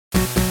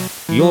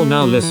You're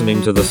now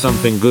listening to the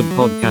Something Good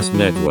Podcast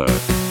Network.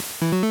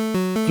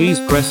 Please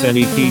press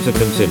any key to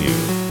continue.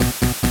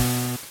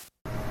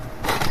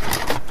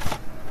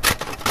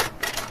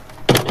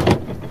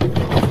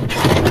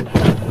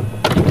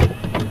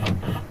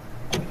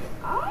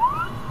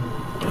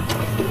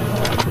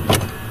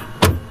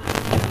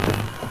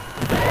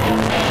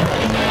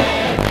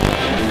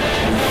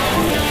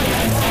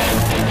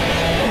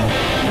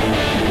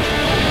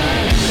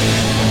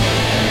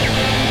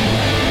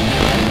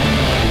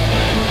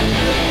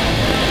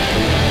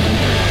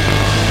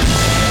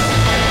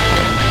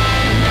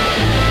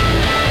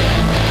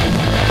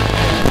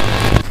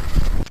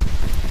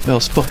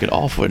 Smells fucking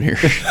awful in here.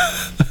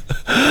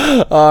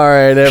 All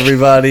right,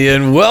 everybody,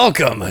 and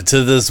welcome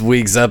to this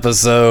week's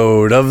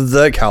episode of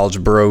the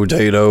Couch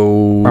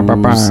Potatoes.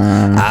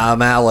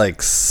 I'm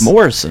Alex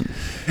Morrison.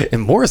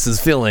 And Morrison's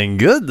feeling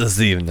good this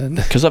evening.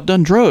 Because I've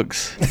done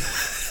drugs.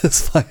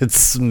 It's like it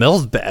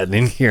smells bad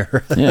in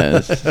here. Yeah,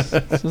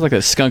 it's like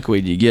that skunk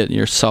weed you get in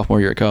your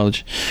sophomore year at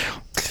college.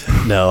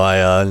 No,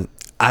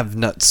 I've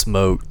not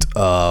smoked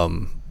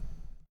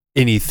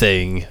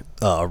anything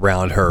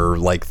around her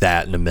like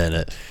that in a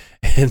minute.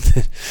 And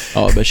then,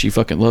 I bet she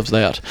fucking loves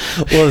that.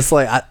 well, it's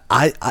like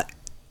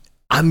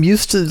I'm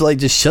used to like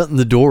just shutting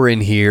the door in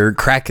here,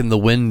 cracking the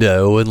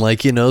window, and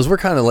like, you know, as we're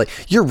kind of like,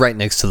 you're right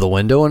next to the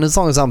window, and as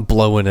long as I'm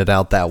blowing it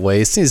out that way,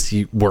 it seems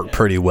to work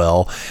pretty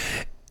well.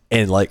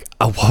 And like,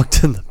 I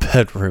walked in the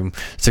bedroom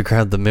to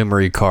grab the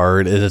memory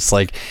card, and it's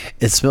like,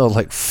 it smelled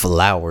like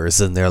flowers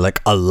in there,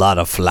 like a lot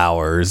of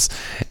flowers.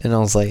 And I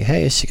was like,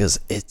 hey, she goes,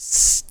 it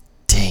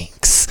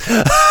stinks.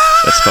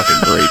 That's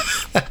fucking great.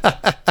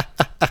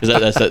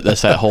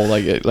 That's that whole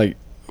like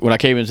when I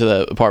came into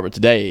the apartment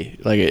today,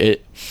 like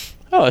it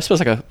smells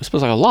like a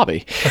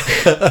lobby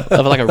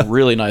of like a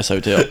really nice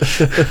hotel.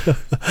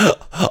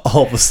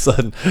 All of a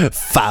sudden,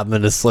 5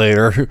 minutes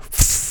later.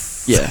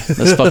 Yeah,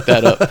 let's fuck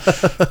that up.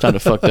 Time to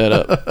fuck that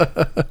up.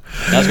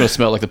 That's gonna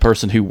smell like the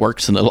person who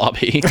works in the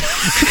lobby.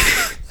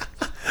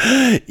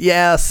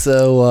 Yeah,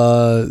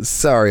 so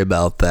sorry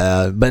about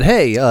that. But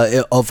hey,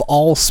 of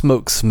all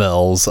smoke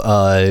smells,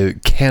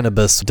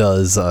 cannabis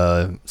does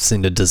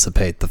seem to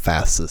dissipate the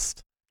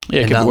fastest.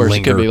 Yeah, it could be worse.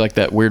 It could be like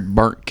that weird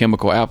burnt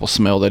chemical apple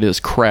smell that is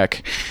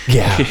crack.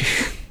 Yeah.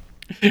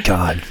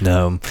 God,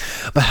 no.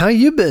 But how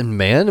you been,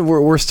 man?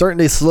 We're starting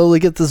to slowly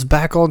get this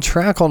back on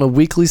track on a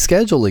weekly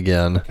schedule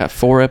again. Got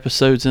 4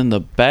 episodes in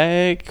the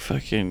bag.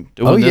 Fucking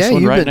doing this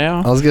one right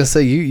now. I was gonna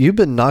say you've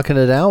been knocking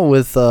it out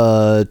with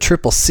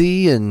Triple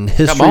C and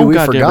History got my own We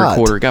goddamn Forgot.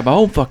 recorder. Got my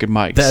own fucking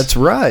mics. That's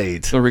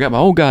right. So we got my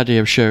own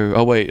goddamn show.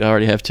 Oh wait, I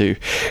already have 2.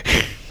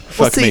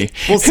 Fuck me.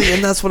 Well, see,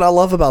 and that's what I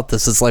love about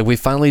this. It's like we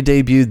finally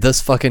debuted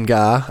this fucking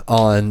guy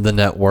on the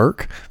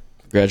network.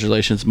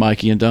 Congratulations,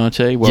 Mikey and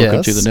Dante.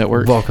 Welcome to the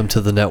network. Welcome to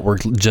the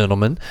network,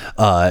 gentlemen.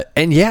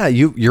 And yeah,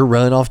 you're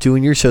running off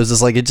doing your shows.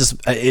 It's like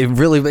it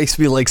really makes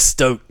me like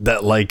stoked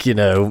that, like, you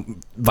know,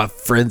 my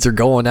friends are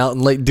going out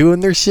and like doing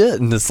their shit,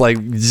 and it's like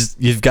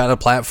you've got a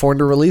platform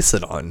to release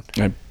it on,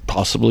 and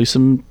possibly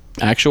some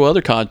actual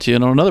other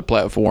content on another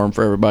platform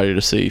for everybody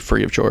to see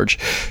free of charge.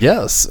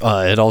 Yes,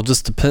 it all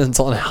just depends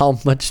on how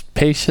much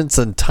patience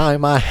and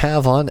time I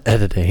have on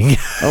editing.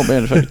 Oh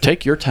man, if I could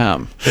take your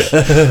time.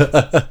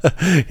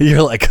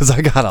 You're like, because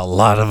I got a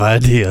lot of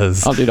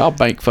ideas. Oh dude, I'll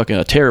bank fucking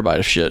a terabyte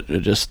of shit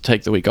and just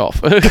take the week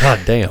off. God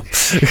damn.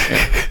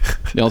 Yeah.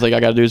 The only thing I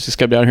gotta do is just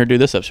come down here and do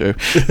this episode.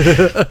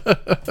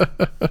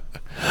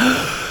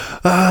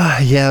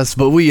 Yes,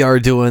 but we are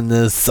doing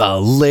this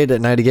late at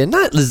night again.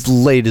 Not as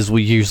late as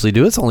we usually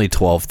do. It's only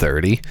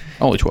 12:30.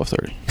 Only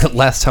 12:30.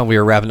 Last time we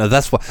were wrapping up.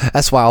 That's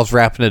why I was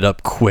wrapping it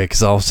up quick,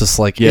 because I was just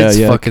like,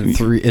 fucking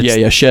 3.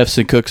 It's, chefs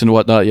and cooks and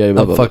whatnot. Yeah,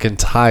 I'm fucking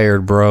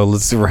tired, bro.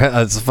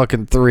 It's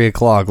fucking 3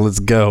 o'clock. Let's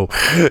go.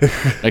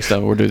 Next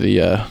time we'll do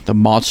the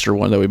monster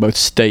one that we both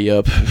stay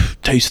up,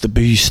 taste the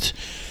beast.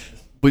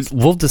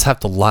 We'll just have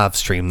to live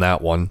stream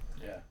that one.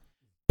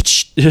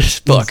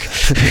 Fuck.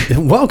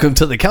 Welcome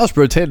to the Couch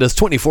Potatoes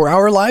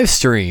 24-hour live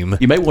stream.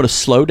 You may want to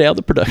slow down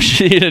the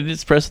production and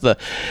just press the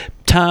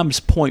times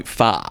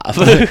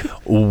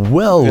 0.5.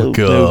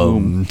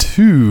 Welcome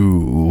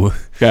to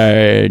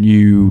Can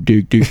You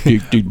Dig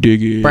It?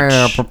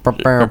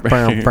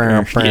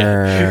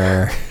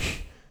 Yeah.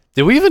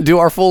 Did we even do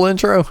our full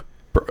intro?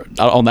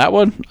 On that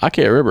one? I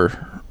can't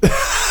remember.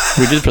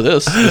 We did for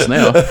this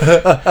now.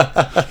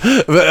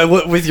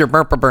 With your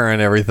burp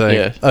and everything.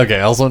 Yeah. Okay,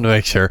 I also wanted to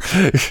make sure.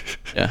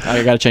 Yeah,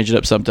 I gotta change it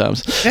up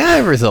sometimes. Yeah,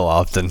 every so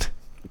often.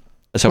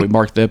 That's how we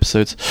mark the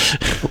episodes.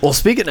 Well,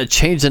 speaking of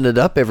changing it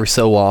up every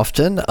so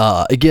often,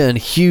 again,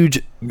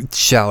 huge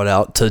shout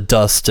out to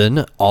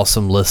Dustin,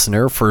 awesome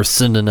listener, for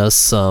sending us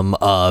some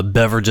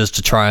beverages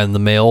to try in the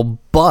mail.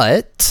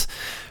 But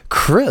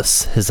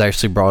Chris has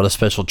actually brought a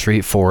special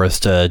treat for us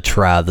to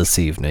try this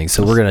evening.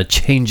 So we're going to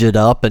change it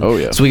up.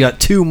 And so we got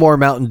 2 more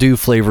Mountain Dew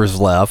flavors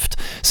left.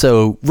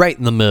 So right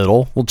in the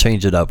middle, we'll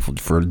change it up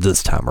for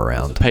this time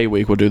around. Pay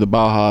week, we'll do the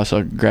Baja, so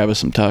I can grab us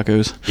some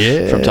tacos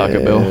from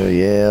Taco Bell.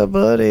 Yeah,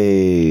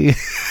 buddy.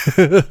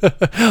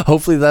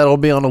 Hopefully that'll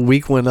be on a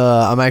week when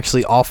I'm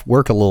actually off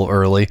work a little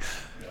early.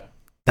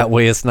 That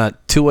way it's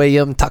not 2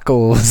 a.m.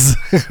 tacos.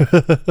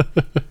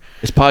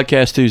 It's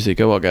Podcast Tuesday.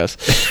 Go on, guys.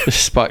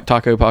 It's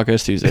Taco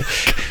Podcast Tuesday.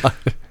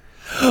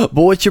 But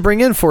what you bring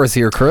in for us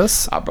here,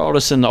 Chris? I brought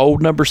us in the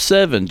old number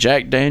 7,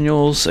 Jack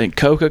Daniels and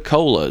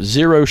Coca-Cola,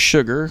 0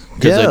 sugar,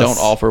 because they don't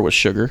offer with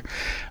sugar.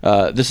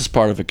 This is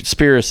part of a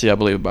conspiracy, I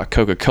believe, by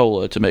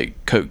Coca-Cola to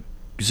make Coke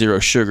 0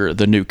 sugar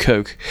the new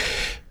Coke.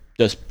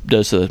 That's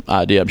the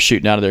idea I'm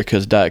shooting out of there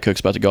because Diet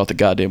Coke's about to go out the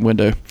goddamn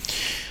window.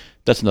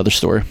 That's another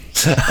story.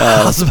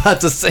 I was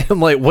about to say, I'm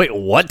like, wait,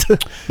 what?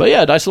 But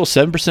yeah, nice little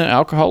 7%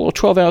 alcohol, little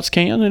 12-ounce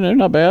can,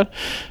 not bad.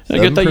 And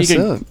a good thing you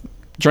can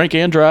drink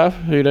and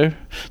drive,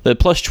 The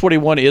plus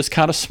 21 is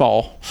kind of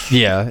small.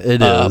 Yeah, it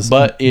is.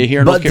 But here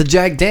in the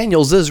Jack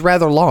Daniels is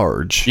rather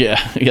large. Yeah,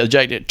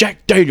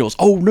 Jack Daniels,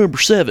 old number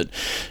 7.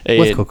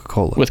 With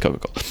Coca-Cola.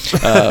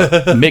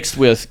 Mixed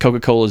with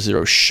Coca-Cola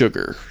 0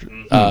 sugar.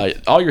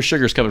 All your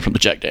sugar is coming from the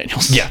Jack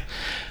Daniels. Yeah.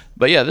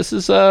 But yeah, this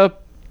is...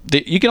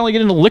 you can only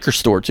get in the liquor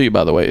store too,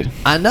 by the way.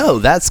 I know,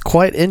 that's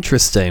quite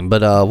interesting.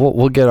 But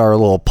we'll get our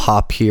little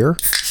pop here.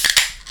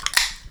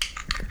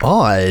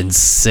 Oh, in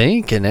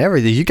sync and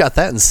everything. You got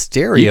that in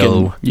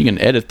stereo. You can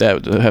edit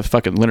that to have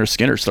fucking Leonard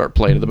Skinner start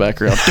playing in the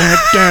background.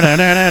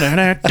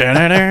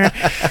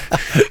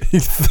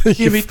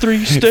 Give me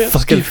 3 steps.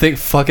 Fucking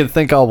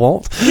think I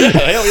won't. Yeah,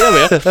 hell yeah,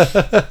 man.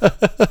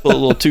 A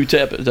little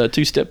two-step in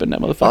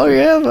that motherfucker. Oh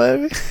yeah,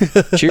 baby.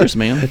 Cheers,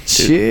 man.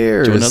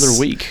 Cheers to another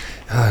week.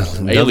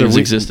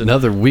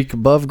 Another week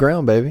above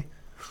ground, baby.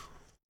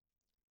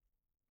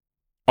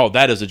 Oh,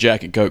 that is a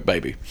Jack and Coke,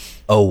 baby.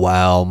 Oh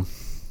wow.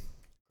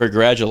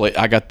 Congratulate!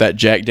 I got that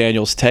Jack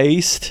Daniels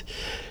taste.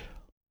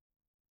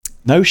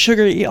 No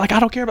sugar. I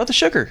don't care about the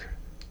sugar.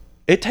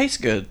 It tastes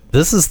good.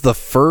 This is the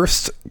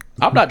first.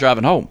 I'm not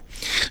driving home.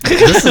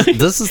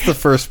 This is the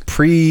first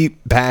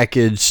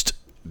pre-packaged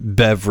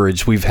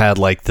beverage we've had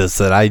like this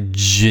that I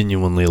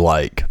genuinely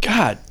like.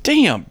 God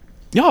damn,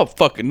 y'all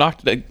fucking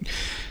knocked it.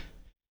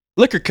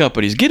 Liquor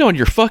companies, get on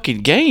your fucking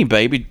game,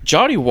 baby.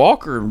 Johnny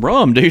Walker and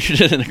rum, dude.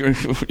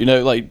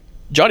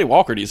 Johnny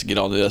Walker needs to get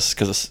on this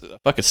because it's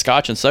fucking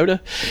scotch and soda.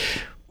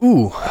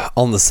 Ooh,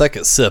 on the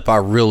second sip, I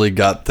really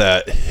got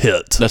that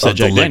hit. That's that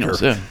Jack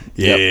Daniels, yeah.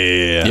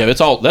 Yeah.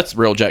 That's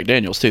real Jack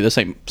Daniels too. This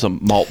ain't some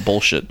malt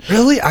bullshit.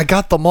 Really, I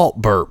got the malt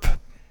burp.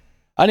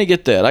 I didn't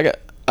get that.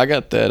 I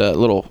got that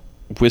little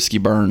whiskey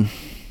burn.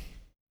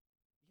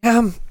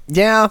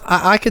 Yeah,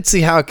 I could see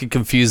how it could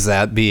confuse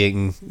that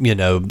being,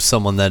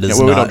 someone that is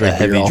not a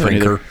heavy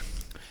drinker.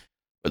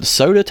 But the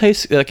soda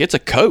tastes like it's a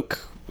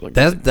Coke. Like,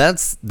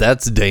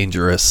 that's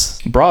dangerous.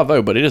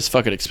 Bravo, but it is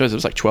fucking expensive.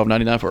 It's like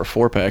 $12.99 for a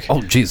 4-pack.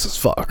 Oh Jesus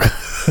fuck!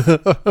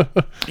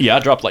 Yeah, I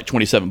dropped like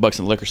 $27 in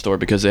the liquor store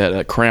because they had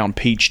a Crown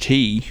Peach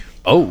Tea.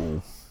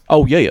 Oh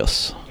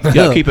yes. You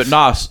gotta keep it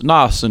nice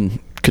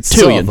and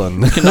cotillion.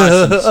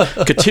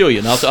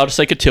 Cotillion. I'll just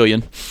say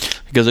cotillion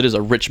because it is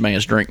a rich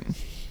man's drink.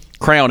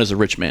 Crown is a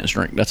rich man's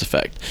drink. That's a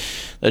fact.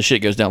 That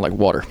shit goes down like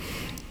water.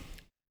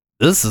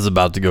 This is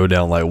about to go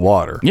down like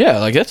water. Yeah,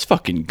 like that's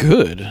fucking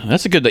good.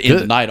 That's a good to end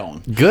the night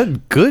on.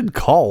 Good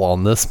call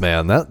on this,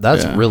 man.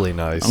 That's really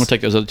nice. I'm gonna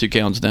take those other 2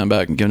 cans down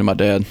back and give them to my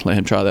dad. Let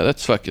him try that.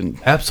 That's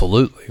fucking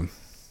absolutely.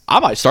 I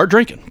might start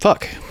drinking.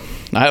 Fuck.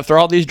 After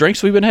all these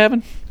drinks we've been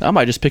having, I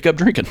might just pick up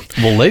drinking.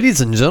 Well, ladies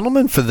and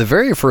gentlemen, for the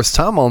very first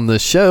time on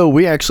this show,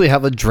 we actually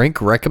have a drink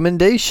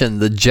recommendation: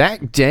 the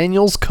Jack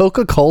Daniels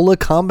Coca-Cola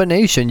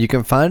combination. You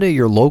can find it at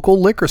your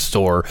local liquor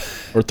store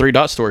or 3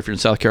 Dot store if you're in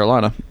South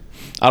Carolina.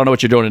 I don't know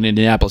what you're doing in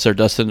Indianapolis or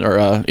Dustin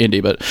or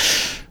Indy, but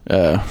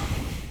I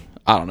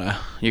don't know.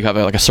 You have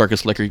like a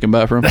circus liquor you can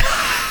buy from.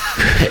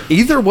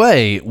 Either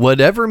way,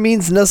 whatever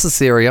means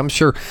necessary. I'm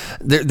sure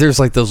there's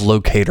like those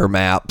locator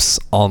maps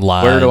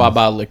online. Where do I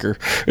buy liquor?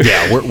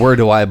 Yeah, where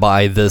do I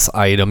buy this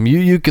item?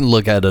 You can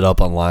look at it up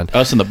online.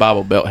 Us in the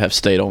Bible Belt have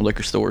state-owned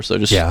liquor stores, so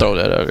just throw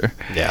that out there.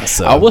 Yeah,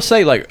 so I will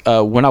say, like,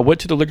 when I went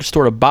to the liquor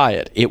store to buy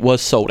it, it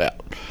was sold out.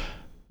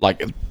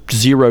 Like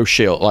 0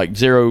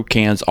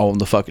 cans on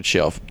the fucking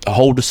shelf. A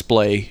whole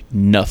display,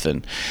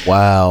 nothing.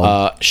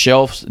 Wow.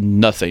 Shelves,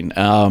 nothing.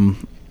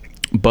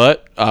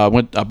 But I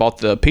bought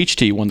the peach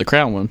tea one, the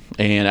Crown one,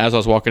 and as I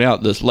was walking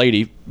out, this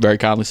lady very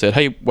kindly said,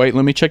 "Hey, wait,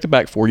 let me check the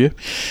back for you."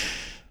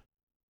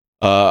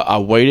 I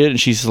waited, and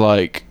she's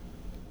like,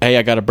 "Hey,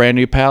 I got a brand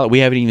new pallet. We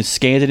haven't even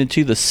scanned it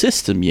into the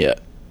system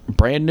yet.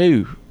 Brand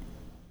new."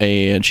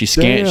 And she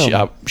scanned.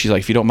 She's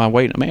like, "If you don't mind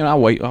waiting, man,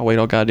 I'll wait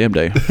all goddamn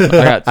day.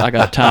 I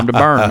got time to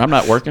burn. I'm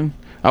not working.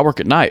 I work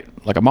at night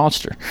like a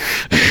monster."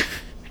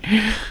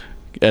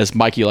 As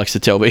Mikey likes to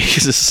tell me,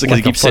 because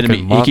he keeps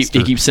sending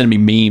me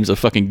memes of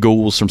fucking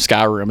ghouls from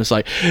Skyrim. It's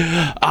like,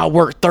 I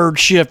work 3rd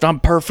shift. I'm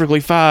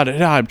perfectly fine,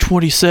 and I'm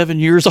 27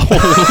 years old.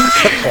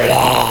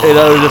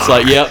 Just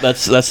like, yep,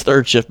 that's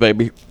 3rd shift,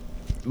 baby.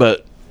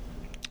 But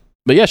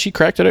yeah, she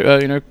cracked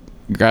it.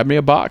 Grabbed me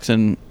a box,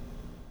 and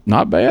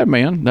not bad,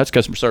 man. That's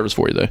customer service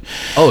for you, though.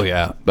 Oh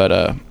yeah,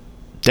 but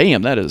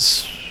damn, that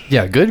is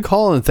good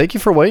call, and thank you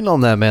for waiting on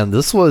that, man.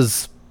 This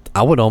was.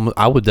 I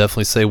would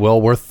definitely say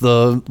well worth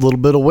the little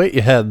bit of weight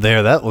you had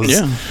there. That was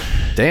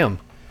damn.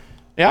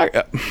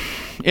 Yeah,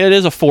 it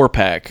is a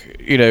 4-pack.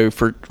 You know,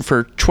 for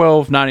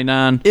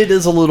 $12.99. It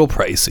is a little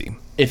pricey.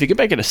 If you could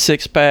make it a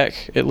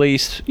 6-pack, at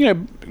least, you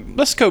know,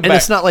 let's go back. And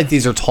it's not like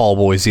these are tall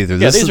boys either.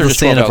 Yeah, This these is are the just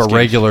stand of 12-ounce a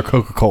regular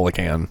Coca-Cola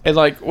can. And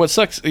like, what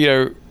sucks, you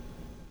know,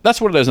 that's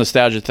one of those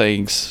nostalgia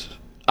things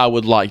I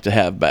would like to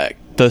have back.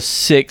 The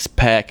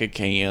 6-pack of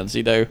cans,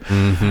 you know,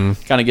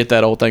 kind of get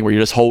that old thing where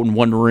you're just holding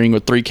one ring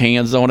with 3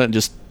 cans on it and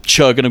just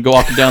chugging them,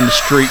 walking down the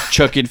street,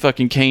 chucking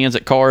fucking cans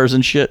at cars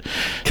and shit.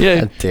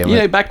 Yeah, damn you it.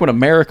 know, back when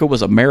America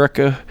was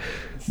America,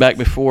 back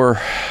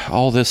before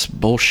all this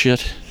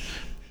bullshit.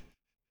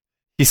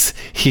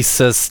 He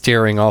says,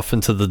 staring off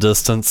into the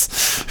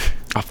distance.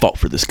 I fought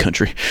for this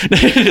country.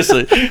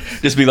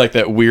 just be like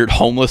that weird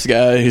homeless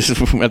guy who's at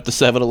the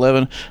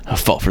 7-Eleven. I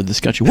fought for this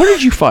country. Where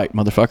did you fight,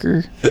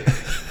 motherfucker?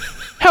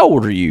 How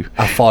old are you?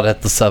 I fought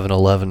at the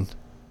 7-Eleven.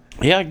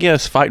 Yeah, I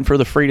guess fighting for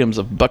the freedoms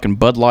of fucking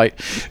Bud Light.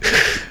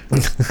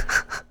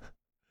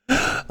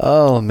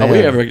 Oh man,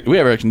 we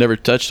ever never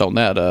touched on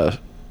that.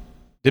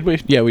 Did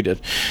we? Yeah, we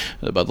did.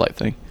 The Bud Light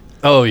thing.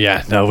 Oh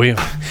yeah, no, we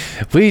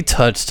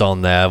touched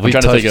on that. We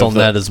touched on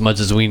that as much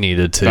as we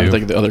needed to. I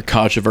think of the other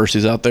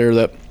controversies out there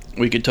that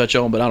we could touch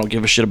on, but I don't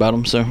give a shit about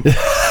them. So,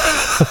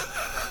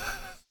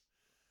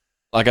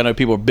 like, I know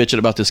people are bitching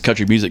about this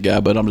country music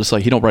guy, but I'm just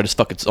like, he don't write his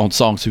fucking own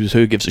songs.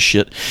 Who gives a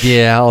shit?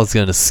 Yeah, I was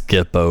gonna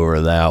skip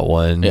over that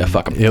one. Yeah,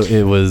 fuck him.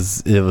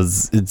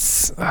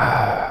 It's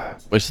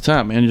waste of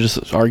time, man. You're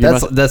just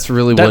arguing. That's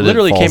really that what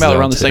literally it came out falls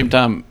around the down same to.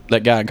 time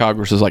that guy in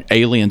Congress was like,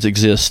 aliens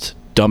exist,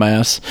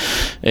 dumbass.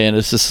 And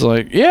it's just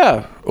like,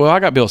 yeah, well, I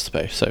got bills to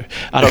pay, so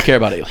I don't care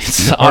about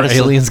aliens. Are Honestly.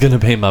 aliens gonna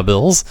pay my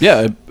bills?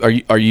 Yeah, are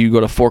you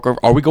going to fork over?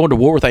 Are we going to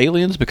war with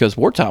aliens? Because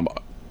wartime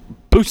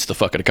boosts the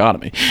fucking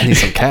economy. I need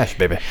some cash,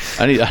 baby.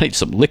 I need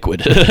some liquid.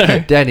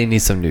 Daddy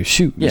needs some new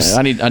shoes. Yeah,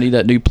 I need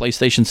that new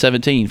PlayStation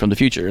 17 from the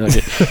future.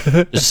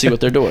 Just see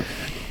what they're doing.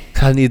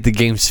 I need the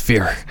game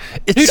Sphere.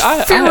 It's Dude,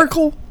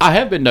 spherical. I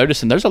have been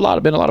noticing there's been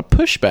a lot of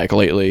pushback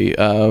lately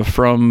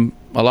from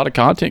a lot of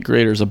content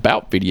creators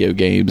about video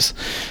games.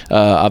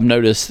 I've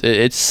noticed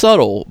it's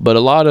subtle, but a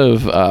lot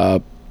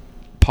of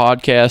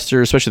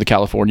podcasters, especially the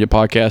California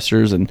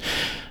podcasters and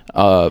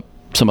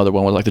some other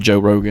one with like the Joe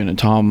Rogan and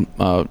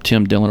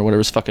Tim Dillon or whatever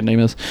his fucking name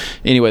is.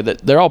 Anyway, that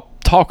they're all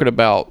talking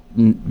about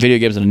video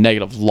games in a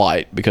negative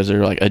light because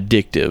they're like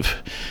addictive.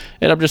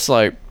 And I'm just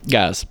like,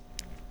 guys,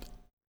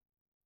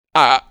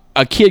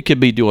 a kid could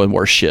be doing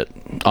worse shit,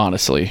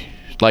 honestly.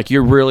 Like,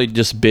 you're really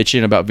just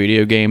bitching about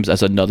video games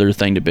as another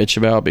thing to bitch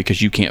about because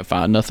you can't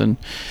find nothing.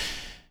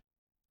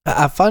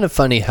 I find it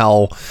funny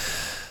how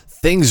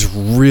things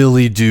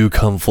really do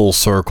come full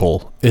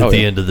circle at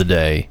the end of the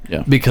day.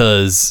 Yeah.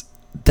 Because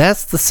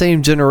that's the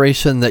same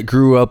generation that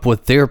grew up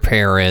with their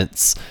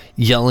parents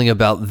yelling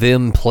about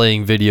them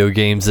playing video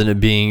games and it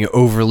being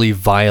overly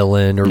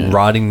violent or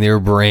rotting their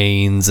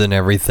brains and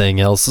everything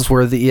else is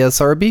where the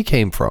ESRB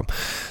came from.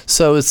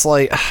 So it's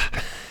like,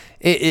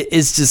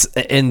 it's just,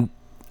 and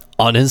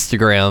on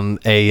Instagram,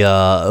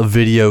 a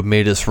video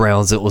made its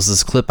rounds. It was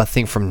this clip, I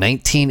think, from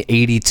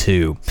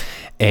 1982.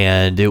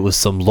 And it was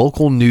some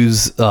local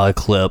news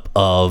clip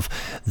of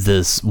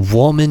this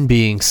woman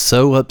being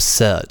so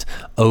upset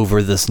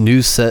over this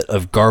new set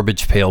of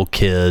Garbage Pail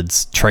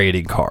Kids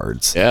trading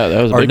cards. Yeah,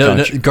 that was a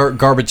big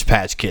Garbage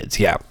Patch Kids,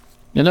 yeah.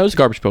 Yeah, those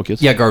Garbage Pail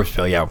Kids. Yeah, Garbage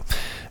Pail, yeah.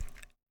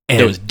 And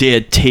there was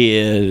Dead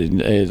Ted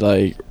and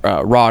like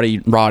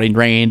Rotting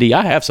Randy.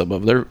 I have some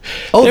of them.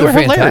 They were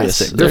hilarious.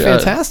 Fantastic. They're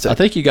fantastic. I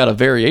think you got a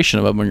variation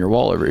of them on your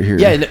wall over here.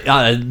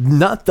 Yeah,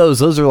 not those.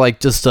 Those are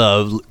like just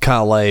kind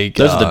of like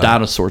those are the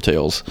dinosaur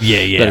tales.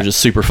 Yeah. That are just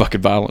super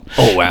fucking violent.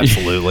 Oh,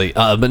 absolutely.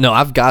 But no,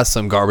 I've got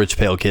some Garbage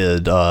Pail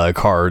Kid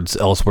cards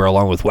elsewhere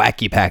along with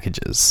wacky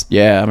packages.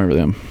 Yeah, I remember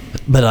them.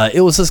 But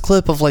it was this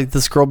clip of like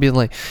this girl being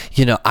like,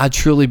 I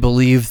truly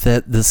believe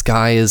that this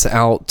guy is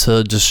out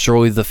to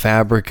destroy the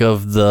fabric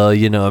of the,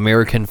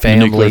 American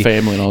family. The nuclear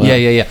family and all that.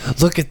 Yeah.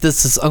 Look at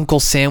this Uncle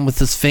Sam with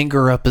his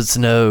finger up his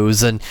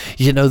nose. And,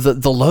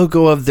 the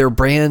logo of their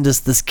brand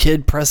is this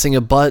kid pressing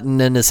a button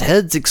and his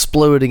head's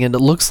exploding and it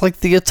looks like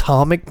the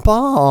atomic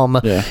bomb.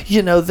 Yeah.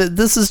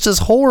 This is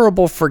just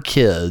horrible for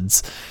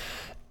kids.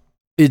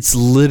 It's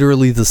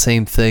literally the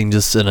same thing,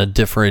 just in a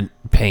different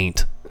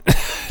paint.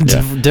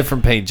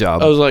 Different paint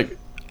job. I was like,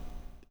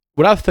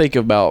 when I think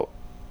about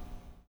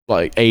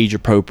like age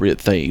appropriate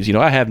things,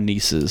 I have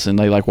nieces and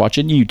they like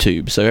watching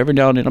YouTube, so every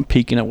now and then I'm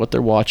peeking at what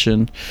they're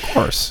watching. Of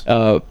course.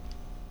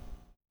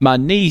 My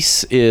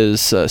niece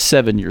is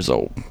 7 years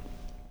old,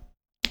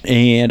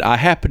 and I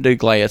happened to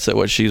glance at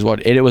what she's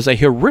watching, and it was a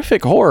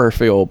horrific horror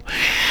film,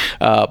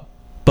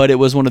 but it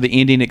was one of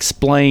the Indian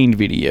Explained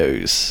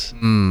videos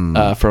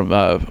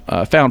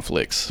from Found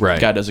Flicks. Right.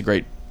 The guy does a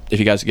great. If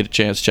you guys get a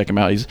chance, check him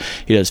out.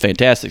 He does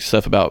fantastic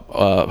stuff about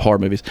horror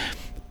movies.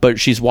 But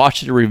she's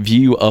watching a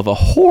review of a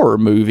horror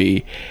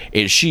movie,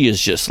 and she is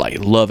just like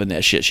loving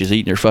that shit. She's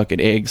eating her fucking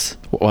eggs,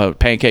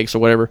 pancakes or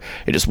whatever,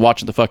 and just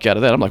watching the fuck out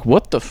of that. I'm like,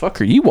 what the fuck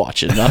are you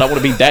watching? I don't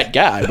want to be that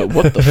guy, but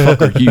what the fuck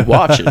are you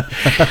watching?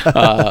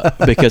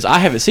 Because I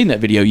haven't seen that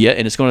video yet,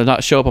 and it's going to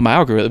not show up on my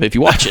algorithm if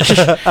you watch it.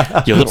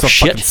 You little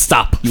shit.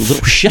 Stop. You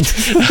little shit.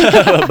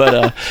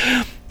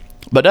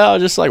 But no, I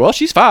was just like, well,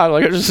 she's fine.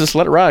 Like, just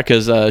let it ride,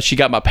 because she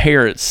got my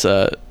parents.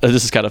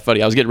 This is kind of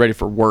funny. I was getting ready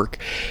for work,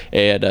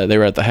 and they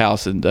were at the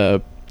house,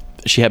 and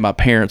she had my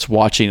parents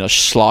watching a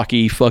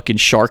schlocky fucking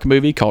shark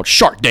movie called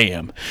Shark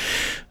Dam,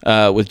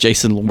 with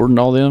Jason Lord and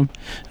all them.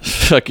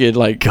 Fucking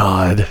like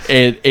God.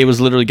 And it was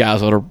literally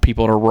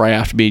people on a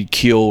raft being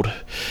killed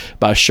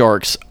by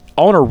sharks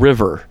on a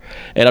river.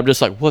 And I'm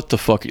just like, what the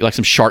fuck? Like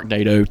some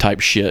Sharknado type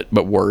shit,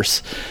 but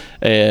worse.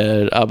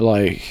 And I'm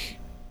like,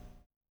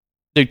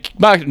 dude,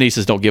 my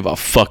nieces don't give a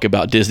fuck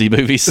about Disney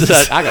movies.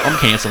 I'm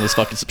canceling this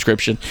fucking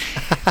subscription.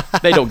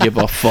 They don't give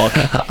a fuck.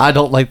 I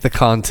don't like the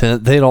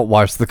content. They don't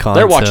watch the content.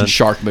 They're watching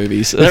shark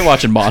movies. They're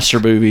watching monster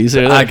movies.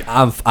 I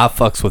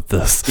fucks with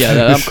this.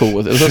 Yeah, I'm cool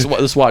with it.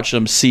 Let's watch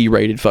some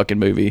C-rated fucking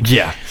movie.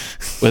 Yeah.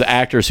 With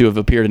actors who have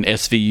appeared in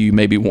SVU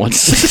maybe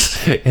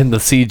once. And the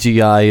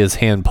CGI is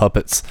hand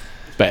puppets.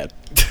 It's bad.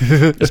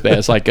 It's bad.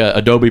 It's like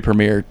Adobe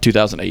Premiere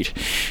 2008.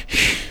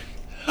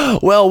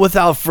 Well,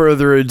 without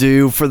further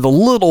ado, for the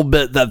little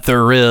bit that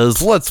there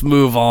is, let's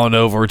move on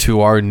over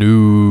to our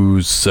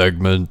news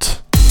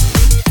segment.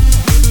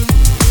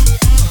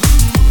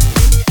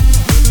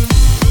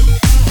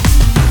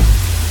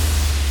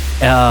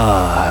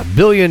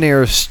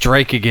 Billionaires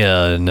strike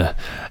again.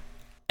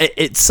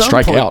 At some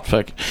Strike point, out.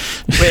 Fuck.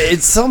 at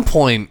some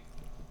point,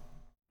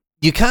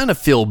 you kind of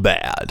feel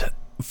bad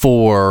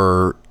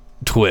for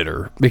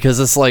Twitter, because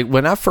it's like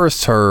when I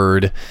first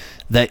heard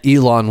that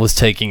Elon was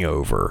taking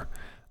over,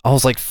 I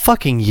was like,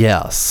 fucking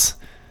yes.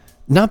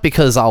 Not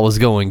because I was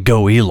going,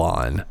 go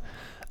Elon.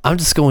 I'm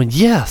just going,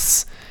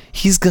 yes,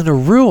 he's going to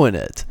ruin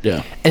it.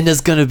 Yeah. And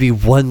there's going to be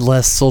one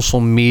less social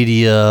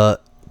media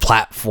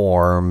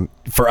platform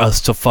for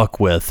us to fuck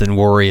with and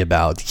worry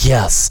about.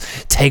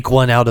 Yes, take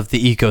one out of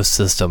the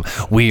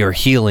ecosystem. We are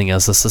healing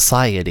as a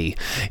society,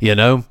 you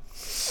know?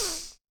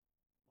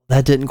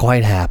 That didn't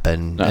quite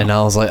happen. No. And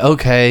I was like,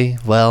 okay,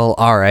 well,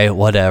 all right,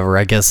 whatever.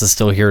 I guess it's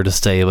still here to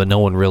stay, but no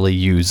one really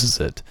uses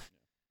it.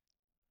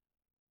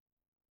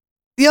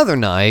 The other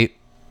night,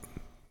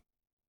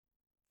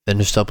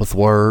 finished up with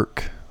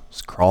work,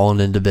 was crawling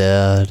into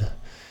bed,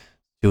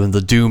 doing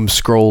the doom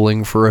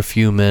scrolling for a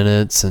few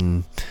minutes,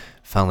 and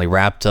finally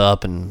wrapped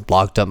up and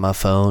locked up my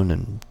phone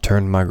and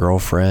turned to my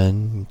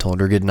girlfriend and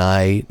told her good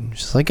night. And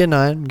she's like, good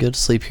night, I'm good to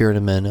sleep here in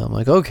a minute. I'm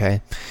like,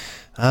 okay.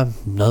 I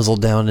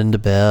nuzzled down into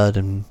bed,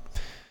 and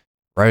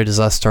right as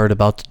I start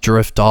about to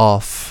drift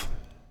off,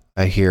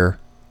 I hear,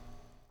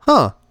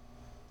 huh,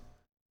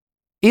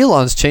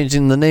 Elon's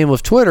changing the name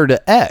of Twitter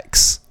to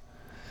X.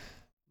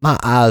 My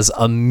eyes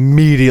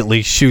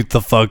immediately shoot the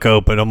fuck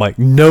open. I'm like,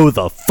 no,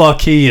 the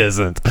fuck he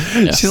isn't.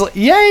 Yeah. She's like,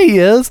 yeah, he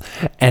is.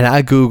 And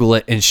I Google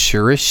it, and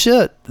sure as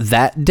shit,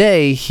 that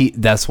day,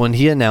 that's when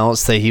he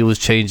announced that he was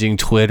changing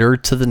Twitter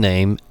to the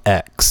name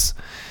X.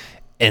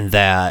 And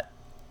that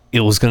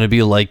it was going to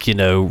be like, you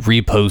know,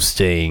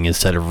 reposting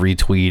instead of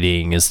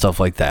retweeting and stuff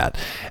like that.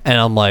 And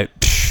I'm like,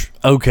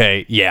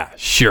 okay, yeah,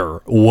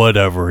 sure,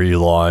 whatever,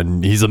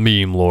 Elon. He's a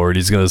meme lord.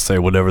 He's going to say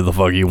whatever the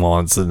fuck he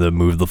wants and then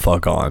move the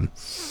fuck on.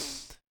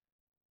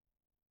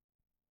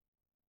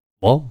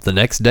 Well, the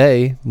next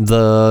day,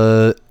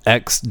 the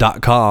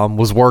X.com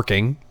was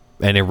working,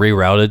 and it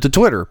rerouted to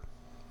Twitter.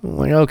 I'm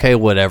like, okay,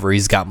 whatever.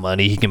 He's got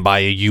money. He can buy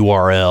a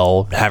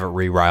URL, have it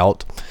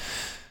reroute.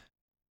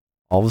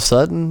 All of a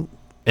sudden,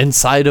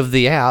 inside of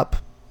the app,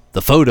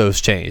 the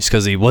photos changed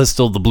because he was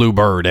still the blue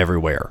bird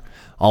everywhere.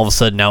 All of a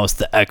sudden, now it's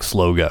the X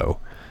logo.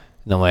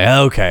 And I'm like,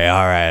 okay,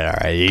 all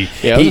right.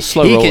 It was a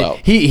slow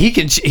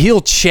rollout.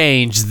 He'll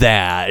change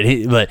that,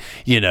 but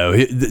you know,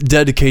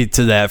 dedicate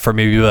to that for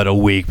maybe about a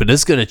week. But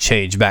it's gonna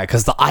change back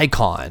because the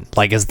icon,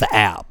 like as the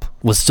app,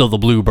 was still the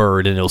blue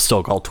bird, and it was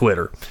still called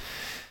Twitter.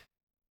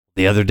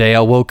 The other day,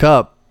 I woke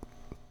up,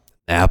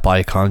 the app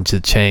icon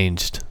had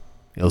changed.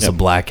 It was a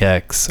black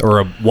X or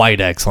a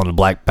white X on a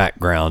black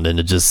background, and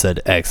it just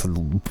said X. I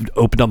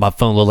opened up my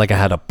phone, looked like I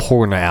had a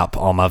porn app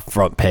on my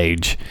front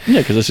page. Yeah,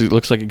 because this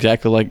looks like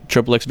exactly like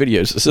XXX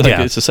videos. It's like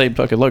it's the same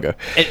fucking logo.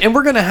 And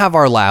we're gonna have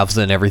our laughs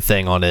and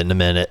everything on it in a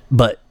minute,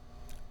 but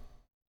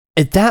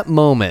at that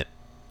moment,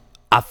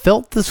 I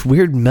felt this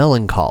weird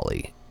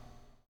melancholy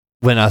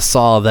when I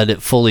saw that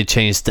it fully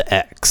changed to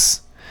X.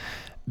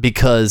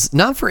 Because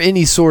not for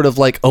any sort of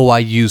like, oh, I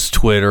use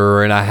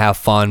Twitter and I have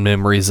fond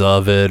memories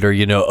of it, or,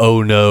 you know,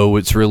 oh no,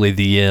 it's really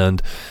the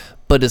end.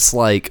 But it's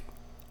like,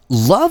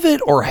 love it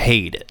or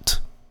hate it,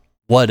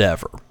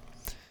 whatever.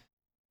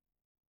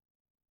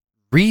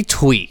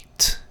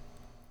 Retweet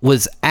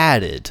was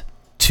added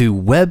to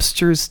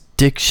Webster's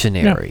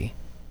dictionary.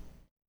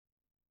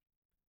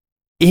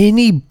 Yeah.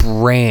 Any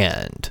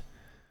brand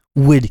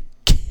would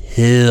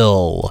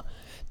kill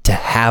to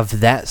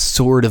have that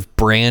sort of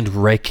brand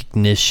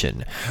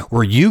recognition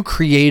where you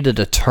created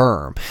a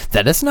term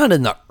that it's not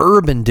in the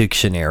Urban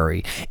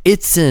Dictionary,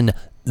 it's in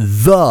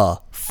the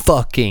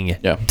fucking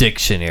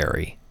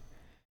dictionary.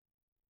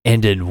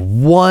 And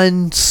in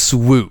one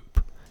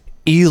swoop,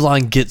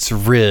 Elon gets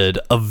rid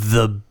of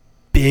the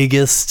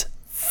biggest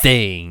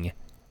thing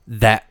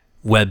that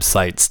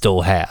website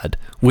still had,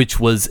 which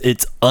was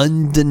its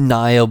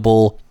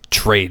undeniable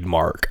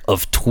trademark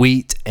of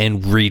tweet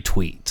and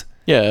retweet.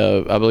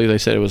 Yeah, I believe they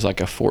said it was like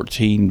a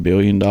 $14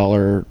 billion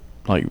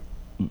like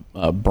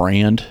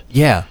brand.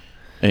 Yeah.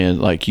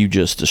 And like you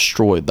just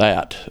destroyed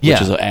that,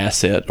 which is an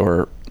asset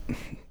or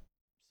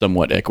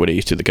somewhat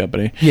equity to the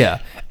company. Yeah.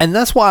 And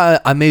that's why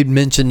I made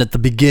mention at the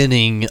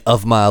beginning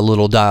of my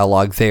little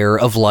dialogue there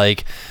of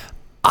like,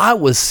 I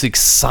was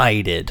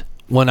excited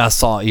when I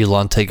saw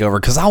Elon take over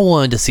because I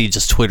wanted to see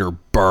just Twitter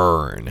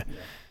burn.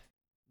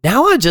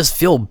 Now I just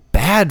feel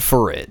bad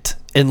for it.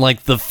 In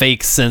like the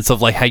fake sense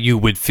of like how you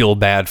would feel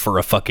bad for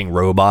a fucking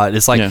robot.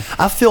 It's like,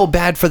 I feel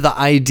bad for the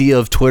idea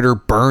of Twitter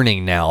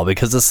burning now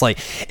because it's like,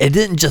 it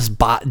didn't just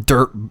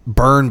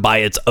burn by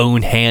its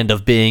own hand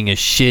of being a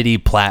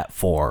shitty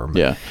platform.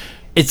 Yeah.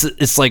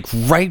 It's like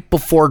right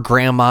before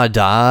grandma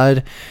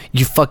died,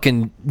 you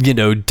fucking,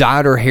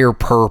 dyed her hair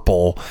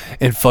purple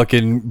and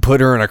fucking put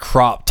her in a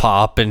crop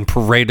top and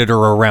paraded her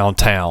around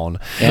town.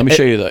 Yeah, let me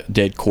show you the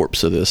dead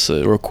corpse of this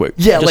real quick.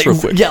 Yeah, just like, real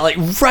quick. Yeah, like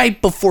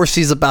right before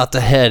she's about to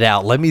head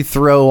out, let me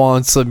throw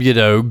on some,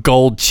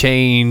 gold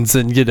chains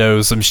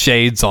and, some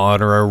shades on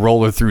her and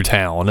roll her through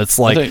town. It's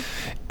like,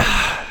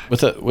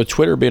 with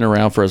Twitter being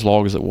around for as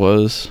long as it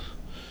was,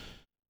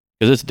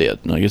 because it's dead,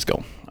 like it's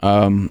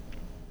gone.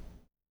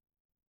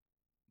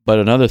 But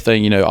another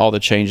thing, all the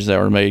changes that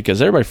were made,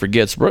 because everybody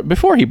forgets,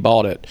 before he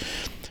bought it,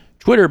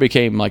 Twitter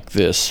became like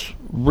this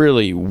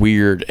really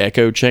weird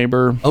echo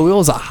chamber. Oh, it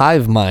was a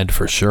hive mind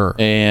for sure.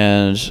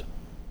 And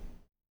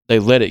they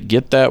let it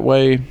get that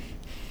way.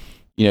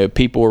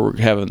 People were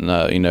having,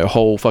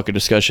 whole fucking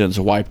discussions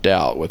wiped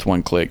out with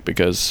one click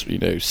because,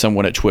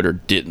 someone at Twitter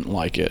didn't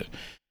like it.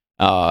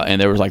 And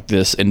there was like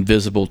this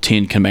invisible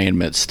 10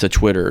 commandments to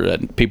Twitter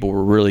that people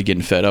were really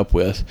getting fed up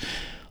with.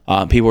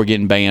 People were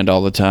getting banned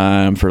all the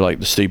time for like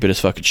the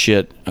stupidest fucking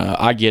shit.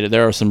 I get it.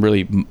 There are some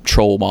really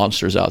troll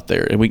monsters out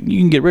there, and you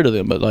can get rid of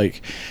them, but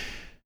like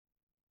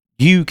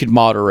you could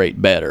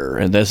moderate better.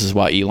 And this is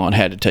why Elon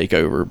had to take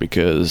over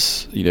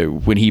because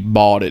when he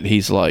bought it,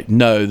 he's like,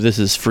 no, this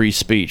is free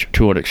speech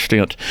to an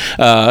extent.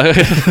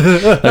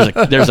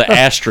 There's an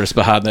asterisk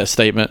behind that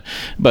statement,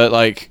 but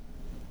like.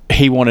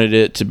 He wanted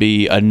it to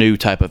be a new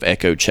type of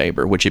echo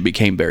chamber, which it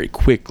became very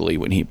quickly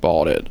when he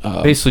bought it.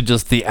 Basically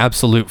just the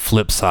absolute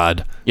flip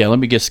side. Yeah, let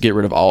me just get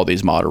rid of all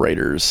these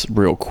moderators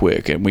real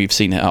quick. And we've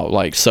seen how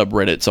like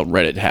subreddits on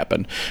Reddit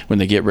happen. When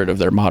they get rid of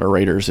their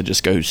moderators, it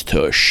just goes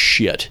to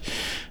shit.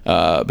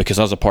 Because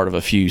I was a part of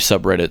a few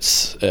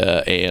subreddits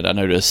and I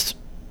noticed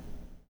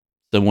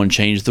someone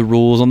changed the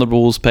rules on the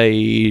rules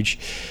page.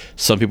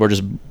 Some people are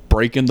just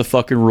breaking the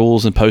fucking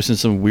rules and posting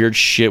some weird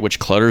shit which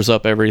clutters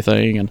up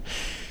everything. And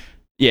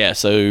yeah,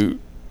 so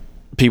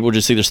people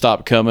just either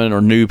stopped coming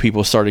or new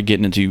people started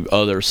getting into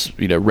other,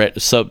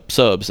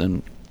 subs,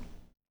 and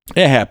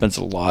it happens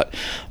a lot.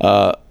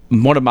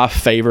 One of my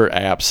favorite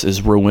apps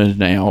is ruined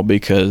now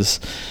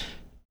because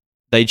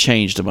they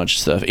changed a bunch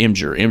of stuff.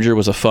 Imgur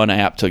was a fun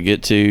app to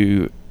get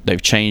to.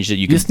 They've changed it.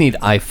 You just need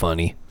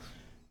iFunny.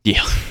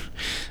 Yeah.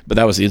 But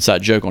that was the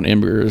inside joke on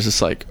Imgur. It was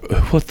just like,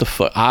 what the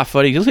fuck?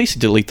 iFunny? At least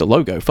delete the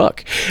logo.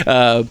 Fuck.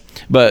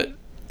 But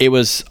it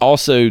was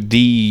also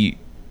the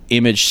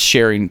image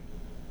sharing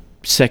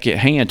second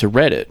hand to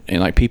Reddit,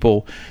 and like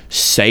people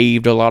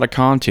saved a lot of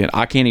content.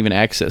 I can't even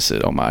access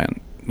it on my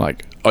end.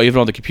 Like even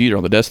on the computer,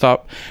 on the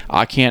desktop,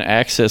 I can't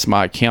access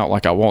my account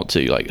like I want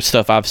to. Like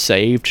stuff I've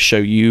saved to show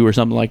you or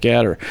something like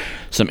that, or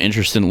some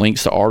interesting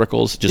links to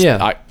articles. Just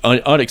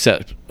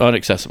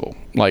unaccessible.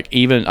 Like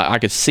even I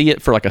could see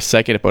it for like a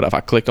second, but if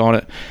I click on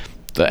it,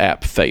 the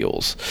app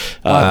fails.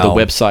 Wow.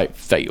 The website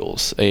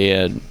fails,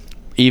 and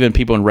even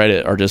people in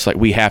Reddit are just like,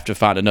 we have to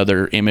find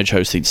another image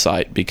hosting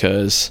site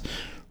because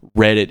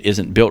Reddit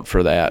isn't built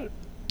for that.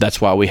 That's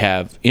why we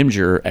have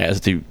Imgur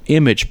as the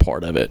image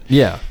part of it.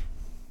 Yeah.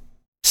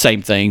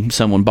 Same thing.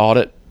 Someone bought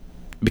it,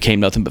 became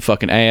nothing but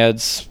fucking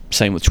ads.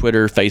 Same with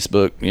Twitter,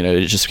 Facebook.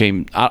 It just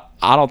became.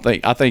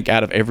 I think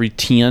out of every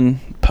 10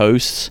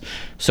 posts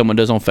someone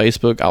does on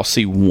Facebook, I'll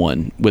see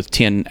one with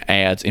 10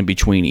 ads in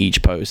between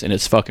each post, and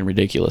it's fucking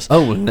ridiculous.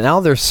 Oh, now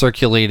they're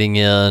circulating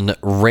in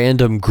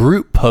random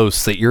group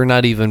posts that you're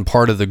not even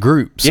part of the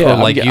groups. Yeah, or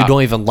like you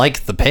don't even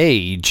like the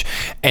page,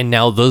 and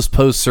now those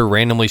posts are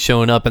randomly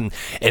showing up, and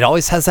it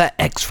always has that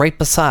X right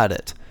beside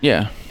it.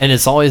 Yeah. And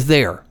it's always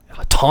there,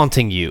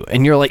 taunting you,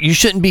 and you're like, you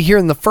shouldn't be here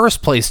in the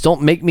first place.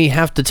 Don't make me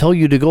have to tell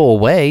you to go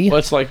away. Well,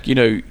 it's like,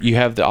 you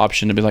have the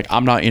option to be like,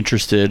 I'm not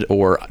interested,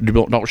 or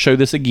don't show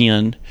this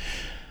again.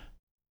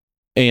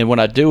 And when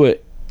I do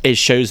it, it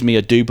shows me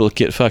a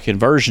duplicate fucking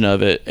version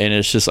of it, and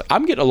it's just like,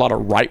 I'm getting a lot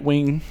of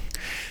right-wing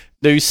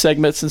news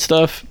segments and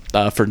stuff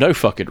for no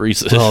fucking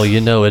reason.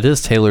 Well, it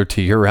is tailored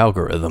to your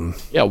algorithm.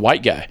 Yeah,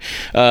 white guy.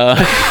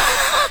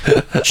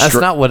 That's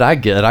not what I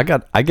get.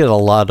 I get a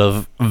lot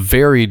of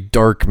very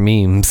dark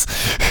memes.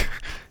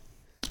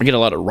 I get a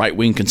lot of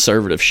right-wing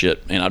conservative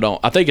shit, and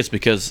I think it's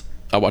because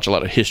I watch a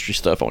lot of history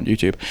stuff on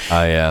YouTube.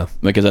 Oh yeah,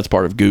 because that's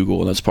part of Google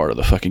and that's part of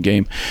the fucking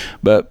game.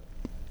 But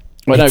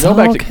no,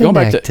 going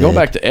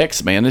back to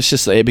X, man. It's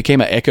just it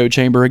became an echo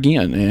chamber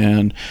again,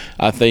 and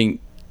I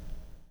think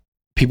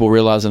people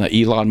realizing that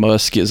Elon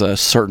Musk is a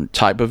certain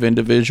type of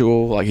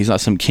individual. Like, he's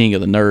not some king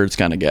of the nerds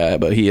kind of guy,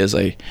 but he is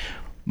a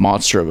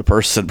monster of a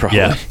person, probably.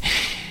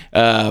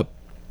 Yeah.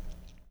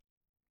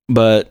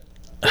 But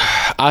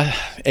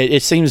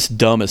it seems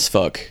dumb as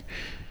fuck.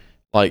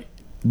 Like,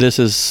 this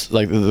is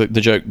like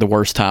the joke, the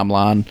worst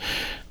timeline,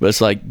 but it's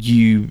like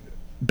you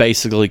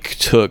basically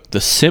took the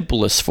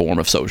simplest form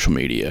of social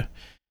media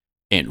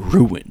and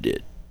ruined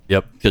it.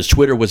 Yep. Because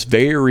Twitter was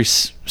very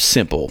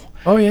simple.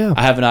 Oh yeah.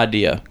 I have an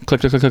idea. Click,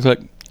 click, click, click, click.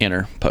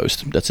 Enter.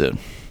 Post. That's it.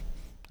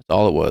 That's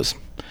all it was.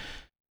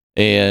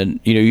 And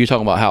you're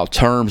talking about how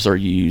terms are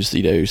used.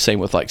 Same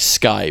with like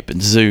Skype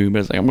and Zoom.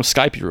 It's like, I'm gonna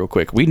Skype you real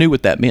quick. We knew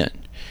what that meant.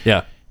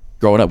 Yeah.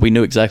 Growing up, we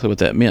knew exactly what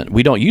that meant.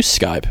 We don't use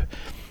Skype,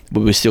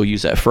 but we still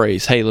use that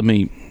phrase. Hey, let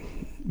me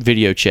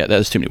video chat. That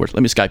is too many words.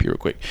 Let me Skype you real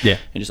quick. Yeah.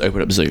 And just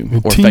open up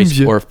Zoom or Teams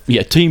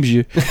Facebook. Teams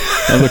you.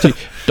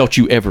 Don't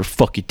you ever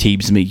fucking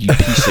Teams me, you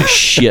piece of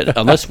shit.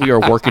 Unless we are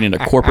working in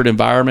a corporate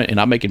environment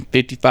and I'm making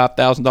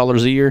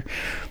 $55,000 a year,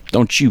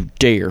 don't you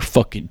dare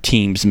fucking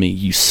Teams me,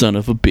 you son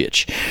of a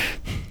bitch.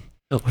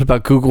 What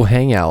about Google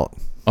Hangout?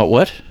 Oh,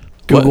 what?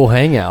 Google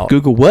Hangout.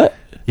 Google what?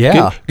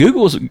 Yeah.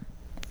 Google's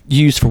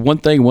used for one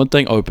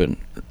thing open.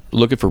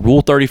 Looking for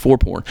Rule 34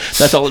 porn.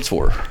 That's all it's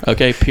for.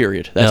 Okay,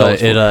 period. That's all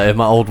it's for. At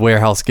my old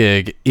warehouse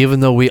gig, even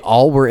though we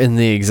all were in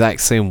the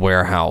exact same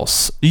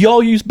warehouse. Do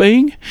y'all use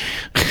Bing?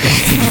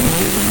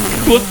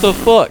 What the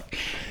fuck?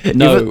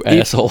 No,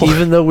 asshole.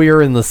 Even though we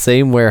were in the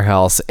same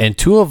warehouse and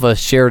two of us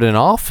shared an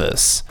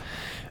office,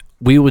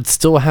 we would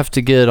still have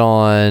to get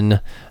on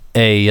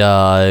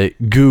a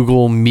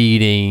Google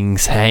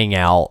Meetings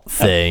Hangout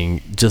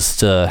thing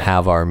just to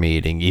have our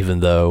meeting, even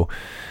though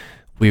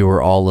we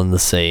were all in the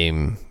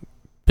same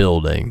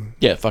building.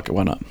 Yeah, fuck it,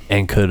 why not?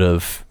 And could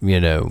have,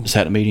 just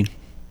had a meeting.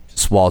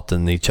 Just walked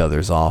in each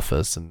other's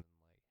office and,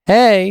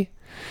 hey,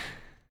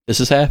 this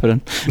is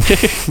happening.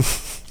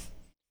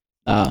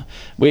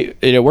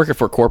 Working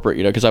for corporate,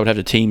 because I would have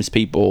to Teams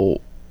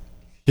people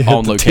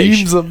on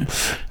location.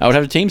 I would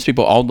have to Teams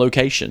people on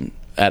location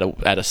at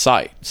a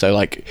site. So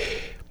like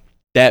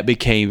that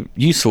became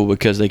useful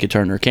because they could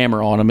turn their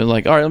camera on them and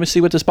like, all right, let me see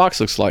what this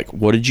box looks like.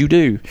 What did you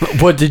do?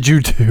 What did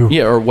you do?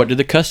 Yeah, or what did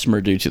the customer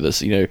do to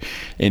this?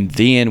 And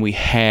then we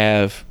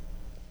have,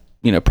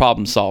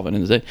 problem solving.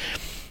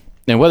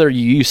 And whether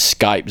you use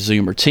Skype,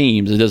 Zoom, or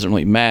Teams, it doesn't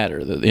really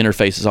matter. The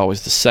interface is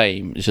always the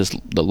same. It's just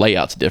the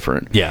layout's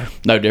different. Yeah.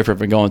 No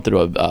different from going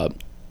through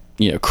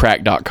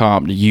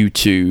crack.com to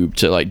YouTube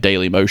to like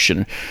Daily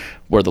Motion,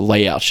 where the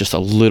layout's just a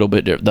little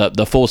bit different.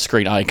 The full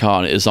screen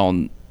icon is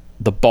on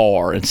the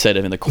bar instead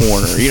of in the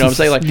corner. You know what I'm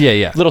saying? Like,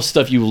 yeah. Little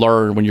stuff you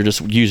learn when you're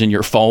just using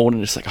your phone,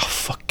 and it's like, oh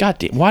fuck,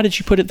 goddamn, why did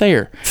you put it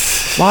there?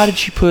 Why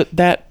did you put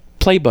that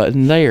play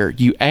button there?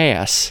 You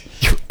ass.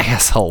 You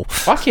asshole.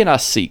 Why can't I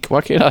seek?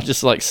 Why can't I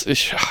just like,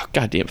 oh,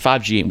 goddamn,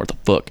 5G ain't worth a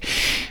fuck.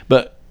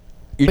 But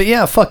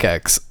yeah, fuck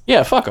X.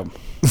 Yeah, fuck them.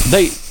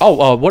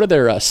 One of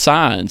their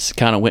signs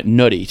kind of went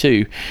nutty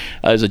too.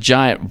 There's a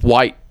giant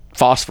white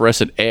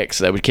phosphorescent X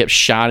that would kept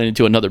shining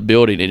into another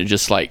building, and it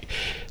just like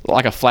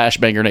a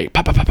flashbang grenade.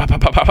 Pop, pop, pop,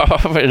 pop, pop,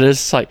 pop, pop, and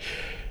it's like,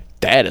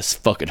 that is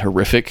fucking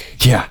horrific.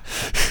 Yeah.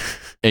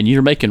 And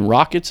you're making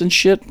rockets and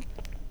shit.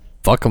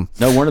 Fuck them.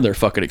 No wonder they're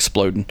fucking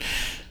exploding.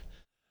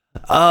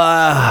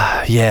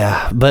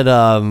 Yeah, but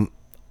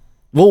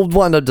we'll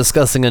wind up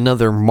discussing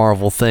another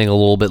Marvel thing a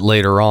little bit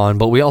later on.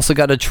 But we also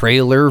got a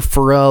trailer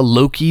for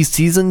Loki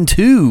season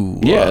 2.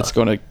 Yeah, it's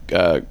going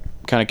to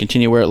kind of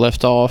continue where it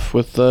left off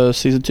with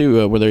season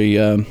 2, where they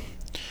and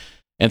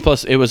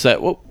plus it was that.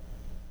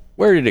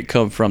 Where did it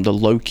come from? The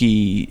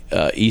Loki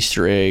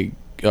Easter egg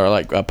or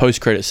like a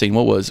post credit scene.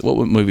 What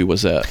movie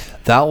was that?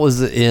 That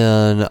was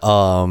in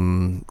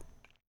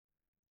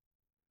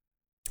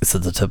it's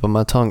at the tip of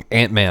my tongue.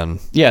 Ant-Man.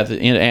 Yeah,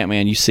 in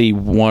Ant-Man, you see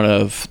one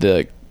of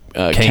the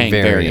Kang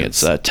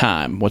variants.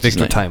 Time. What's his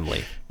name?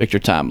 Victor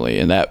Timely,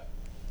 and that.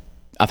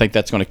 I think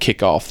that's going to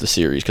kick off the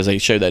series because they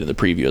showed that in the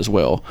preview as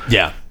well.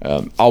 Yeah.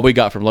 All we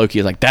got from Loki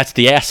is like, that's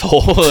the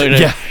asshole.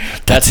 Yeah,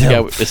 that's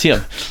him. It's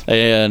him.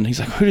 And he's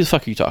like, who the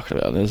fuck are you talking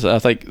about? And I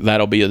think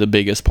that'll be the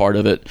biggest part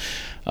of it.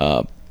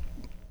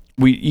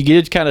 You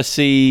get to kind of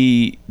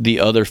see the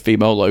other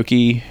female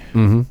Loki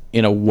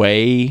in a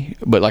way,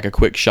 but like a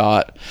quick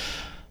shot.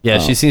 Yeah,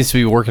 she seems to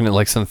be working at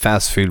like some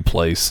fast food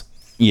place.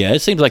 Yeah,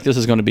 it seems like this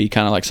is going to be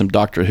kind of like some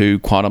Doctor Who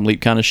Quantum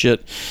Leap kind of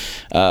shit.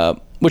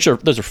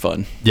 Those are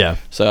fun. Yeah.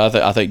 So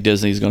I think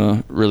Disney's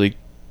going to really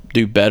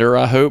do better,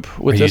 I hope,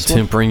 with this one. Are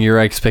you tempering your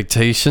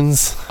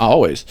expectations?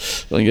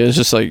 Always. Like, it's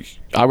just like,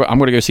 I'm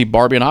going to go see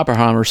Barbie and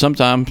Oppenheimer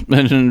sometime,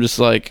 and I'm just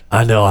like...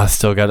 I know, I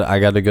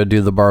got to go do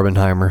the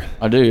Barbenheimer.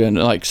 I do, and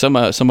like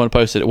someone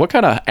posted, what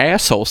kind of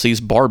asshole sees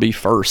Barbie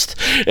first?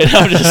 And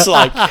I'm just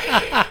like,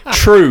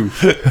 true,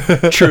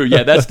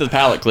 yeah, that's the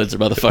palate cleanser,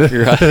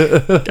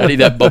 motherfucker. I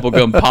need that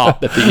bubblegum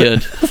pop at the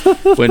end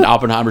when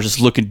Oppenheimer's just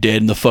looking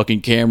dead in the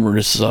fucking camera, and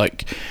it's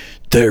like,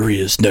 there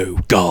is no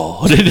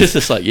God. And it's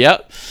just like,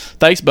 yep,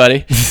 thanks,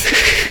 buddy.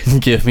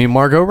 Give me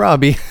Margot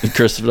Robbie.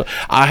 Christopher.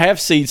 I have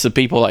seen some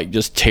people like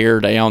just tear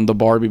down the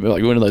Barbie,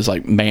 like one of those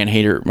like women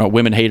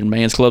hated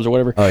man's clubs or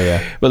whatever. Oh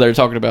yeah. But they're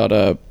talking about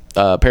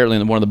apparently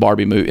in one of the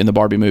Barbie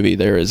movie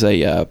there is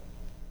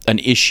an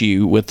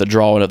issue with the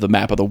drawing of the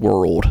map of the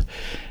world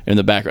in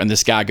the background.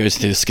 This guy goes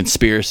into this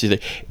conspiracy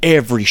that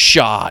every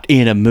shot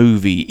in a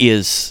movie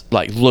is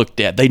like looked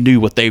at. They knew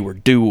what they were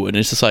doing.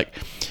 It's just like,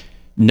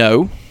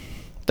 no,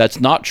 that's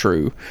not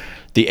true.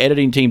 The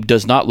editing team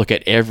does not look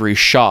at every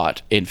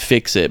shot and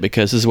fix it,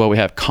 because this is why we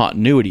have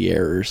continuity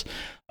errors.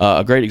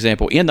 A great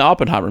example, in the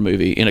Oppenheimer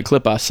movie, in a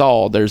clip I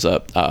saw, there's a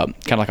kind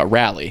of like a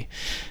rally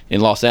in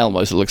Los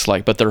Alamos, it looks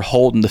like, but they're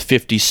holding the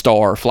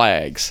 50-star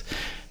flags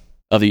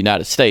of the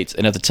United States,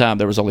 and at the time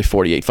there was only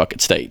 48 fucking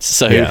states.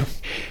 So Yeah.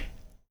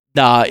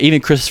 nah,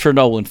 even Christopher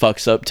Nolan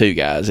fucks up too,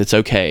 guys. It's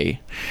okay.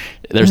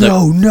 There's There's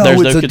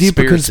no a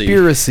deeper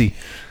conspiracy.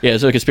 Yeah,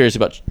 there's no conspiracy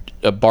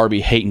about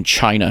Barbie hating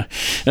China.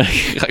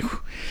 Like,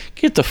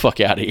 get the fuck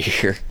out of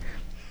here.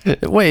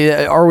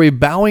 Wait, are we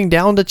bowing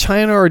down to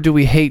China or do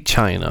we hate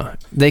China?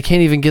 They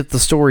can't even get the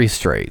story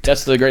straight.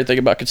 That's the great thing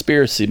about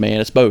conspiracy,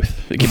 man. It's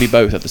both. It can be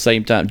both at the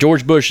same time.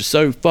 George Bush is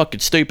so fucking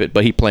stupid,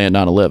 but he planned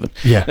 9/11.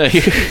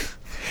 Yeah.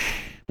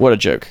 What a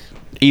joke.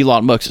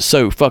 Elon Musk is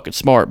so fucking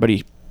smart, but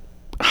he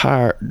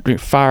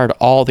fired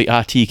all the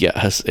IT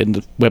guys and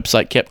the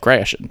website kept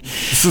crashing.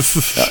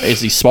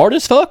 Is he smart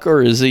as fuck,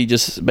 or is he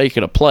just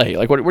making a play?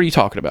 Like, what are you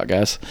talking about,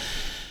 guys?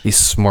 He's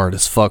smart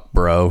as fuck,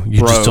 bro.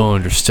 You just don't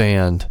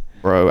understand.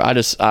 Bro,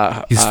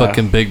 He's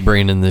fucking big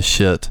brain in this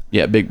shit.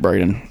 Yeah, big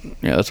brain.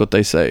 Yeah, that's what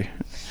they say.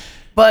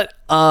 But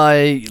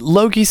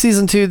Loki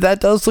season 2,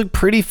 that does look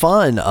pretty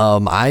fun.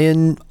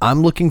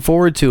 I'm looking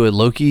forward to it.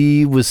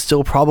 Loki was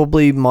still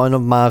probably one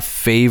of my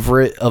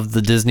favorite of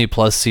the Disney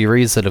Plus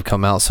series that have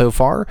come out so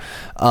far.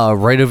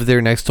 Right over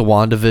there next to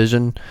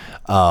WandaVision.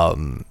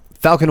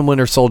 Falcon and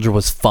Winter Soldier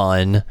was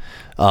fun,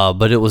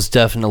 but it was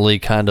definitely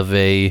kind of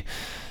a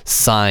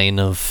sign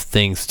of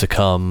things to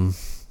come,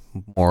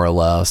 more or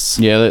less.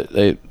 Yeah,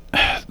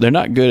 they're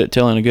not good at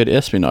telling a good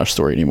espionage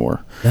story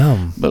anymore.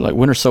 No. But like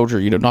Winter Soldier,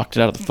 knocked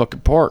it out of the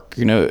fucking park.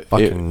 It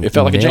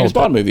felt like a James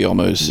Bond movie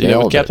almost.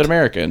 With Captain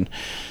America. And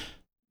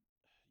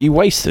you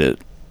wasted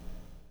it.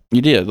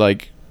 You did.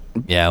 Like,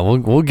 yeah,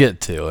 we'll get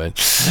to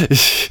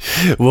it.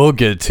 We'll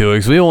get to it,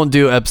 because we won't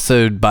do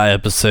episode by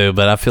episode,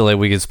 but I feel like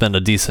we could spend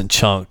a decent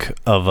chunk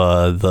of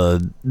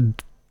the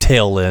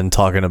tail end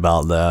talking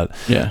about that.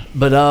 Yeah.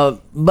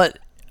 But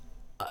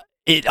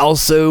it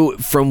also,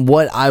 from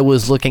what I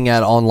was looking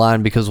at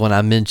online, because when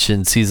I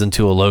mentioned season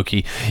 2 of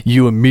Loki,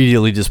 you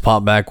immediately just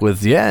pop back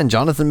with, yeah, and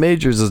Jonathan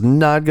Majors is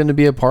not going to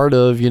be a part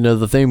of,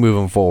 the thing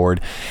moving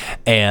forward.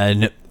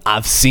 And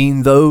I've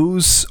seen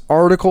those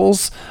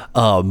articles,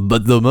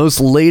 but the most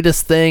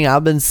latest thing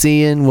I've been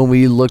seeing when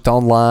we looked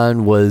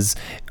online was,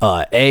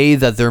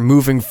 that they're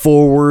moving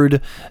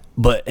forward,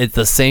 but at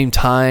the same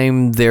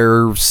time,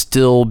 they're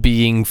still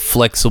being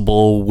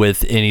flexible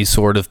with any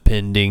sort of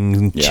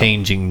pending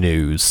changing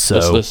news.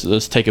 So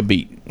let's take a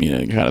beat,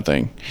 kind of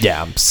thing.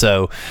 Yeah.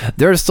 So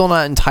they're still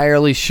not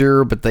entirely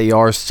sure, but they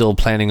are still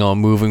planning on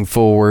moving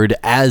forward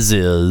as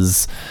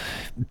is,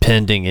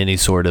 pending any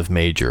sort of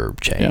major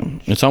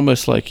change. Yeah. It's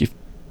almost like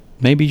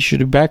maybe you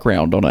should do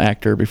background on an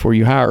actor before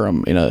you hire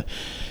him in a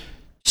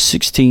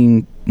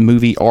 16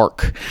 movie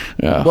arc.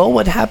 Well,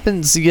 what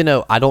happens,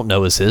 I don't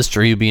know his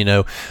history,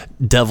 but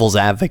devil's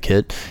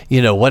advocate,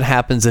 what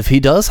happens if he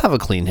does have a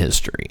clean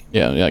history?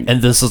 Yeah.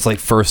 And this is like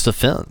first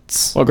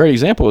offense. Well, a great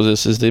example of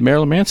this is the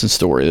Marilyn Manson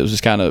story. It was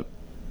just kind of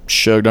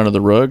shoved under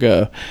the rug.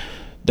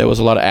 There was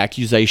a lot of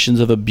accusations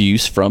of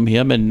abuse from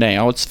him, and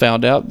now it's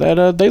found out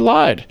that they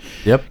lied.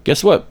 Yep.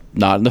 Guess what?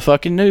 Not in the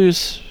fucking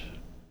news.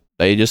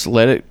 They just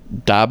let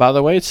it die by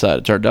the wayside.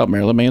 It turned out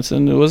Marilyn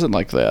Manson, it wasn't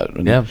like that.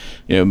 And,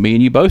 yeah. Me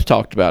and you both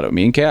talked about it.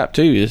 Me and Cap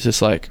too. It's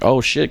just like,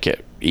 oh shit, Cap,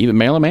 even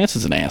Marilyn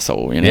Manson's an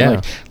asshole.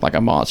 Like a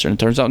monster. And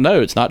it turns out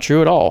no, it's not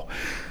true at all.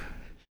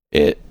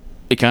 It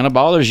kind of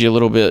bothers you a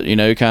little bit.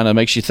 Kind of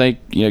makes you think.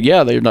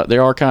 They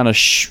are kind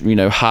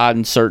of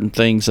hiding certain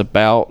things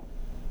about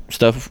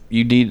stuff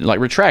you need, like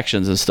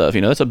retractions and stuff.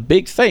 That's a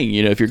big thing.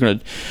 If you're going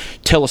to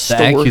tell a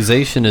story, the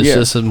accusation is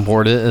just as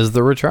important as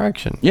the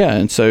retraction. Yeah,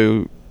 and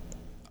so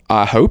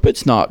I hope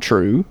it's not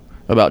true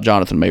about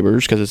Jonathan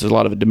Majors, because there's a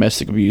lot of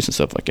domestic abuse and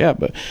stuff like that.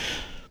 But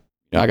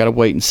I got to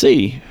wait and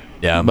see.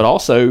 Yeah. But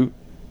also,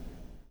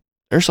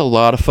 there's a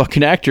lot of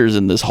fucking actors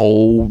in this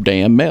whole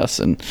damn mess,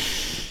 and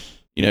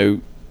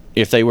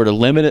if they were to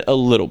limit it a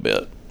little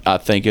bit, I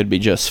think it'd be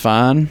just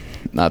fine.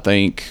 I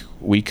think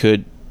we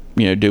could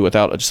do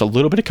without just a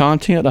little bit of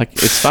content. Like,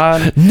 it's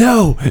fine.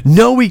 No,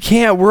 we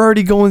can't. We're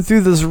already going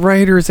through this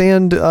writers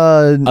and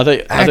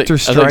actor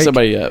strike. I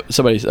think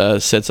somebody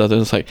said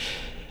something. It's like,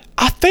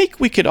 I think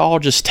we could all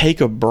just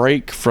take a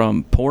break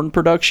from porn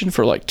production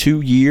for like 2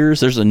 years.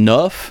 There's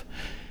enough.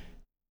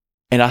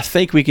 And I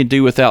think we can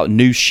do without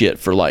new shit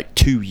for like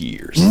 2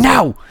 years.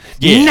 No.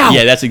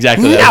 Yeah, that's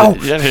exactly no.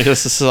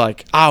 It's just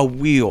like, I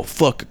will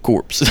fuck a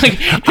corpse.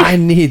 I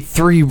need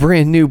 3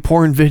 brand new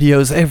porn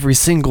videos every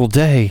single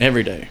day.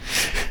 Every day.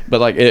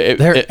 But like,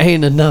 There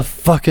ain't enough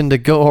fucking to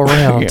go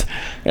around.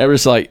 Yeah. It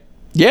was like,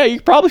 yeah,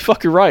 you're probably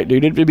fucking right,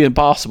 dude. It'd be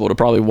impossible to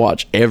probably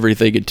watch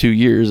everything in 2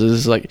 years.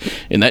 It's like,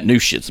 and that new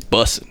shit's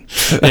bussin'.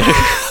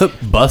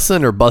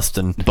 Bussin' or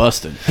bustin'?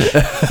 Bustin'.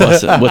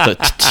 Bussin' with a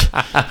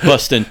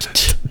bustin'.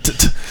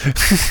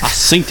 I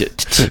synced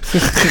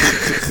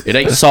it. It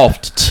ain't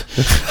soft.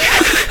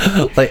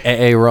 Like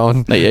AA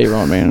Ron. Hey,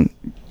 Ron, man.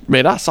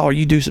 Man, I saw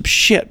you do some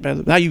shit,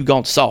 man. Now you've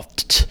gone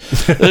soft.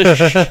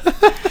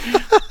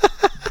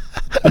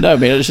 No,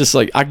 man, it's just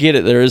like, I get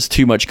it. There is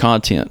too much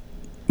content.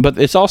 But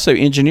it's also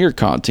engineered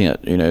content.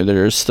 You know,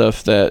 there's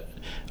stuff that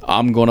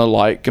I'm going to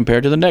like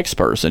compared to the next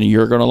person.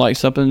 You're going to like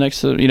something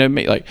next to, you know,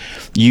 me. Like,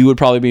 you would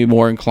probably be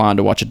more inclined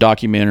to watch a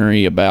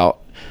documentary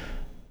about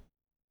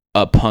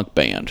a punk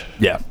band.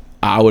 Yeah.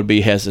 I would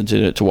be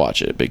hesitant to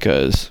watch it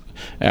because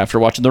after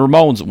watching the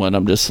Ramones one,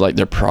 I'm just like,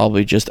 they're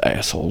probably just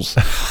assholes.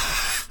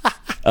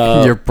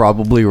 You're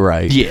probably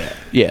right.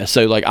 Yeah.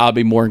 So like, I'll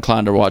be more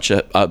inclined to watch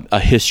a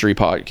history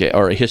podcast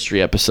or a history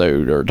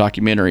episode or a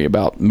documentary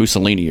about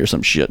Mussolini or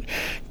some shit,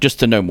 just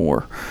to know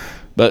more.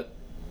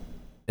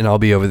 And I'll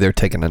be over there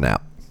taking a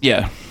nap.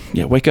 Yeah.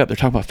 Wake up! They're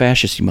talking about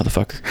fascists, you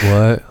motherfucker.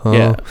 What?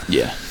 Huh?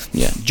 Yeah.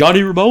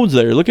 Johnny Ramone's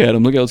there. Look at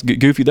him. Look how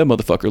goofy that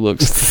motherfucker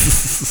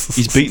looks.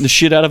 He's beating the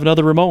shit out of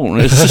another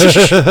Ramone.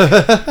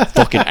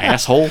 Fucking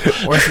asshole.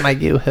 Where's my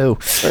yoo-hoo?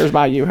 Where's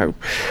my yoo-hoo?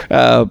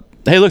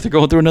 Hey, look, they're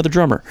going through another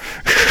drummer.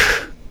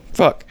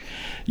 Fuck.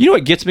 You know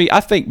what gets me?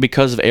 I think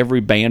because of every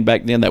band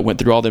back then that went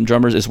through all them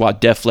drummers is why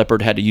Def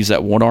Leppard had to use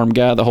that one-arm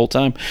guy the whole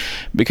time,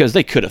 because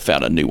they could have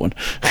found a new one.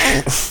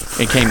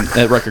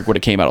 That record would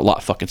have came out a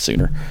lot fucking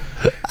sooner.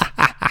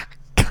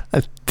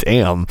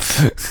 Damn.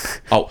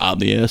 Oh, I'm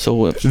the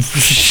asshole.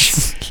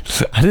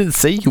 I didn't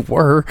say you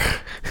were.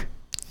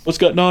 What's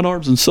got 9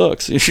 arms and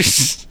sucks?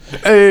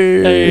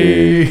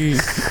 Hey.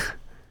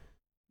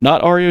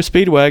 Not REO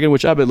Speedwagon,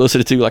 which I've been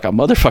listening to like a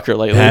motherfucker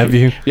lately. Have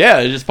you? Yeah,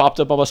 it just popped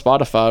up on my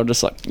Spotify. I'm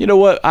just like, you know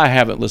what? I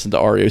haven't listened to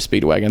REO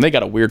Speedwagon. They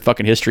got a weird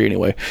fucking history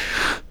anyway.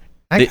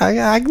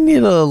 I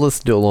need to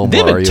listen to a little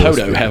them more. And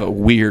Toto have a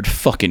weird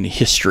fucking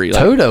history.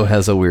 Like, Toto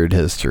has a weird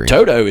history.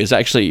 Toto is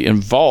actually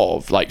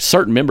involved. Like,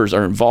 certain members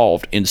are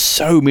involved in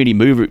so many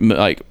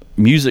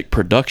music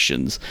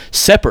productions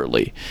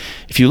separately.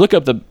 If you look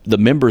up the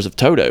members of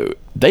Toto,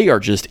 they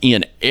are just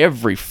in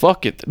every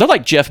fucking. They're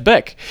like Jeff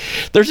Beck.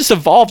 They're just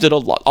involved in a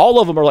lot. All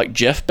of them are like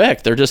Jeff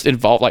Beck. They're just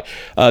involved. Like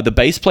the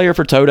bass player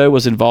for Toto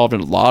was involved in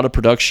a lot of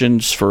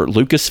productions for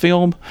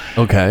Lucasfilm.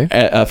 Okay.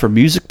 For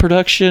music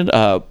production.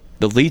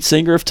 The lead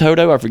singer of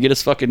Toto, I forget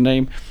his fucking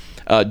name,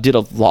 did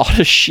a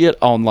lot of shit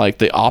on like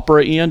the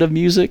opera end of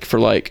music for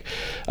like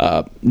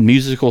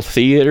musical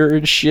theater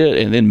and shit,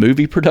 and then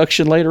movie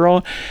production later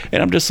on.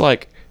 And I'm just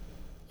like,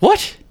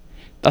 what?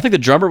 I think the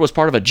drummer was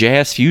part of a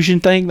jazz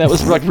fusion thing that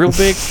was like real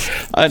big.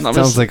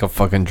 Sounds like a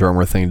fucking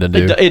drummer thing to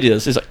do. It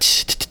is. It's like.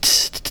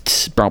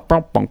 Don't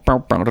stop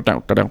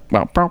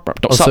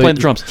playing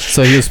the drums.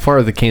 So he was part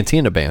of the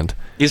Cantina band.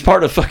 He's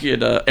part of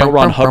fucking L.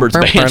 Ron Hubbard's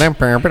band. Yeah,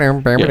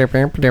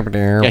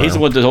 he's the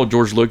one that told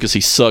George Lucas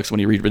he sucks when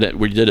he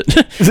redid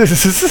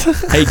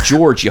it. Hey,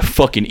 George, you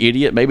fucking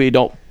idiot. Maybe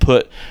don't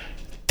put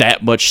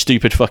that much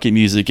stupid fucking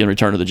music in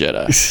Return of the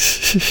Jedi.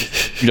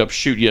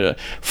 Shoot you.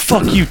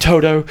 Fuck you,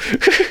 Toto.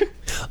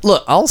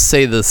 Look, I'll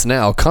say this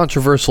now.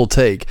 Controversial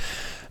take.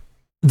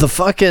 The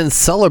fucking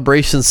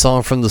celebration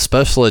song from the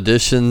special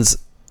editions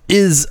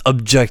is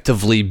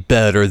objectively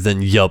better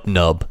than Yup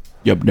Nub.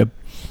 Yup Nub.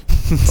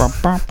 You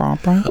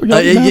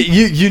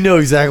know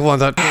exactly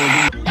what I'm talking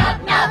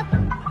Yup Nub.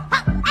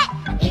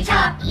 It's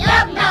a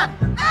Yup Nub.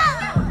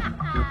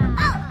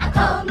 I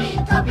told me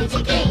to be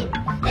chicken.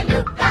 The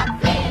look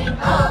up flame.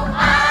 Oh,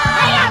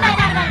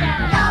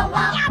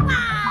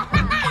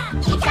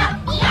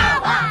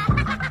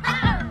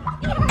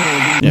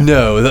 Yeah.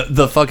 No,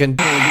 the fucking.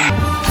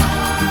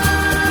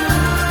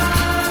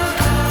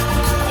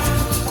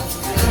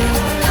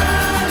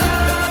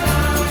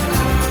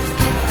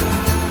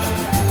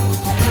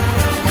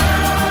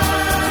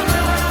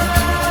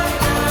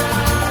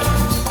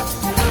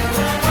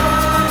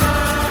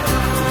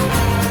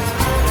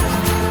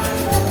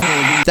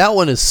 That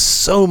one is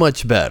so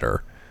much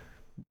better.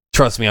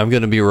 Trust me, I'm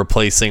going to be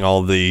replacing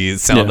all the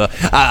sound.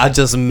 Yeah. I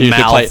just You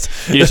mouthed.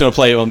 just want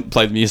to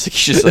play the music.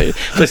 You just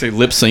basically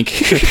lip sync.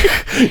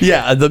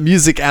 Yeah, the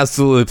music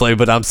absolutely play,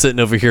 but I'm sitting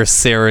over here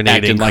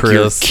serenading Acting like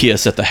Chris. you're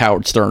Kiss at the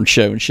Howard Stern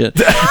show and shit.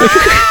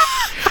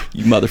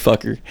 You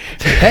motherfucker.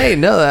 Hey,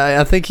 no,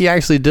 I think he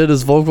actually did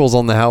his vocals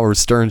on the Howard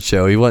Stern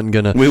show. He wasn't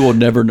going to. We will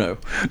never know.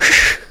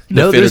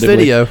 No, there's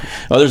video.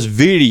 Oh, there's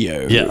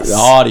video. Yes. The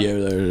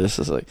audio there. This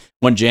is like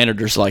one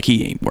janitor's like,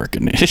 he ain't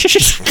working.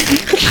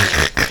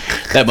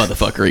 That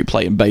motherfucker ain't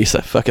playing bass.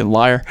 That fucking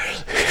liar.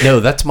 No,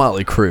 that's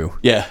Motley Crue.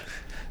 Yeah.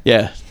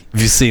 Have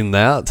you seen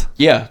that?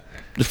 Yeah.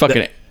 The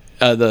fucking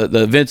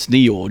the Vince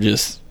Neil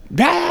just.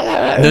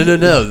 No.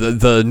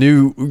 The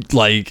new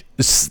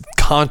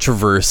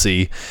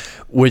controversy,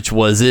 which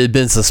was it had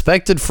been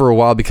suspected for a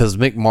while because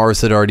Mick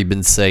Mars had already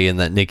been saying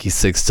that Nikki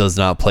Sixx does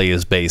not play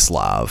his bass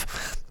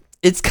live.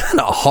 it's kind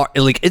of hard.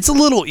 Like, it's a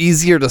little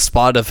easier to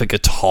spot if a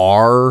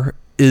guitar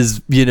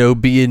is, you know,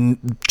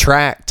 being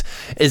tracked.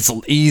 It's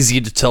easy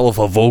to tell if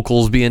a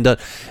vocal's being done.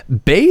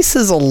 Bass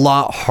is a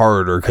lot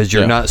harder because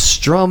you're not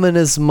strumming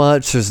as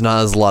much. There's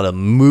not as a lot of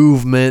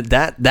movement.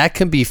 That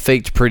can be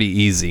faked pretty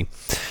easy.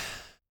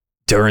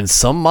 During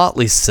some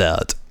Motley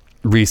set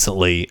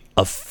recently,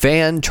 a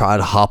fan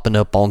tried hopping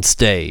up on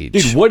stage.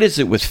 Dude, what is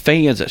it with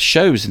fans at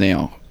shows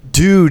now?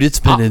 Dude, it's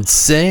been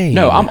insane.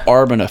 No, I'm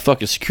arming a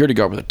fucking security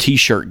guard with a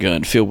t-shirt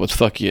gun filled with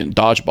fucking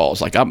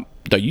dodgeballs. Like,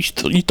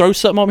 you throw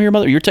something on me here,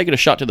 mother? You're taking a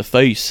shot to the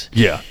face.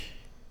 Yeah,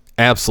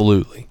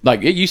 absolutely.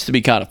 Like, it used to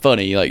be kind of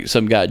funny, like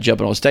some guy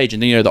jumping on stage,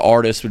 and then, you know, the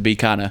artist would be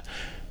kind of,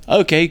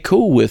 okay,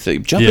 cool with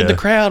it. Jump in the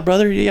crowd,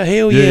 brother. Yeah,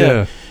 hell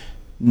yeah.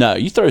 No,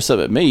 you throw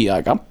something at me,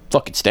 like, I'm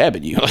fucking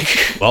stabbing you.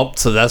 Like, well,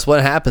 so that's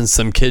what happens.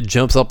 Some kid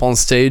jumps up on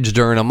stage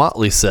during a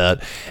Motley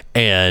set,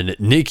 and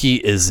Nicky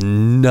is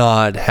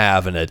not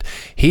having it.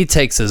 He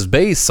takes his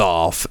bass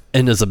off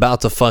and is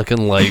about to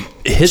fucking, like,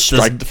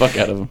 strike the fuck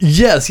out of him.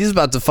 Yes, he's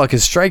about to fucking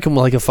strike him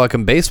like a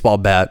fucking baseball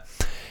bat.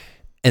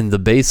 And the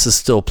bass is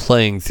still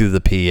playing through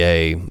the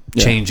PA,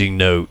 changing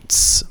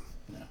notes.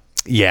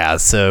 Yeah,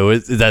 so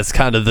that's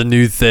kind of the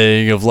new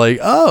thing of like,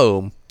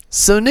 oh,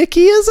 so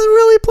Nicky isn't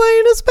really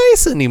playing his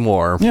bass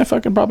anymore. Yeah,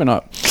 fucking probably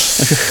not.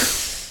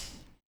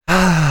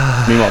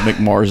 Meanwhile, Mick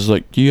Mars is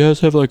like, do you guys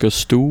have like a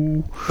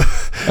stool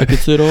I could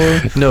sit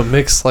on? No,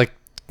 Mick's like,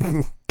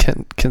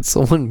 can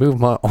someone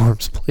move my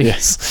arms, please?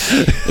 Yes.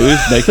 It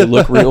was make it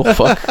look real.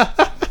 Fuck.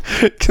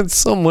 Can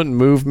someone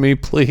move me,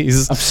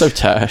 please? I'm so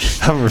tired.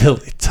 I'm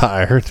really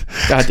tired.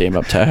 Goddamn,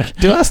 I'm tired.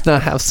 Do I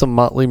not have some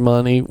Motley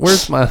money?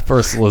 Where's my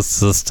personal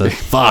assistant?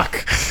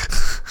 Fuck.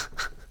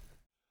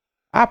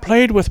 I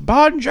played with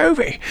Bon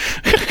Jovi.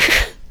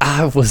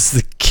 I was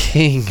the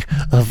king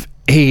of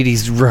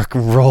 80s rock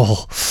and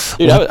roll.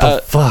 Dude, what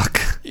the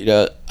fuck? You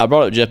know, I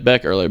brought up Jeff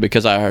Beck earlier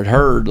because I had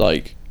heard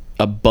like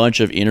a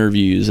bunch of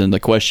interviews, and the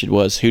question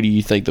was, who do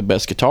you think the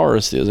best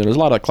guitarist is? And there's a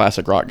lot of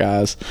classic rock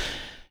guys,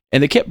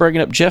 and they kept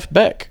bringing up Jeff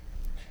Beck.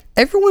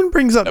 Everyone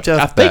brings up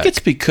Jeff Beck. I think it's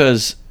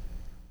because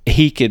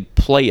he could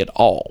play it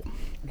all.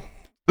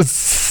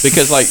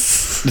 Because like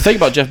the thing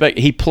about Jeff Beck,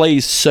 he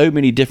plays so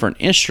many different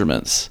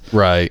instruments.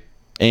 Right.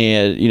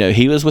 And, you know,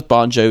 he was with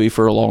Bon Jovi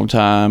for a long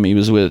time. He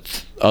was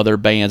with other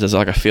bands as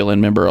like a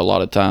fill-in member a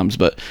lot of times.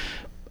 But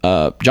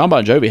John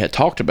Bon Jovi had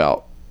talked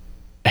about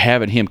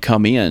having him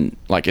come in,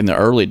 like, in the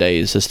early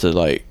days just to,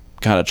 like,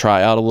 kind of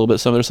try out a little bit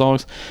some of their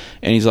songs.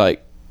 And he's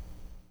like,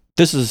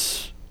 this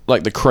is,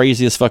 like, the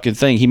craziest fucking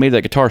thing. He made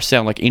that guitar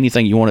sound like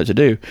anything you want it to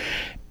do.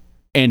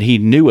 And he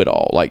knew it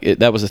all. Like,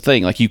 that was the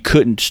thing. Like, you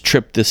couldn't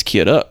trip this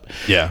kid up.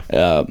 Yeah.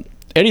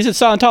 And he's in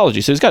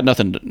Scientology, so he's got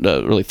nothing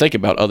to really think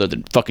about other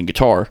than fucking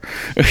guitar,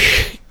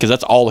 because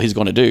that's all he's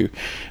going to do.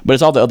 But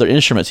it's all the other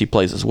instruments he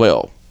plays as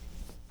well.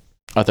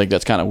 I think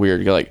that's kind of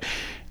weird. Like,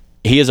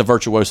 he is a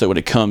virtuoso when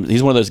it comes.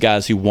 He's one of those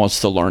guys who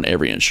wants to learn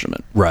every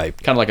instrument. Right.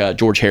 Kind of like a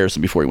George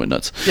Harrison before he went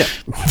nuts. Yeah.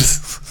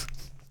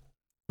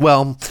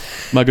 Well,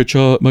 my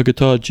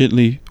guitar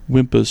gently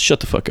whimpers.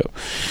 Shut the fuck up.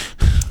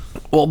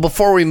 Well,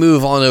 before we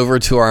move on over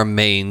to our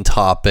main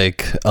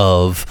topic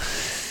of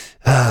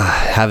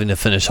having to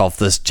finish off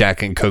this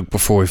Jack and Coke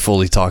before we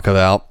fully talk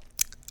about,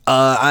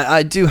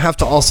 I do have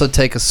to also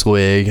take a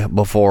swig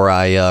before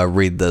I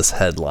read this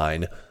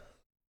headline.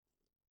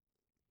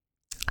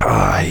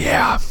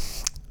 Yeah.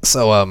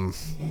 So,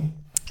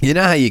 you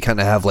know how you kind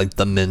of have like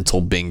the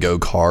mental bingo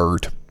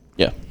card?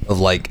 Yeah. Of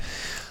like,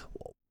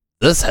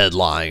 this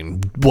headline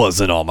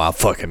wasn't on my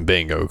fucking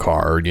bingo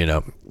card, you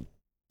know.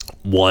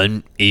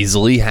 One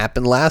easily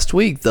happened last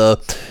week. The,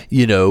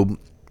 you know,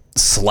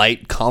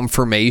 slight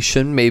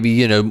confirmation, maybe,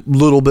 you know, a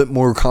little bit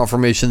more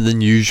confirmation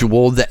than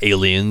usual that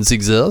aliens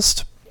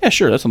exist. Yeah,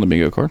 sure. That's on the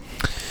bingo card.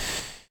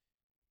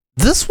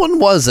 This one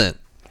wasn't.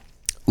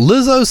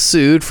 Lizzo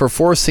sued for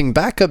forcing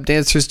backup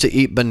dancers to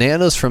eat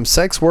bananas from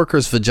sex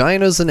workers'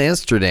 vaginas in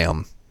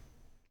Amsterdam.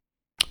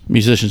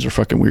 Musicians are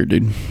fucking weird,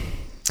 dude.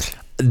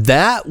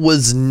 That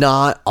was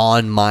not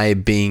on my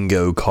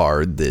bingo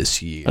card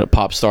this year. And a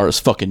pop star is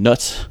fucking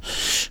nuts.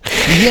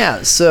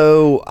 Yeah,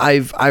 so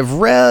I've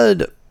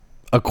read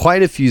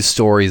quite a few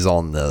stories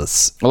on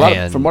this. A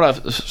lot from what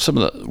I've, some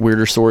of the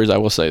weirder stories, I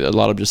will say, a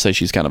lot of them just say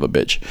she's kind of a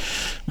bitch.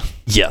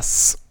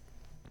 Yes,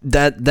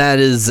 that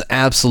is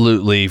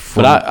absolutely.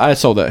 But I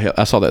saw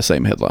that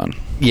same headline.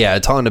 Yeah,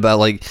 talking about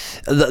like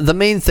the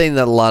main thing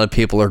that a lot of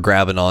people are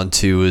grabbing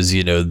onto is,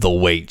 you know, the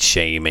weight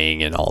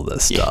shaming and all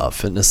this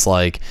stuff, and it's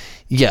like,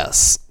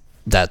 yes,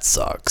 that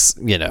sucks.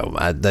 You know,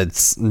 I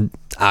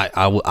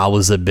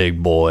was a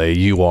big boy.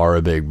 You are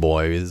a big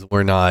boy.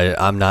 We're not.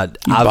 I'm not.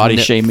 You body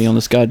shame me on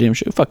this goddamn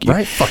show. Fuck you.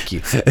 Right. Fuck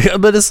you.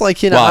 But it's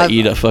like, you know, I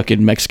eat a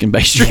fucking Mexican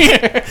pastry.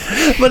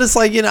 But it's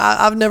like, you know,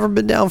 I've never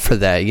been down for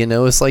that. You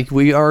know, it's like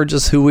we are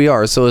just who we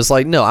are. So it's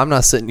like, no, I'm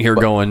not sitting here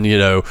going, you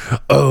know,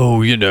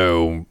 oh, you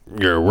know,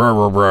 you're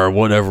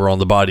whatever on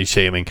the body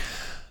shaming.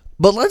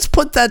 But let's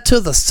put that to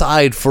the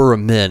side for a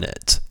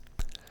minute.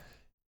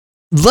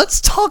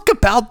 Let's talk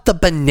about the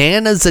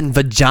bananas and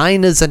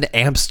vaginas in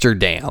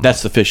Amsterdam.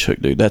 That's the fish hook,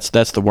 dude. That's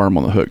the worm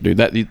on the hook, dude.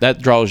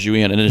 That draws you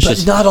in, and it's But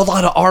just not a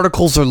lot of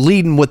articles are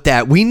leading with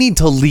that. We need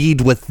to lead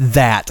with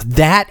that.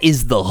 That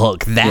is the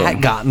hook.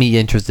 That got me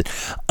interested.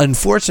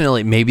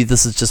 Unfortunately, maybe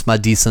this is just my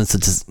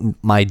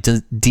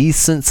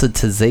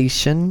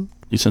desensitization.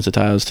 you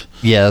sensitized.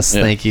 Yes,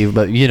 thank you.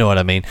 But you know what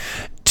I mean.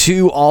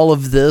 To all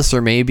of this,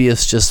 or maybe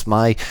it's just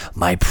my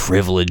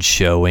privilege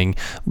showing.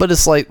 But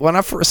it's like when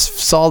I first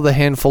saw the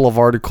handful of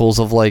articles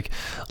of like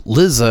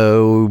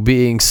Lizzo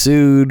being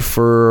sued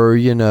for,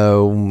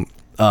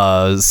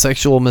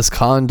 sexual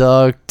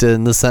misconduct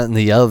and this, that, and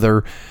the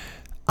other,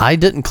 I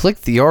didn't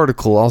click the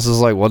article. I was just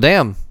like, well,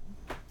 damn,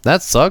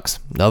 that sucks.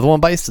 Another one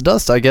bites the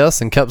dust, I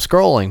guess, and kept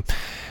scrolling.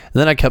 And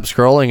then I kept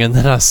scrolling, and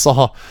then I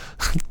saw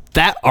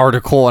that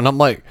article, and I'm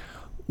like,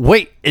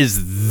 wait,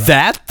 is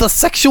that the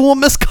sexual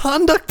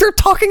misconduct they're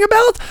talking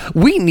about?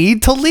 We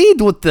need to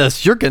lead with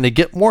this. You're going to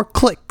get more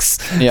clicks.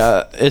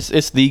 Yeah,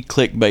 it's the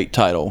clickbait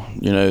title.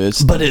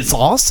 But it's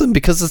awesome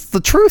because it's the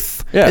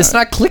truth. Yeah. It's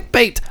not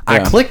clickbait. I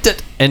clicked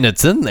it, and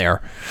it's in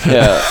there.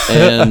 Yeah,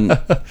 and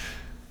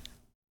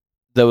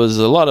there was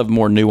a lot of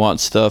more nuanced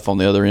stuff on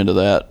the other end of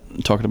that,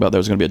 talking about there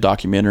was going to be a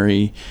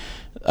documentary.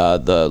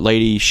 The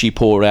lady, she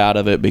pulled out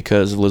of it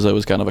because Lizzo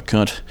was kind of a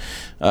cunt.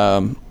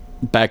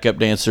 Backup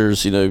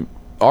dancers,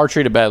 are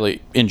treated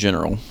badly in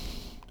general.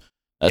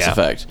 That's a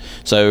fact.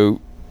 So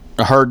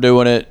her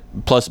doing it,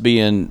 plus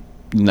being,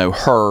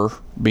 her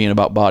being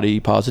about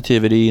body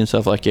positivity and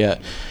stuff like that,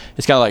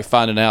 it's kind of like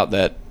finding out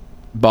that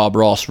Bob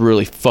Ross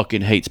really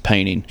fucking hates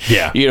painting.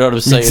 Yeah. You know what I'm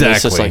saying? Exactly.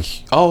 It's just like,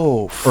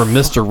 or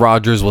Mr.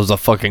 Rogers was a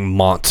fucking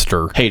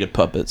monster. hated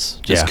puppets.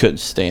 Just couldn't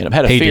stand them.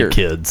 Had a Hated fear.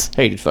 kids.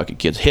 Hated fucking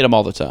kids. Hit them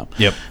all the time.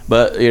 Yep.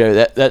 But,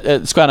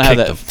 that's kind of how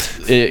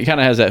Kicked that, it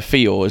kind of has that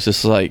feel. It's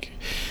just like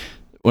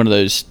one of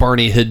those.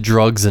 Barney hid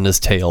drugs in his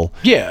tail.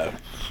 Yeah.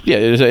 Yeah,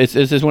 it's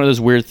just one of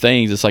those weird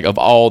things. It's like, of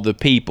all the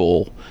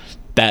people,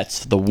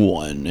 that's the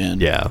one.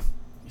 And Yeah.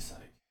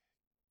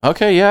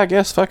 okay, yeah, I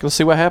guess. Fuck, let's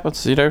see what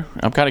happens.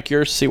 I'm kind of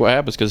curious to see what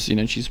happens because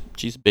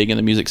she's big in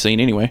the music scene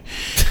anyway.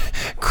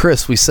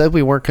 Chris, we said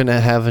we weren't going to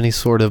have any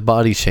sort of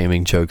body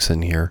shaming jokes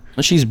in here.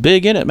 She's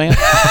big in it, man.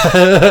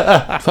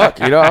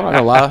 Fuck, I'm not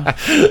gonna lie.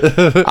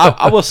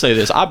 I will say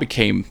this: I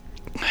became.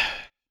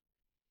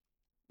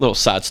 Little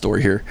side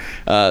story here.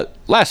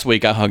 Last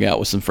week, I hung out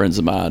with some friends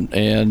of mine,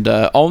 and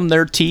on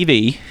their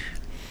TV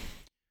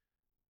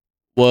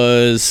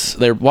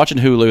they're watching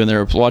Hulu, and they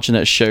were watching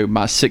that show,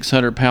 My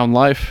 600-Pound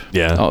Life.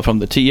 Yeah. From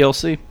the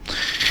TLC.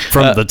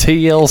 From the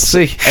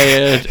TLC.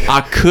 And I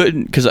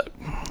couldn't, because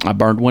I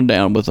burned one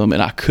down with them,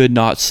 and I could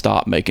not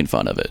stop making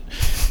fun of it.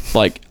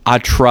 Like, I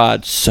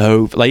tried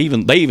so. They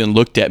even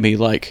looked at me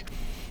like,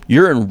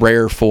 you're in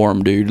rare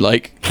form, dude.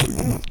 Like,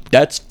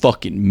 that's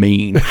fucking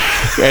mean.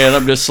 And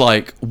I'm just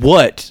like,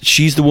 what?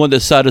 She's the one that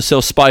decided to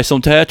sell spice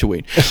on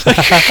Tatooine.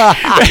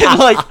 And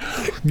like,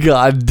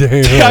 God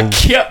damn. I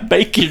kept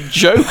making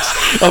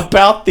jokes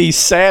about these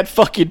sad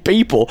fucking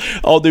people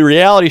on the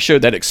reality show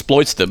that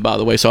exploits them, by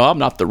the way. So I'm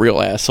not the real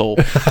asshole.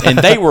 And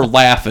they were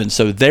laughing,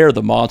 so they're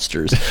the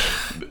monsters.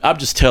 I'm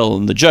just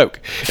telling the joke.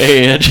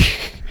 And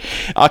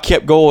I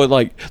kept going,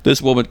 like, this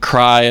woman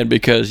crying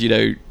because,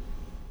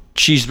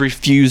 she's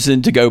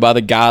refusing to go by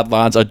the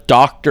guidelines. A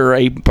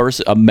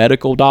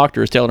medical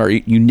doctor is telling her,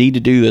 you need to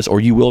do this or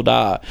you will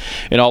die.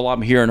 And all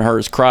I'm hearing her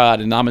is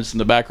cried, and I'm just in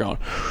the background,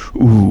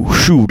 ooh,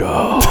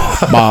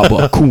 Shuda,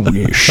 Baba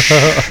Kunish,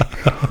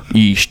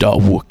 Ishta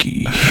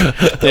Wookie.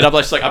 And I'm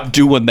just like, I'm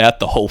doing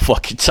that the whole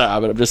fucking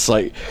time. And I'm just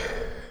like,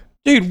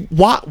 dude,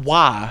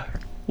 why?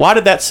 Why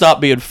did that stop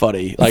being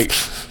funny? Like,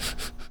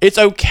 it's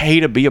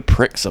okay to be a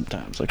prick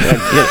sometimes. Like, I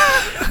get it.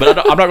 But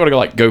I'm not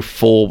going to go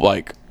full,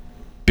 like,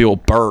 Bill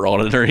Burr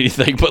on it or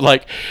anything, but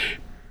like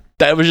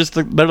that was just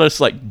they're just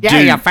like, dude, yeah,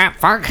 you fat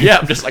fuck. Yeah,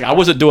 I'm just like, I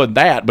wasn't doing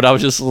that, but I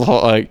was just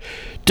like,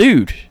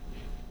 dude,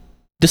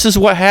 this is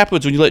what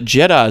happens when you let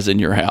Jedis in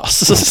your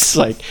house. It's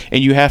like,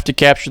 and you have to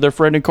capture their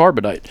friend in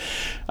carbonite.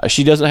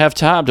 She doesn't have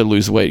time to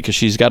lose weight because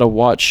she's got to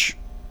watch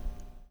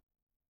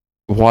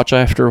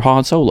after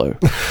Han Solo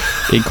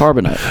in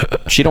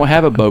carbonite. She don't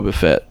have a Boba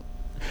Fett.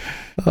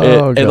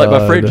 And like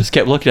my friend just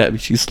kept looking at me.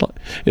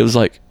 It was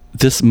like,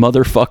 this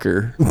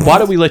motherfucker, why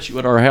do we let you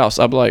in our house?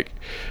 I'm like,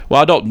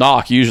 well, I don't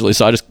knock usually,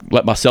 so I just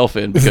let myself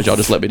in because y'all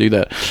just let me do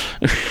that.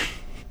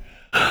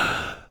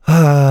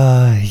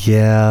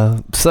 Yeah.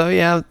 So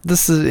yeah,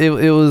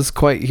 it was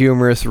quite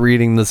humorous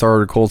reading this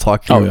article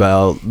talking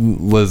about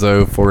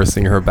Lizzo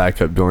forcing her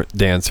backup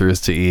dancers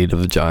to eat a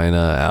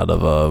vagina out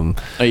of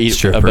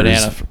strippers. A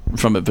banana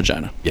from a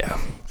vagina. Yeah.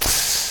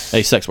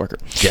 A sex worker.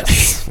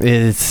 Yes.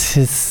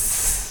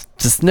 It's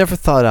just never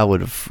thought I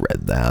would have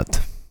read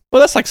that. Well,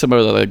 that's like some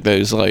of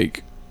those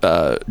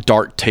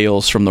dark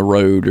tales from the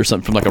road or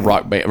something, from like a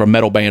rock band or a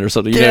metal band or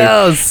something.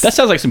 Yes. That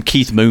sounds like some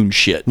Keith Moon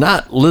shit.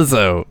 Not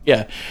Lizzo.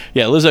 Yeah.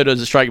 Lizzo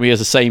doesn't strike me as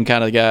the same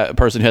kind of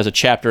person who has a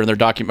chapter in their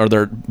document or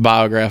their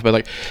biograph, but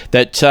like,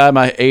 that time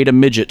I ate a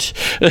midget.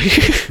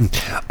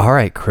 All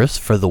right, Chris,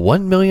 for the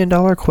 $1 million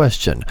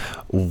question,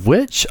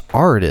 which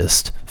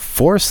artist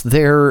forced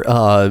their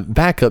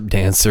backup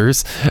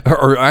dancers,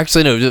 or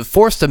actually no,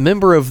 forced a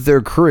member of their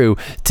crew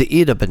to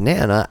eat a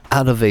banana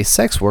out of a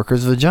sex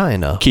worker's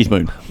vagina? Keith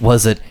Moon.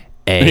 Was it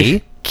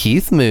A,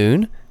 Keith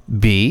Moon,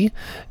 B,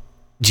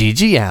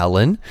 Gigi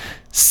Allen,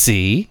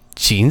 C,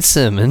 Gene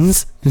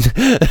Simmons,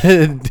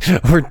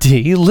 or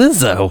D,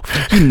 Lizzo?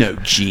 You know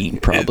Gene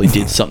probably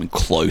did something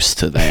close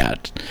to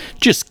that.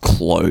 Just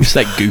close.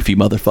 That goofy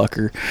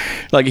motherfucker.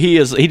 Like, he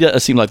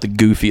does seem like the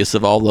goofiest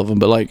of all of them,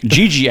 but like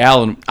Gigi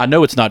Allen, I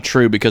know it's not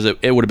true because it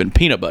would have been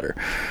peanut butter.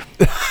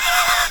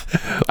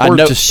 Or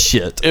just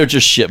shit. It was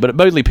just shit, but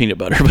mostly peanut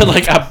butter. But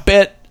like,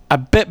 I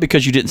bet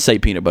because you didn't say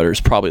peanut butter,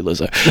 it's probably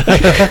Lizzo.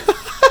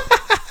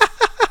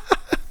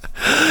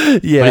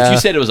 Yeah. But if you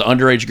said it was an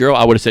underage girl,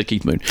 I would have said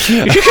Keith Moon.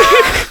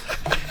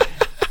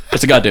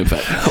 That's a goddamn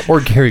fact.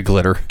 Or Gary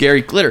Glitter.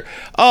 Gary Glitter.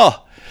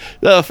 Oh,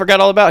 forgot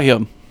all about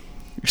him.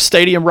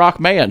 Stadium rock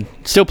man.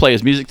 Still play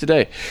his music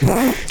today.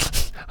 And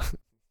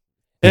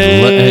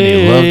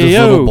he loved his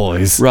little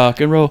boys.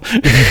 Rock and roll.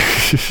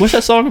 What's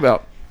that song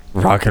about?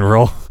 Rock and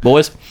roll.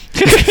 Boys?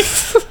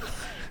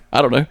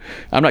 I don't know.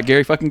 I'm not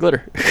Gary fucking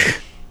Glitter.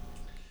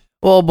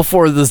 Well,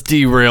 before this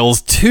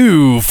derails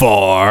too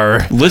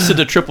far. Listen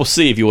to Triple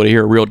C if you want to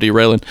hear a real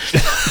derailing.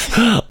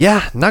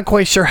 Yeah, not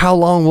quite sure how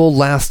long we'll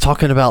last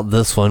talking about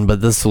this one,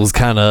 but this was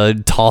kind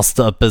of tossed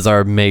up as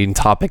our main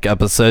topic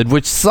episode,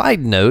 which,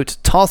 side note,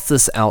 toss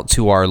this out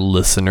to our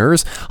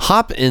listeners.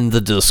 Hop in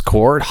the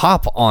Discord,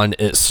 hop on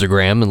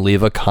Instagram and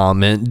leave a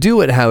comment. Do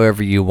it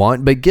however you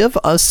want, but give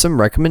us some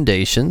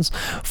recommendations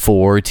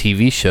for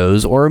TV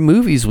shows or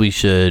movies we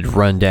should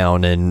run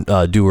down and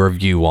do a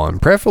review on.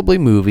 Preferably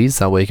movies,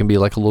 that way it can be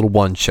like a little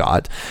one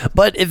shot.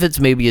 But if it's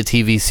maybe a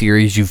TV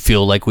series you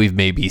feel like we've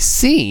maybe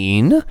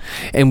seen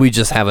and we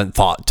just haven't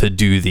thought to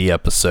do the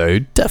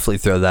episode, definitely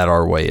throw that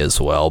our way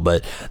as well.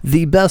 But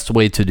the best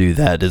way to do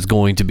that is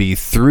going to be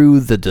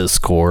through the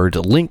Discord.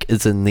 Link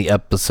is in the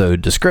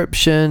episode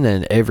description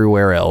and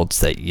everywhere else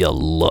that you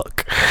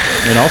look.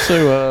 And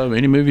also,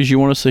 any movies you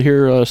want us to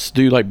hear us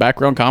do like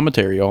background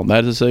commentary on,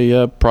 that is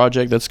a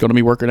project that's going to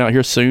be working out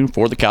here soon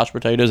for the Couch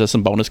Potatoes. That's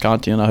some bonus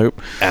content, I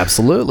hope.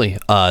 Absolutely.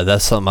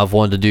 That's something I've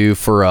wanted to do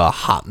for a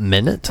hot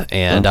minute,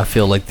 and I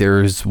feel like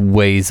there's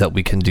ways that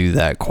we can do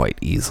that quite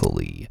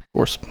easily. Of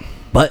course.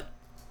 But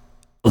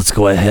let's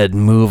go ahead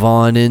and move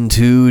on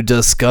into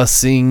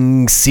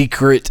discussing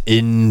Secret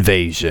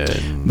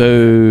Invasion.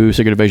 Boo.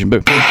 Secret Invasion.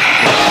 Boo.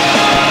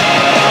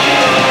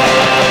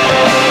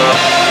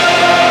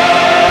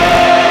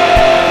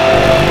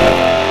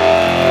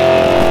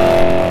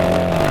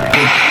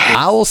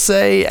 I will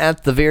say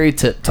at the very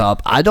tip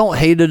top, I don't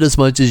hate it as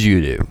much as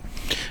you do.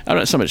 I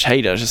don't so much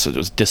hate it. I just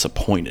was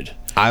disappointed.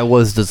 I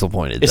was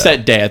disappointed. It's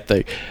that dad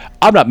thing.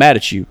 I'm not mad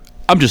at you.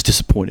 I'm just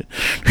disappointed.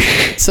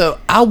 So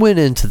I went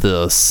into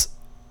this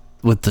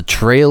with the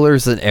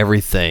trailers and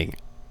everything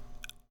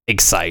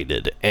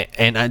excited,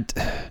 and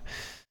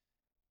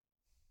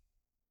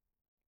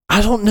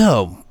I don't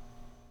know.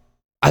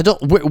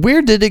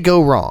 Where did it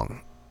go wrong?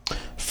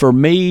 For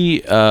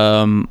me,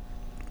 I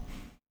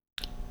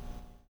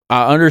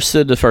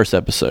understood the first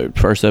episode.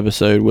 First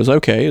episode was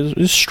okay. It was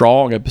a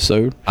strong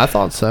episode. I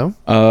thought so.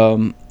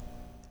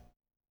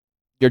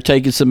 You're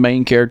taking some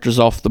main characters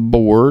off the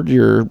board.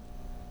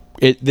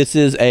 This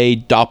is a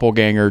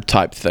doppelganger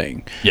type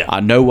thing. Yeah.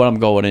 I know what I'm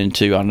going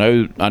into. I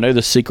know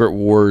the Secret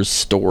Wars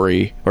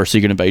story or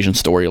Secret Invasion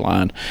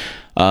storyline.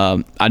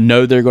 I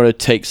know they're going to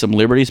take some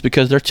liberties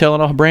because they're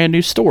telling a brand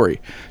new story.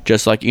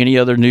 Just like any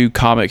other new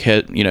comic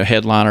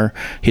headliner,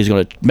 he's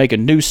going to make a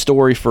new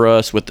story for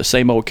us with the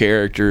same old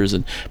characters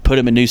and put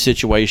them in new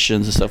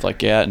situations and stuff like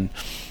that. And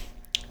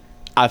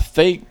I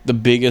think the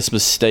biggest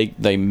mistake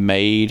they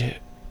made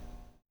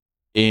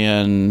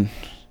it's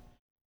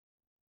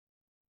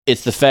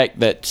the fact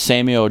that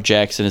Samuel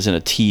Jackson is in a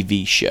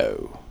TV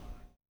show.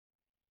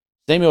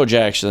 Samuel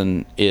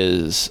Jackson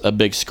is a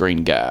big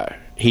screen guy.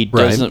 He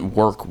doesn't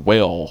work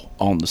well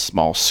on the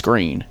small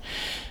screen.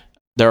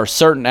 There are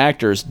certain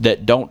actors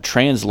that don't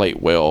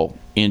translate well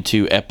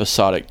into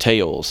episodic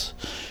tales,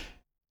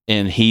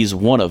 and he's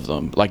one of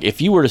them. Like,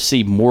 if you were to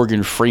see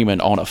Morgan Freeman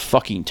on a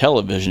fucking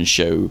television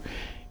show,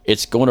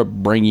 it's going to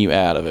bring you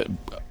out of it.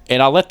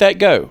 And I let that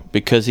go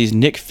because he's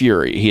Nick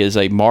Fury. He is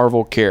a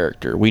Marvel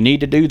character. We need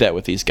to do that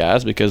with these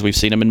guys because we've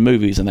seen them in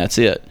movies and that's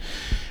it.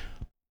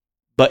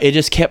 But it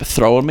just kept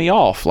throwing me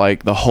off.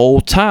 Like, the whole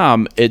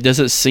time, it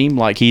doesn't seem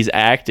like he's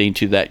acting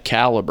to that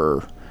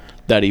caliber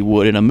that he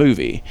would in a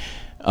movie.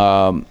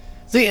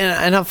 See,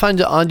 and I find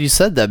it odd you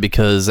said that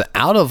because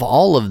out of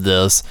all of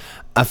this,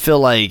 I feel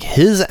like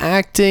his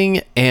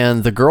acting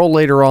and the girl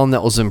later on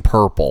that was in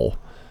purple,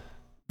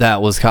 that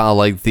was kind of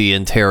like the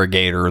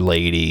interrogator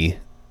lady.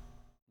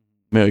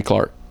 Amelia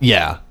Clark.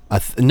 Yeah.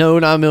 No,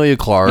 not Amelia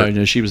Clark.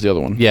 No, she was the other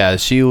one. Yeah,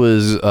 she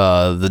was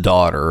the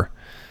daughter.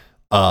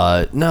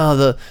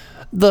 No,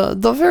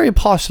 the very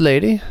posh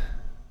lady.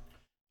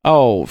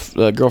 Oh,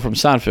 the girl from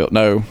Seinfeld.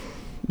 No,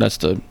 that's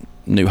the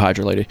new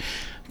Hydra lady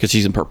because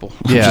she's in purple.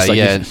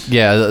 Yeah,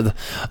 yeah.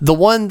 The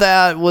one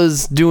that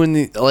was doing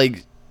the,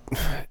 like,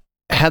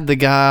 had the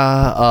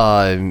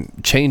guy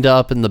chained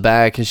up in the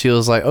back, and she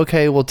was like,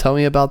 okay, well, tell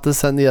me about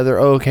this and the other.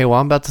 Oh, okay, well,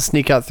 I'm about to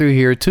sneak out through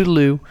here.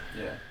 Toodaloo.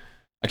 Yeah.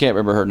 I can't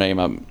remember her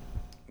name.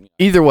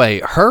 Either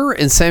way, her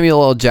and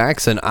Samuel L.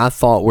 Jackson, I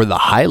thought, were the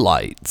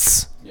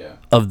highlights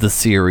of the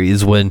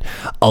series, when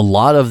a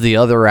lot of the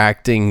other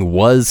acting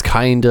was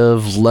kind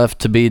of left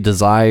to be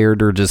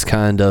desired or just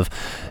kind of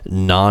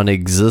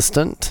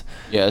non-existent.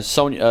 Yeah,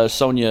 Sonia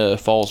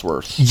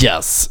Fallsworth.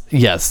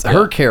 Yes.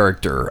 Her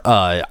character.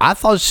 I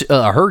thought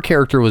her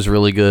character was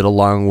really good,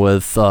 along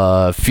with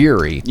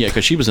Fury. Yeah,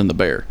 because she was in The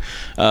Bear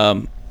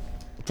for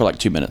like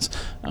 2 minutes.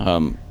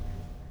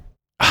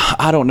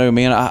 I don't know,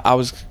 man.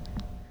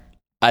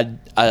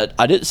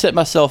 I didn't set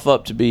myself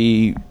up to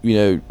be,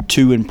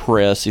 too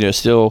impressed.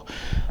 Still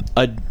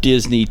a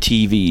Disney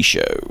TV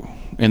show,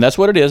 and that's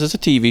what it is. It's a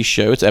TV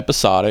show. It's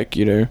episodic.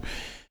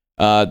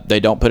 They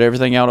don't put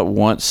everything out at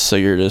once, so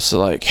you're just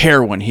like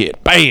heroin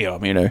hit,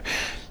 bam.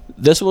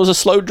 This was a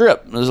slow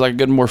drip. It was like a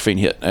good morphine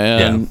hit,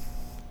 and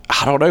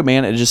I don't know,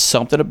 man. It's just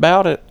something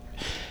about it,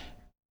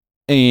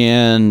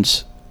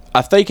 and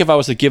I think if I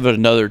was to give it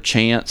another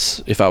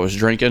chance, if I was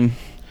drinking,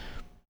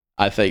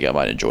 I think I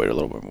might enjoy it a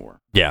little bit more.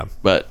 Yeah.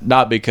 But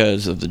not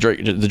because of the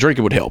drink. The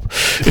drinking would help.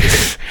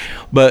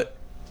 But,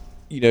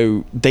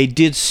 they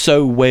did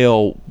so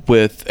well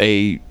with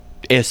a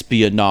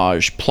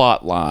espionage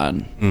plot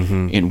line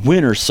in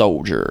Winter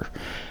Soldier.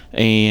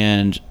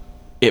 And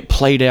it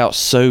played out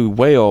so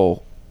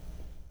well.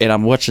 And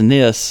I'm watching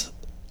this,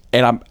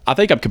 and I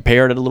think I'm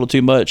comparing it a little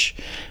too much.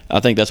 I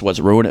think that's what's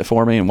ruined it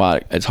for me and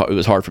why it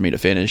was hard for me to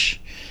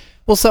finish.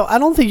 Well, so I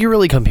don't think you're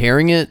really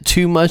comparing it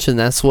too much, and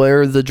that's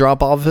where the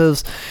drop-off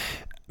is.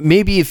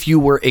 Maybe if you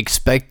were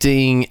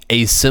expecting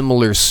a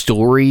similar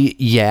story,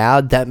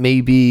 that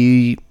may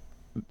be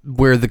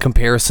where the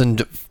comparison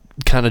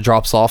kind of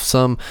drops off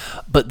some.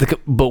 But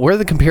where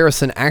the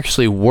comparison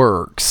actually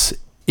works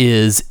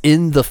is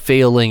in the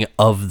failing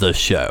of the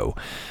show.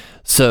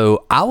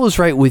 So I was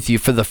right with you.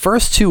 For the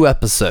first 2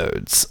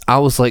 episodes, I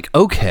was like,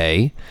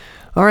 okay,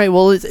 all right,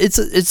 well,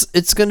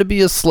 it's going to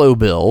be a slow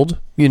build.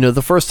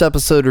 The first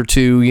episode or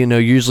 2,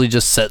 usually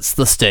just sets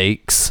the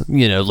stakes,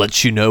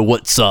 lets you know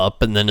what's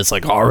up. And then it's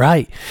like, all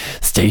right,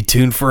 stay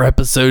tuned for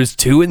episodes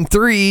 2 and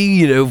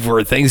 3,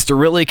 for things to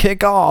really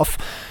kick off.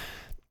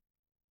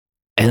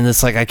 And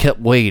it's like, I kept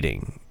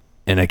waiting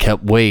and I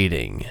kept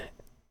waiting,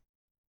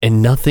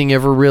 and nothing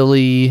ever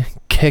really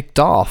kicked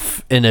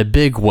off in a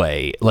big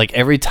way. Like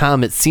every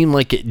time it seemed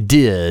like it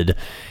did,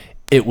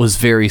 it was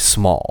very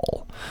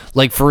small.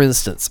 Like, for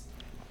instance,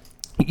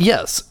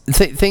 yes,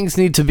 things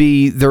need to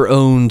be their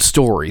own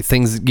story.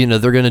 Things,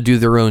 they're going to do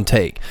their own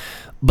take.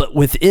 But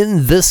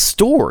within this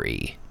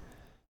story,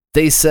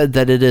 they said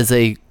that it is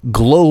a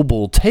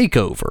global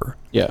takeover.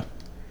 Yeah.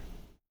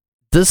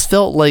 This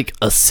felt like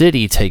a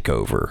city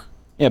takeover.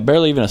 Yeah,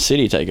 barely even a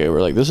city takeover.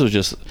 Like, this was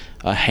just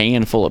a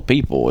handful of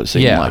people, it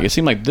seemed like. It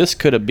seemed like this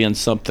could have been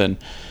something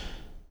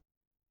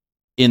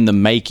in the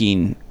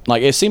making.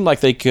 Like, it seemed like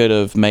they could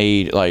have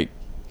made, like,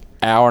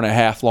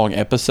 hour-and-a-half long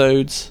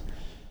episodes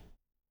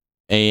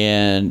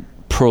and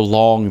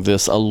prolong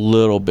this a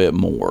little bit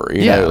more.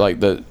 You know,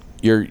 like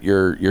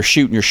you're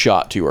shooting your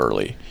shot too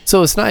early.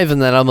 So it's not even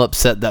that I'm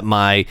upset that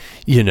my,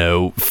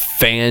 fandom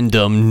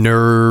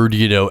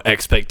nerd,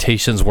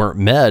 expectations weren't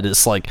met.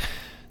 It's like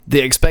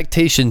the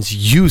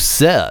expectations you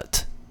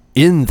set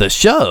in the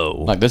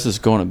show. Like, this is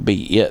going to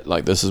be it.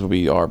 Like, this is going to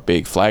be our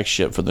big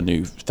flagship for the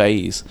new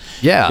phase.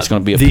 Yeah. It's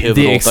going to be a pivotal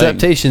thing. The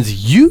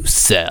expectations you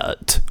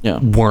set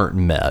weren't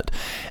met.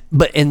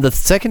 And the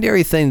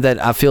secondary thing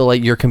that I feel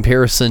like your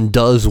comparison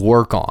does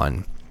work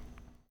on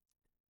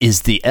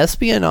is the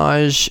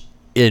espionage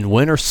in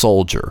Winter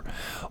Soldier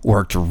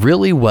worked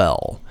really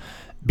well,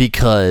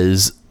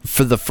 because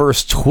for the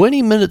first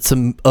 20 minutes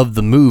of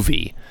the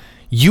movie,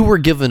 you were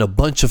given a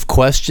bunch of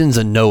questions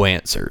and no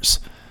answers.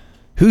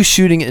 Who's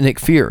shooting at Nick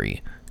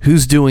Fury?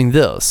 Who's doing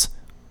this?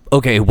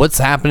 Okay, what's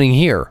happening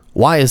here?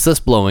 Why is this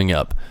blowing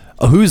up?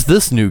 Who's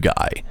this new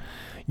guy?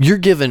 You're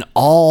given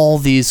all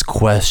these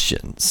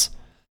questions.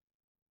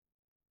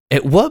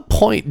 At what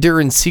point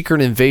during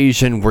Secret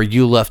Invasion were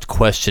you left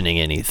questioning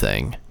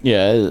anything?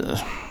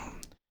 Yeah.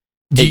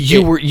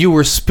 You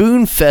were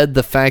spoon-fed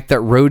the fact that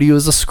Rhodey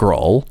was a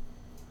Skrull.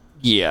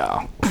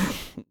 Yeah.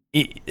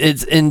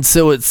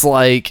 So it's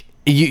like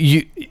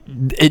you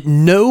at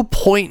no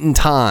point in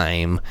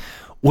time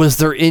was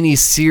there any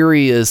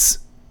serious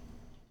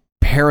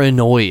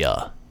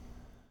paranoia.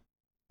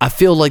 I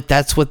feel like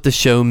that's what the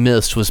show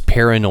missed, was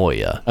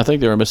paranoia. I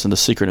think they were missing the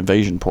Secret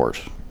Invasion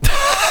part.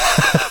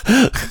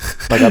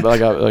 I'm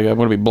going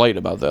to be blatant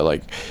about that.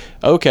 Like,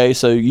 okay,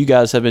 so you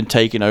guys have been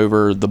taking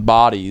over the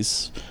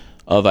bodies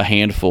of a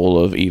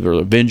handful of either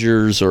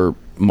Avengers or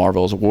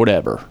Marvels or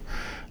whatever.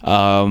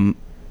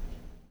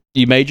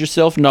 You made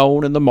yourself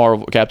known in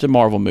the Captain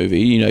Marvel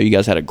movie. You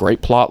guys had a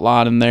great plot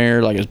line in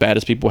there. Like, as bad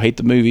as people hate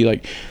the movie,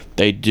 like,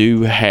 they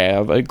do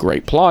have a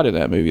great plot in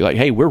that movie. Like,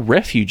 hey, we're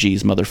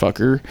refugees,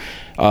 motherfucker.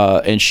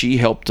 And she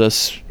helped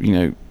us,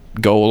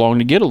 go along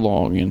to get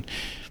along. And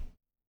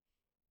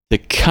to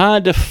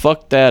kind of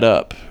fuck that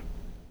up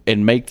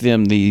and make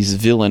them these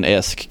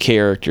villain-esque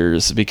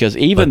characters, because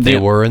even But they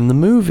were in the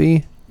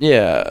movie.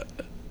 yeah,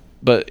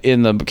 but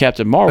in the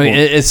Captain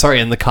Marvel, Sorry,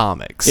 in the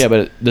comics. yeah,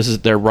 but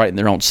they're writing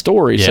their own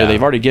story, so Yeah.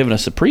 they've already given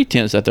us a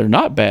pretense that they're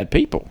not bad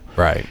people.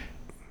 Right.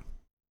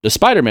 The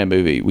Spider-Man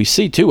movie, we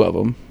see two of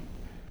them.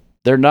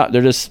 They're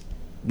just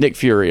Nick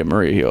Fury and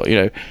Maria Hill. You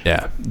know,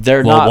 Yeah.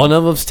 they're Well, not. one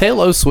of them's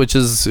Talos, which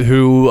is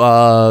who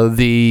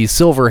the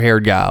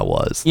silver-haired guy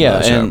was. Yeah,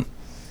 in the show.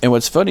 and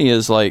what's funny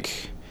is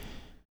like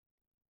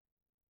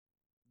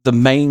the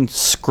main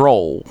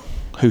Skrull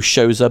who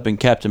shows up in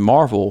Captain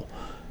Marvel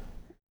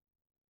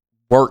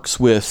works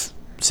with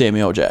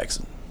Samuel L.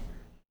 Jackson.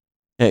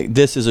 Hey,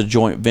 this is a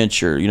joint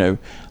venture. You know,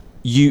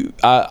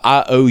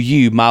 I owe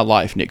you my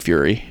life, Nick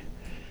Fury.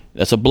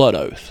 That's a blood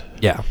oath.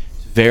 Yeah.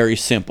 Very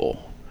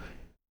simple.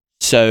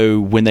 So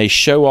when they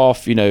show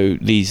off, you know,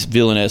 these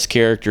villainous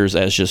characters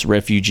as just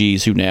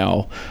refugees who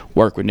now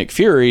work with Nick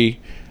Fury,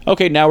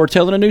 okay, now we're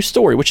telling a new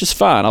story, which is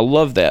fine. I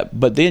love that.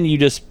 But then you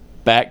just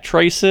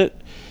backtrace it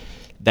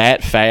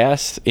that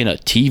fast in a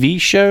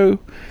TV show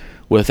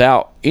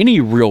without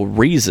any real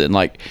reason.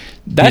 Like,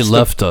 that's He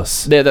left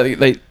us.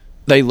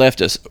 They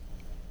left us.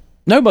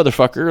 No,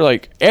 motherfucker.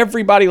 Like,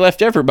 everybody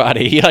left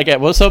everybody. Like, at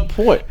what's the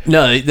point?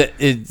 No,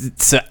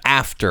 it's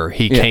after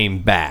he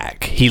came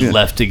back. He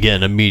left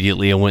again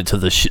immediately and went to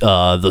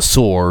the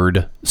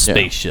Sword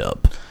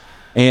spaceship.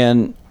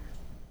 And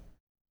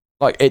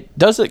like, it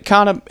doesn't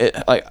kind of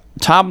like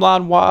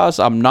timeline wise,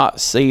 I'm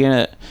not seeing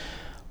it.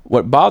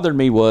 What bothered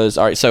me was,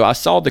 all right, so I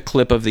saw the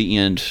clip of the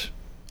end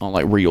on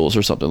like Reels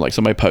or something, like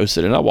somebody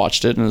posted, and I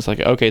watched it, and it's like,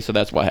 okay, so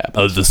that's what happened.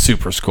 Of the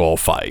Super Scroll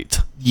fight.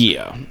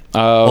 Yeah.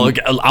 Well,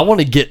 I want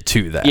to get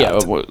to that. Yeah,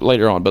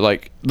 later on, but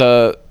like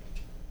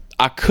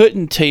I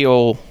couldn't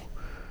tell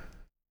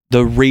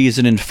the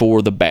reasoning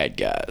for the bad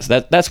guys.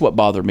 That's what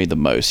bothered me the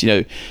most. You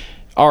know,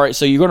 all right,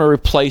 so you're going to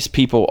replace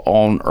people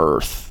on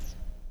Earth,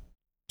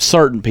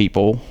 certain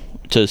people,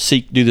 to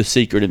do the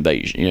secret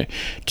invasion, you know,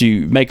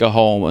 to make a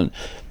home. And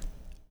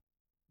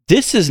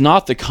this is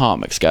not the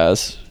comics,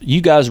 guys.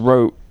 You guys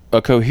wrote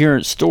a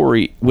coherent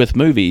story with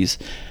movies.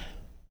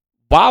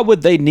 Why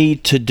would they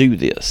need to do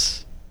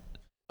this?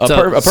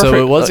 So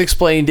it was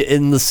explained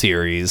in the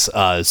series.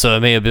 So it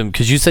may have been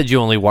because you said you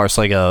only watched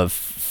like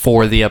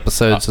 4 of the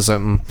episodes or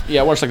something.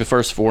 Yeah, I watched like the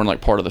first 4 and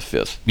like part of the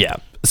 5th. Yeah.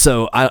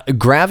 So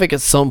Gravik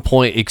at some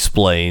point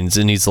explains,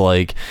 and he's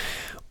like,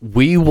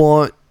 "We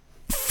want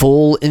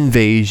full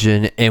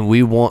invasion, and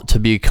we want to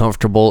be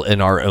comfortable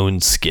in our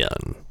own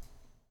skin."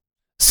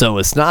 So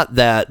it's not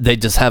that they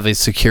just have a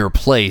secure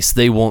place.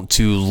 They want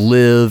to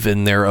live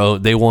in their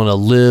own. They want to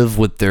live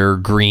with their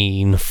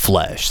green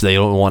flesh. They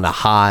don't want to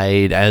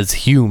hide as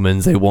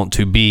humans. They want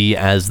to be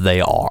as they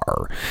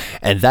are.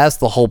 And that's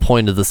the whole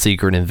point of the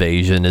secret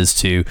invasion, is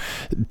to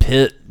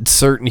pit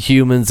certain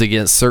humans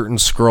against certain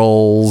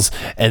Skrulls,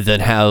 and then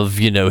have,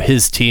 you know,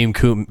 his team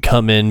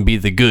come in, be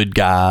the good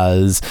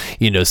guys,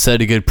 you know,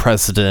 set a good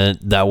precedent.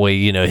 That way,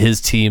 you know, his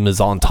team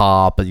is on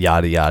top,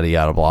 yada, yada,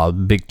 yada, blah.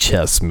 Big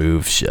chess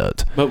move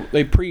shit. But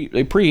they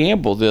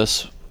preamble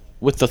this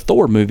with the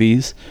Thor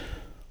movies,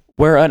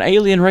 where an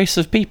alien race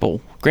of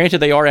people, granted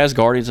they are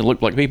Asgardians and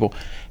look like people,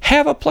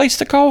 have a place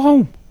to call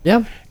home.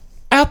 Yeah.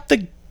 Out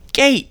the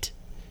gate.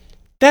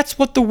 That's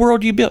what the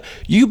world you built.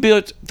 You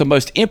built the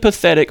most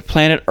empathetic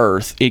planet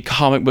Earth in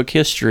comic book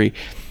history,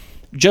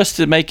 just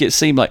to make it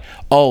seem like,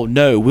 oh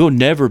no, we'll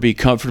never be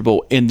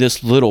comfortable in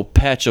this little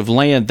patch of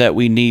land that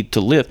we need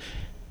to live.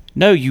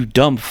 No, you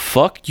dumb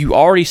fuck. You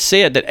already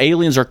said that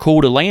aliens are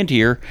cool to land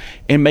here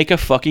and make a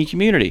fucking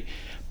community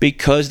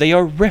because they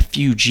are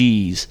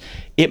refugees.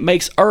 It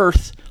makes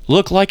Earth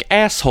look like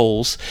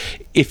assholes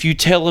if you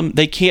tell them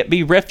they can't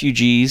be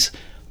refugees,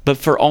 but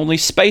for only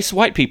space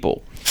white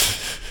people.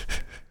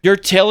 You're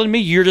telling me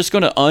you're just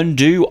going to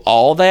undo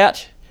all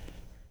that?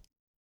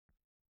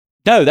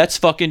 No, that's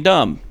fucking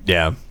dumb.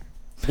 Yeah.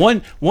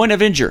 One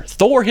Avenger,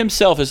 Thor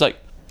himself, is like,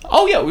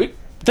 oh yeah,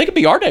 they could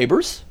be our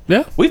neighbors.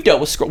 Yeah. We've dealt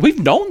with we've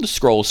known the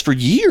Skrulls for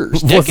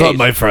years. What's decades. up,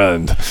 my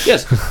friend?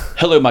 Yes.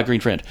 Hello, my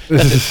green friend.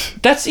 That's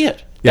it. That's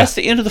it. Yeah. That's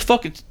the end of the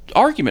fucking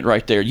argument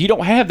right there. You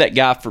don't have that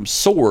guy from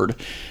Sword,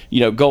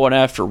 you know, going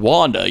after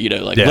Wanda, you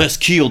know, like, let's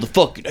kill the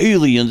fucking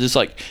aliens. It's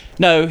like,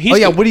 no, he's... Oh,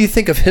 yeah, what do you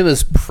think of him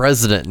as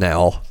president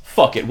now?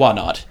 Fuck it, why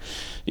not?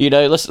 You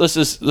know, let's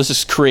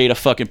just create a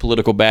fucking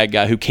political bad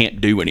guy who can't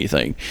do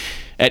anything.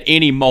 At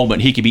any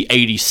moment, he could be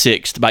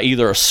 86th by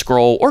either a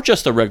Skrull or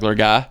just a regular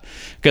guy,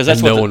 because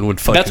that's And what one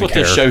would fucking that's what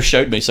care. the show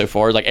showed me so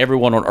far. Like,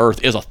 everyone on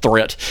Earth is a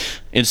threat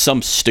in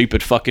some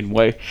stupid fucking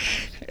way,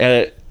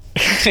 and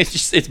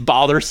it's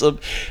bothersome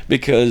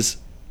because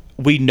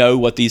we know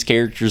what these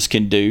characters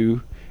can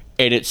do,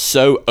 and it's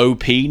so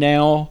OP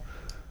now.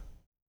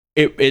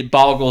 It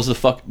boggles the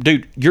fuck,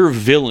 dude. Your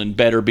villain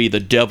better be the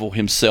devil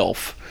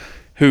himself,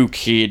 who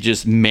can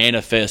just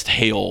manifest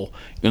hell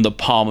in the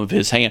palm of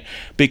his hand.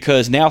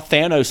 Because now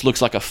Thanos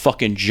looks like a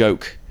fucking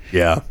joke.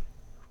 Yeah.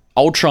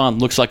 Ultron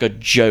looks like a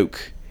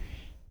joke.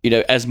 You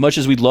know, as much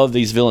as we love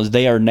these villains,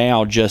 they are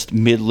now just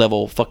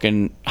mid-level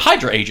fucking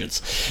Hydra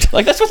agents.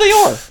 Like, that's what they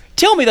are.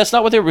 Tell me that's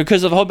not what they were,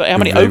 because of how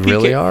many They OP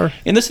really are?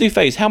 in this new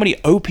phase. How many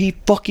OP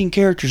fucking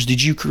characters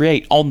did you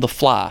create on the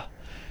fly?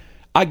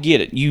 I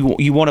get it. You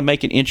want to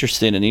make it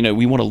interesting, and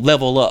we want to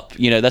level up.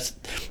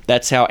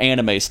 That's how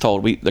anime is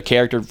told. The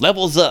character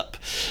levels up.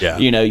 Yeah.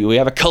 We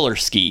have a color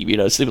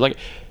scheme. So like,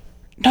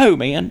 no,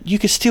 man, you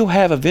can still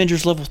have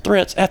Avengers level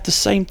threats at the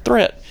same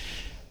threat.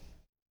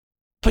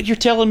 But you're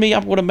telling me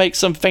I'm going to make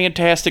some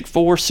Fantastic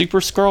Four Super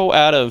Skrull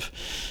out of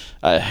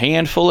a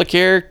handful of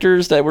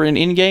characters that were in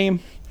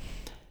Endgame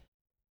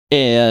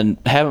and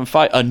have them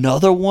fight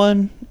another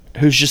one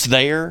who's just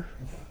there,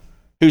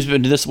 who's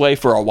been this way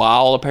for a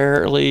while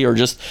apparently, or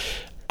just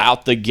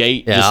out the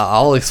gate? Yeah,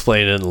 I'll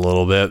explain it in a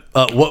little bit.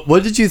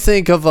 What did you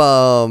think of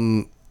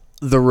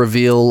the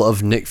reveal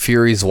of Nick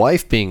Fury's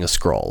wife being a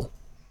Skrull?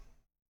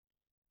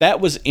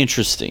 That was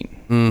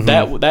interesting.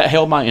 That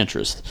held my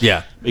interest.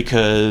 Yeah.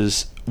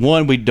 Because,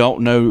 one, we don't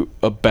know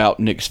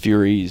about Nick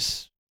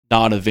Fury's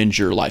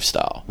non-Avenger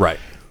lifestyle. Right.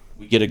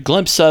 We get a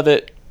glimpse of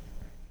it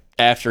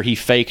after he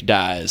fake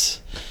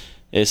dies.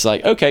 It's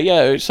like, okay,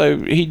 yeah, so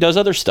he does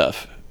other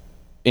stuff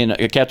in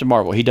Captain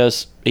Marvel. He's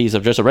just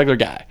a regular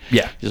guy.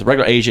 Yeah. He's a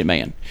regular Asian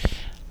man.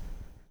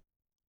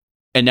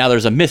 And now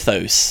there's a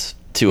mythos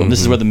to him.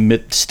 This is where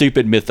the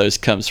stupid mythos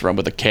comes from,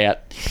 with a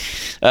cat,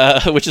 I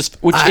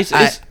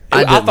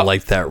didn't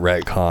like that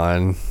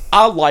retcon.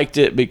 I liked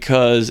it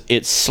because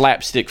it's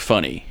slapstick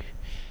funny.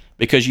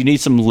 Because you need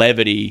some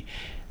levity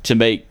to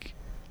make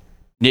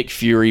Nick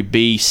Fury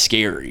be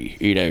scary.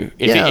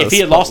 If he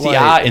had lost the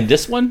eye in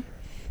this one,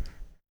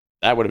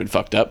 that would have been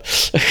fucked up.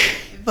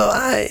 But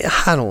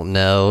I don't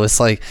know. It's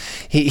like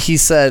he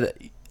said,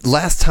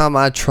 last time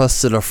I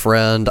trusted a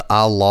friend,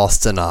 I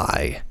lost an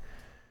eye.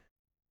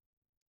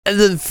 And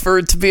then for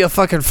it to be a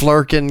fucking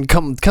flirkin,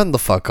 come the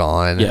fuck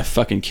on. Yeah,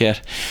 fucking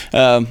cat.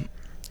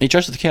 He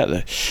trusted the cat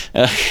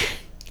though.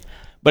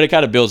 But it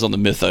kind of builds on the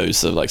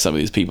mythos of like some of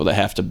these people that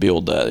have to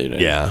build that.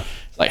 Yeah.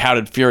 Like, how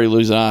did Fury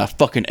lose an eye? A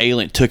fucking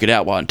alien took it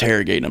out while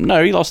interrogating him.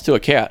 No, he lost to a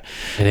cat.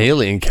 An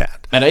alien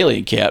cat. An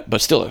alien cat,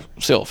 but still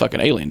a fucking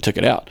alien took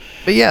it out.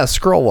 But yeah,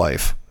 Skrull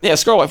wife. Yeah,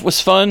 Skrull wife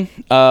was fun.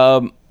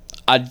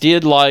 I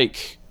did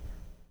like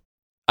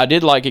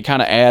it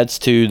kind of adds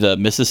to the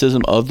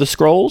mysticism of the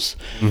Skrulls.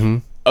 Mm-hmm.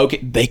 Okay,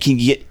 they can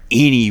get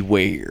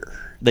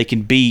anywhere. They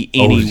can be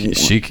anywhere. Oh,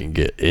 she can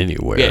get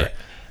anywhere. Yeah.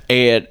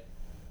 And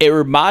it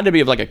reminded me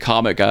of like a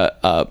comic,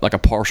 like a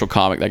partial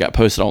comic that got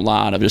posted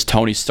online of just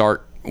Tony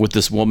Stark with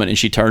this woman, and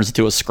she turns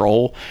into a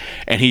Skrull,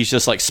 and he's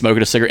just like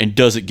smoking a cigarette and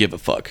doesn't give a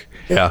fuck.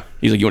 Yeah.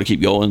 He's like, you want to keep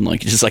going?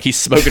 Like, just like he's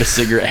smoking a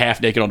cigarette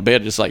half naked on the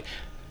bed, just like,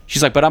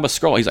 she's like, but I'm a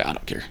Skrull. He's like, I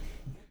don't care.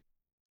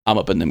 I'm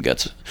up in them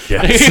guts.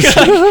 Yeah.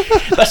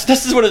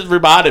 This is what it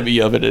reminded me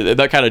of it.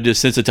 That kind of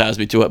desensitized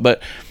me to it.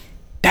 But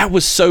that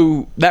was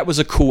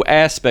a cool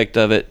aspect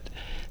of it,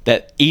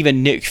 that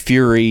even Nick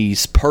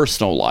Fury's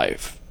personal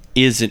life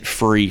isn't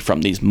free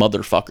from these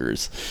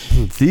motherfuckers.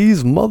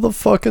 These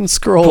motherfucking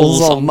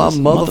Skrulls on my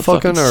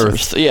motherfucking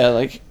earth. Yeah,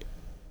 like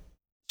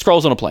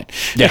Skrulls on a plane.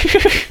 Yeah.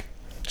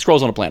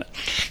 Skrulls on a planet.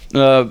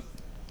 And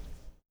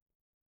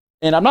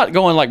I'm not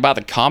going like by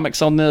the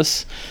comics on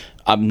this.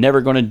 I'm never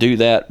going to do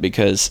that,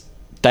 because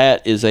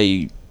that is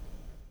I've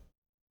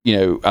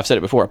said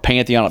it before, a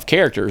pantheon of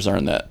characters are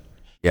in that.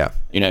 Yeah.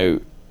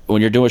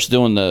 When you're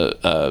doing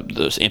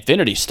the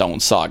Infinity Stone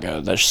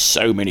saga, there's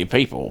so many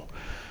people.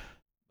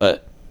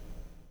 But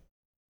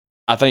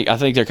I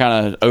think they're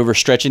kind of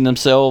overstretching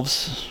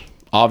themselves.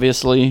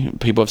 Obviously,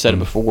 people have said it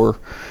before.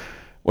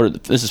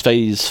 This is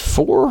phase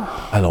 4?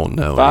 I don't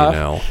know.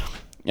 5?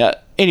 Yeah.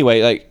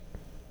 Anyway, like,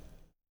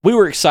 we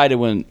were excited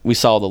when we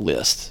saw the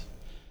list,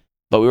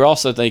 but we were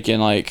also thinking,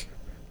 like,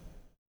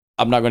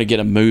 I'm not going to get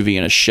a movie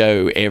and a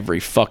show every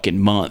fucking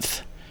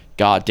month.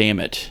 God damn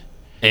it.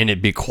 And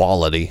it'd be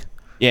quality.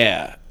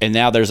 Yeah. And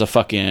now there's a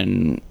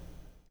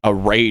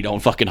raid on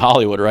fucking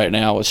Hollywood right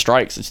now with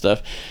strikes and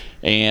stuff,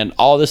 and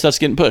all this stuff's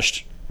getting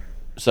pushed.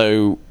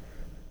 So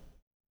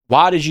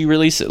why did you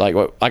release it? Like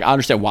I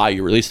understand why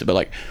you released it, but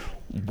like,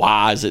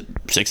 why is it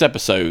 6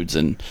 episodes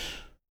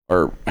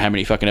or how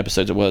many fucking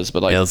episodes it was?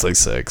 But like, yeah, it's like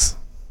 6.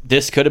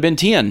 This could have been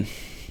 10.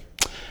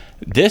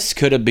 This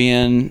could have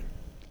been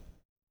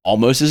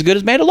almost as good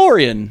as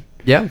Mandalorian.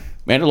 Yeah.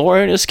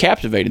 Mandalorian is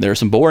captivating. There are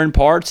some boring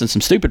parts and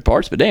some stupid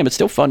parts, but damn, it's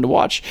still fun to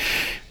watch.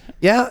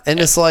 Yeah, and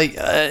it's like,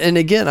 and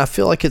again, I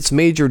feel like its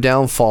major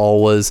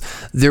downfall was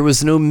there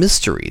was no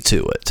mystery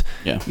to it.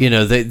 Yeah.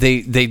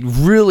 They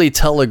really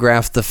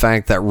telegraphed the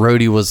fact that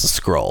Rhodey was a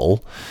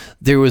Skrull.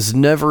 There was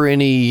never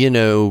any,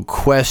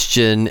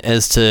 question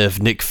as to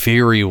if Nick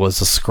Fury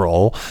was a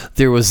Skrull.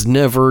 There was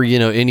never,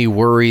 any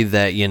worry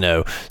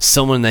that,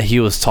 someone that he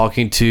was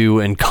talking to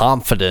in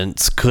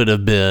confidence could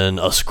have been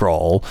a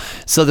Skrull.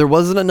 So there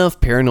wasn't enough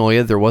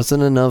paranoia. There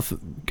wasn't enough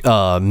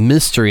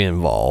mystery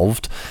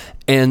involved.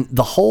 And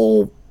the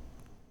whole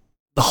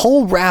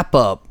wrap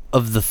up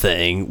of the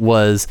thing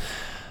was,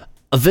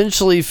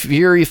 eventually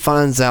Fury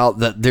finds out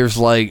that there's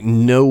like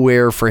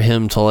nowhere for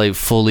him to like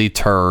fully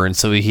turn,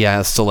 so he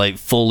has to like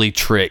fully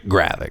trick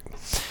Gravik.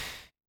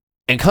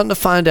 And come to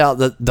find out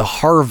that the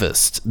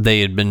harvest they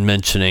had been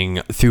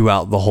mentioning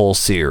throughout the whole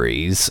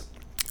series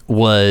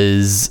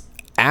was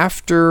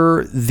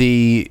after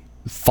the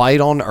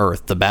fight on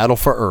Earth, the battle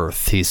for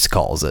Earth, he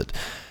calls it.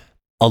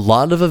 A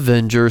lot of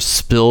Avengers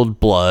spilled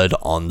blood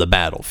on the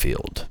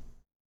battlefield,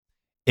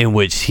 in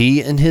which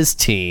he and his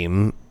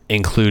team,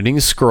 including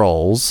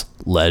Skrulls,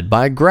 led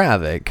by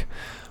Gravik,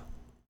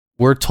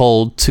 were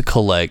told to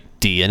collect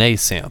DNA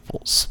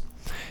samples.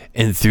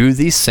 And through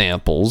these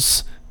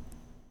samples,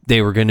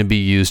 they were going to be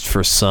used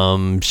for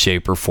some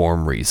shape or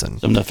form reason.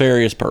 Some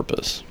nefarious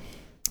purpose.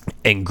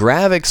 And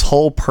Gravik's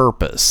whole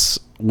purpose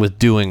with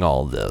doing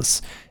all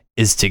this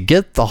is to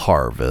get the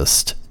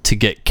harvest, to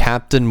get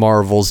Captain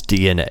Marvel's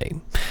DNA,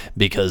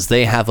 because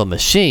they have a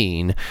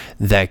machine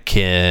that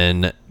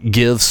can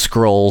give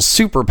Skrulls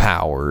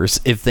superpowers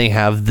if they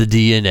have the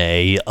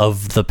DNA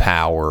of the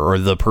power or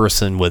the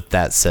person with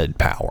that said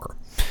power.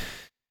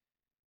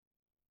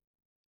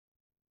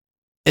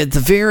 At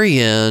the very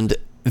end,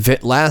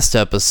 last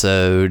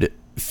episode,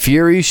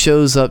 Fury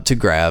shows up to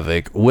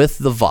Gravik with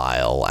the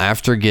vial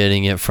after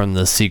getting it from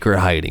the secret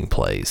hiding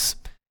place,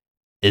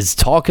 is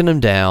talking him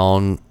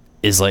down,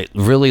 is like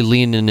really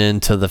leaning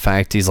into the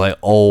fact he's like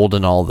old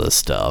and all this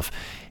stuff,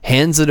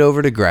 hands it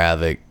over to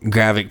Gravik.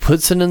 Gravik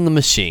puts it in the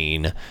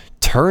machine,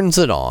 turns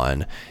it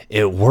on,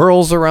 it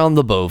whirls around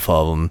the both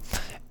of them,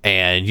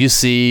 and you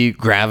see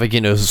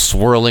Gravik,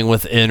 swirling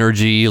with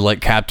energy like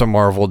Captain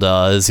Marvel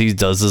does. He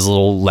does his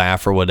little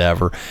laugh or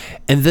whatever,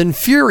 and then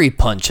Fury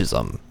punches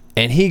him,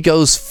 and he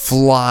goes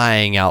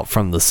flying out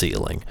from the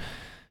ceiling.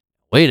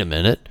 Wait a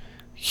minute.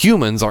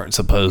 Humans aren't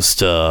supposed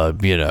to,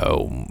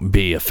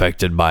 be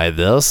affected by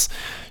this.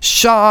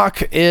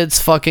 Shock, it's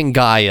fucking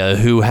Gaia,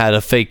 who had a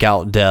fake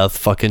out death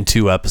fucking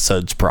 2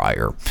 episodes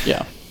prior.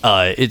 Yeah.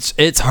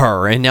 It's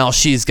her, and now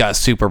she's got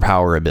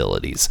superpower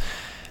abilities.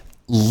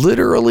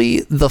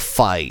 Literally, the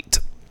fight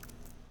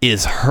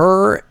is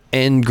her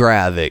and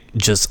Gravik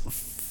just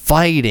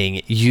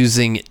fighting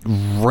using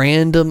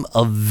random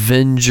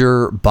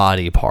Avenger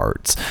body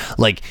parts.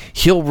 Like,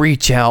 he'll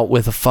reach out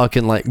with a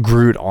fucking like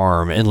Groot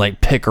arm and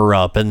like pick her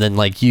up, and then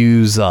like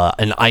use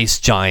an ice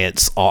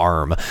giant's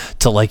arm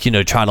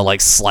to try to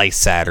like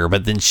slice at her,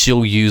 but then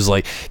she'll use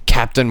like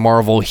Captain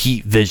Marvel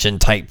heat vision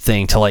type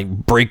thing to like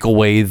break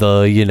away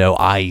the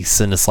ice.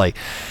 And it's like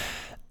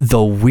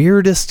the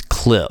weirdest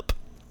clip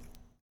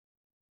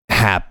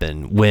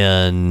happened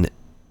when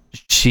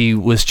she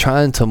was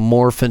trying to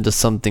morph into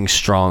something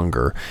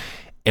stronger,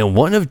 and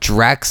one of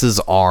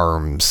Drax's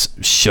arms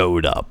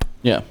showed up.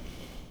 Yeah.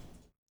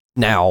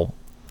 Now,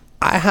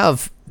 I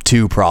have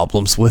 2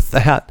 problems with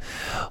that.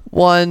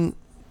 One,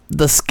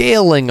 the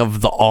scaling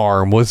of the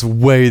arm was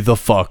way the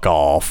fuck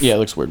off. Yeah, it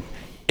looks weird.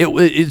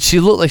 She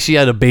looked like she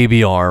had a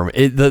baby arm.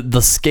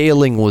 The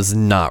scaling was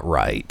not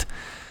right.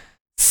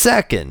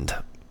 Second,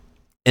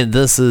 and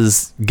this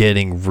is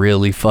getting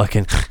really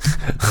fucking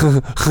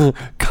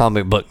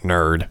comic book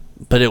nerd,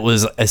 but it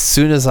was, as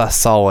soon as I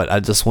saw it, I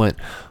just went,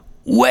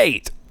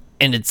 wait,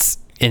 and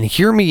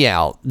hear me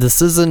out.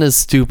 This isn't as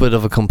stupid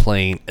of a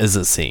complaint as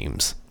it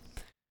seems.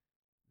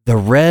 The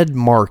red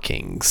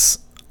markings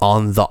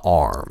on the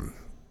arm,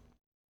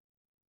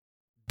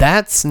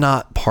 that's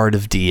not part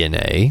of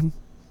DNA.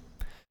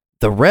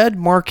 The red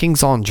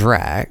markings on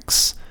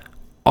Drax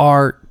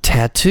are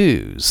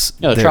tattoos.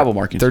 Yeah, they're tribal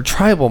markings. They're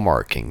tribal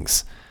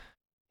markings.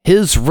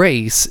 His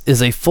race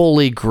is a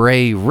fully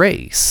gray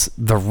race.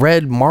 The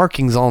red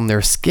markings on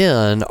their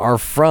skin are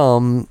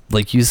from,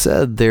 like you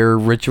said, their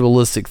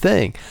ritualistic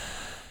thing.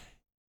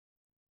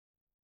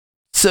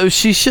 So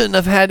she shouldn't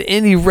have had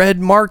any red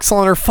marks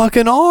on her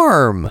fucking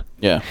arm.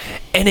 Yeah.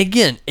 And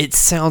again, it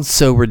sounds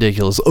so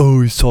ridiculous.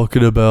 Oh, he's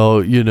talking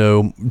about,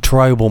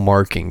 tribal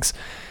markings.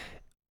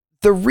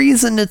 The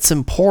reason it's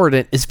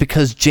important is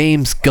because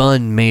James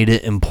Gunn made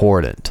it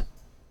important.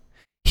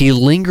 He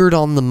lingered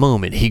on the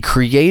moment. He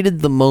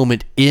created the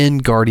moment in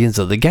Guardians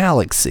of the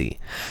Galaxy.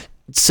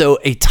 So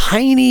a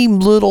tiny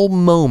little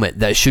moment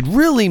that should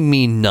really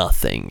mean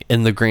nothing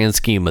in the grand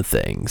scheme of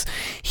things,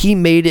 he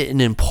made it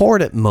an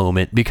important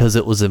moment because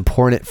it was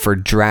important for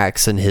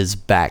Drax and his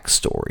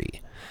backstory.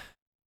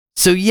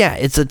 So yeah,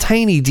 it's a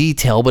tiny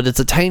detail, but it's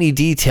a tiny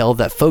detail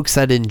that folks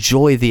that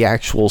enjoy the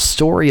actual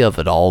story of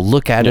it all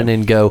look at it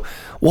and go,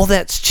 well,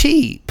 that's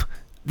cheap.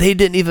 They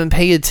didn't even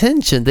pay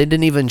attention. They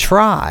didn't even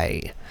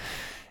try.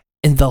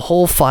 And the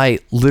whole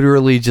fight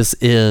literally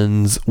just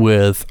ends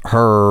with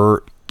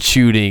her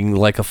shooting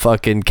like a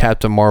fucking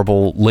Captain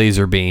Marvel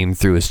laser beam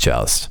through his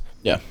chest.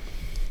 Yeah.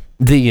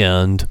 The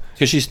end.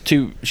 Because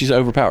she's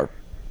overpowered.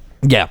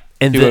 Yeah.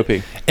 And too then,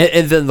 OP.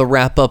 And then the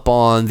wrap up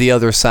on the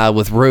other side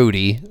with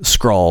Rhodey,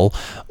 Skrull,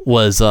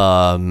 was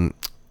an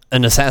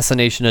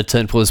assassination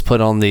attempt was put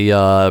on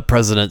the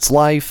president's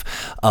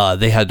life.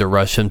 They had to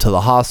rush him to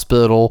the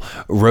hospital.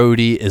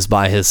 Rhodey is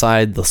by his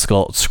side, the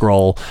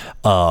Skrull.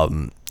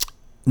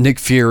 Nick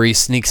Fury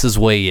sneaks his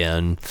way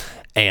in,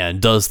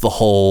 and does the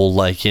whole,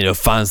 like, you know,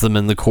 finds them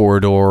in the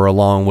corridor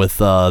along with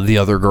the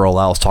other girl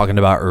I was talking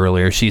about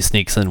earlier. She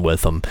sneaks in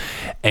with them,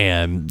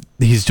 and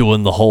he's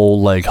doing the whole,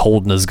 like,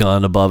 holding his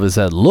gun above his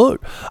head.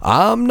 Look,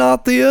 I'm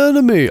not the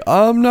enemy.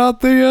 I'm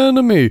not the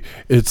enemy.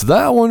 It's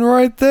that one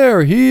right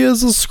there. He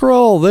is a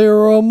Skrull. They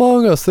are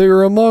among us. They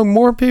are among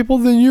more people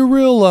than you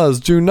realize.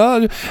 Do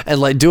not.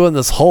 And, like, doing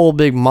this whole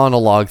big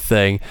monologue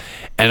thing.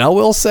 And I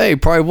will say,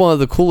 probably one of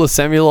the coolest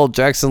Samuel L.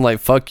 Jackson, like,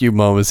 fuck you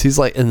moments. He's,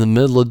 like, in the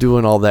middle of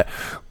doing all that.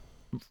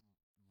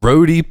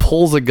 Rhodey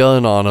pulls a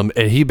gun on him,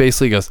 and he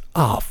basically goes,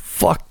 oh,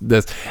 fuck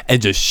this, and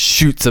just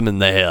shoots him in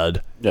the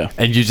head. Yeah.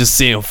 And you just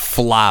see him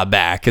fly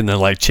back and then,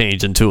 like,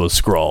 change into a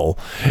Skrull.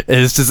 And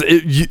it's just,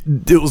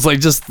 it was, like,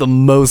 just the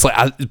most,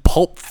 like,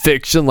 Pulp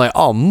Fiction, like,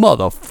 oh,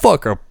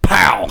 motherfucker,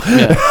 pow,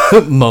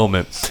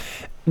 moment.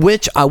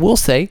 Which, I will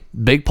say,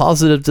 big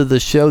positive to the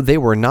show, they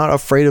were not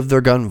afraid of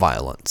their gun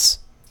violence.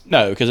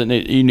 No, because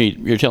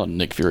you're telling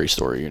Nick Fury's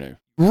story, you know.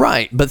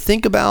 Right, but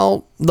think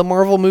about the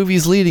Marvel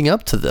movies leading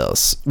up to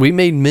this. We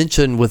made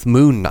mention with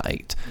Moon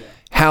Knight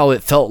how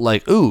it felt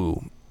like,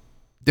 ooh,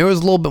 there was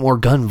a little bit more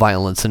gun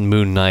violence in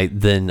Moon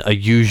Knight than a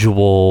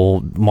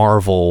usual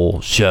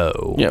Marvel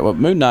show. Yeah, well,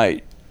 Moon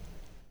Knight,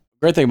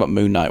 great thing about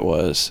Moon Knight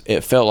was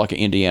it felt like an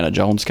Indiana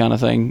Jones kind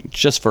of thing,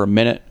 just for a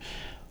minute.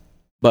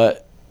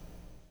 But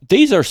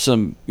these are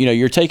some, you know,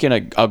 you're taking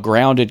a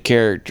grounded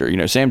character. You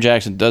know, Sam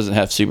Jackson doesn't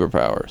have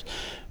superpowers.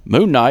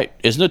 Moon Knight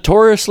is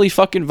notoriously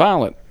fucking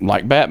violent,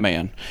 like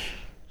Batman.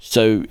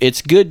 So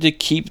it's good to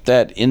keep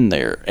that in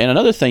there. And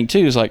another thing, too,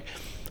 is like,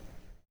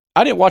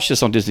 I didn't watch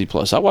this on Disney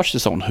Plus. I watched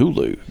this on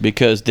Hulu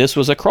because this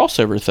was a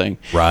crossover thing.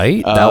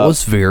 Right? That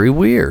was very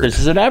weird. This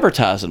is an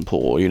advertising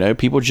pool, you know?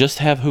 People just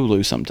have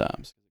Hulu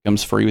sometimes. It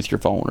comes free with your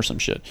phone or some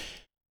shit.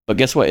 But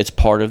guess what? It's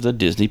part of the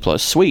Disney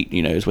Plus suite,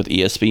 you know? It's with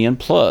ESPN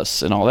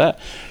Plus and all that.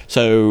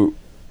 So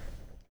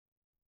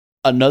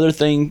another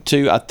thing,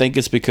 too, I think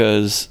it's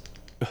because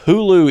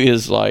Hulu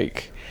is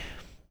like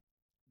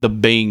the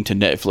Bing to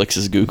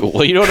Netflix's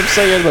Google. You know what I'm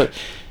saying? But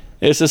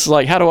it's just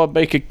like, how do I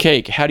bake a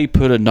cake? How do you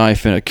put a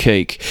knife in a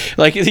cake?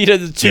 Like, you know,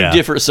 the two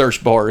different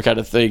search bar kind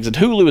of things. And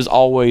Hulu is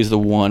always the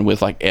one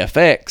with like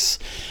FX,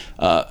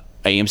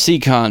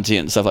 AMC content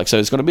and stuff like so.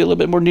 It's going to be a little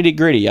bit more nitty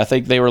gritty. I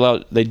think they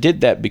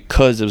did that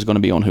because it was going to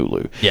be on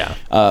Hulu. Yeah.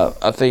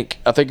 I think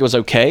it was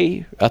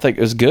okay. I think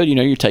it was good. You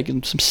know, you're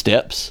taking some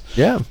steps.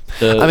 Yeah.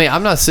 I mean,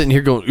 I'm not sitting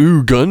here going,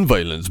 ooh, gun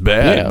violence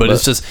bad, Yeah, but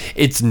it's just,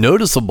 it's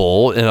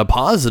noticeable in a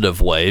positive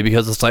way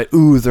because it's like,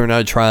 ooh, they're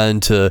not trying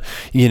to,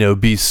 you know,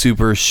 be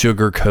super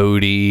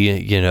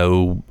sugar-coaty, you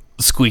know,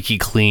 squeaky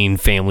clean,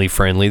 family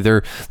friendly.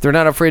 They're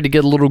not afraid to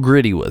get a little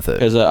gritty with it.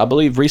 Because I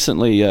believe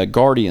recently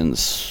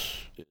Guardians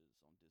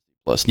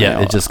Plus now.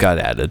 Yeah, it just got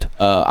added.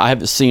 I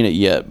haven't seen it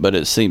yet, but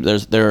it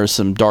seems there are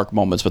some dark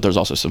moments, but there's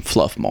also some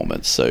fluff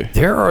moments. So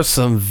there are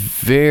some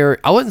very,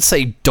 I wouldn't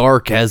say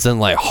dark as in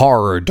like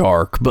horror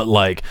dark, but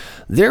like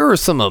there are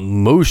some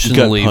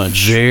emotionally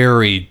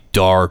very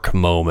dark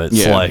moments.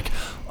 Yeah. Like,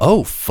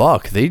 oh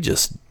fuck, they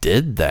just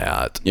did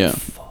that. Yeah.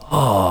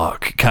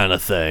 Fuck, kind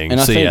of thing. And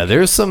so yeah,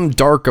 there's some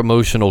dark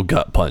emotional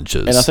gut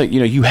punches. And I think, you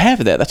know, you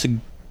have that.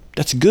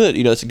 That's good.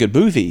 You know, it's a good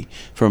movie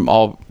from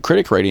all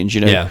critic ratings. You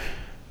know. Yeah.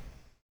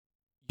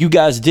 You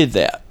guys did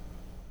that.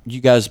 You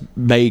guys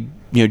made,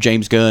 you know,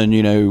 James Gunn,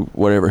 you know,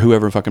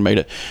 whoever fucking made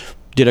it,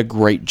 did a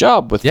great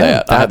job with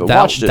that. I haven't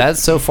watched it. That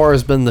so far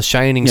has been the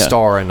shining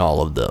star in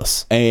all of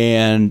this.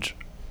 And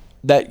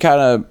that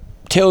kind of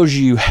tells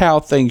you how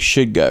things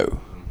should go.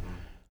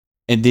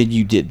 And then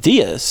you did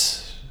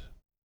this.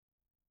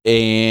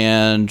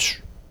 And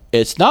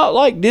it's not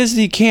like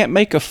Disney can't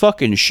make a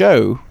fucking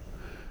show.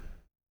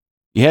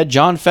 You had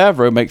Jon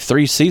Favreau make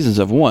 3 seasons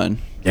of one.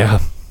 Yeah.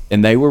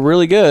 And they were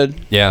really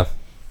good. Yeah.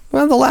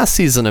 Well, the last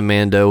season of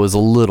Mando was a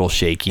little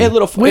shaky.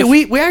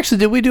 We actually,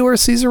 did we do our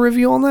season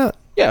review on that?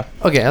 Yeah.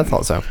 Okay, I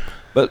thought so.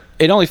 But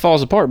it only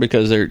falls apart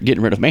because they're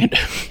getting rid of Mando.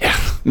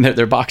 Yeah.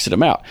 They're boxing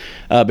him out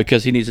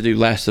because he needs to do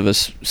Last of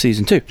Us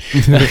season 2.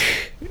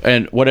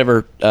 And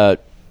whatever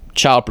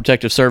Child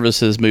Protective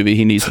Services movie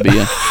he needs to be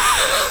in.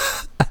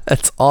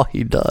 That's all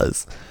he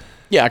does.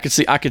 Yeah,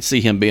 I could see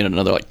him being in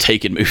another like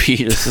Taken movie.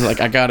 This is like,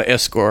 I gotta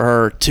escort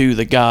her to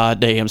the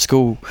goddamn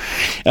school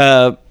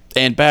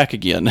and back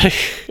again.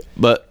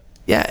 But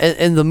yeah,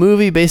 and the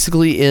movie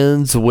basically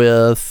ends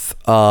with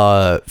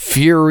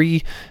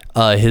Fury,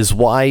 his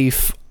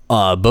wife,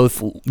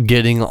 both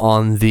getting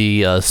on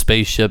the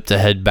spaceship to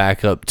head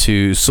back up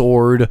to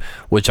Sword,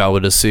 which I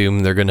would assume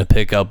they're going to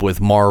pick up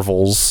with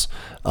Marvels,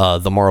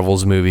 the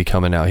Marvels movie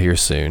coming out here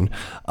soon.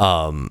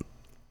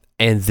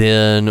 And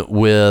then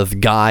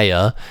with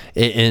Gaia,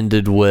 it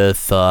ended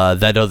with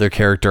that other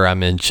character I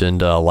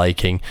mentioned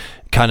liking,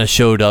 kind of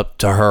showed up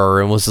to her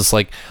and was just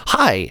like,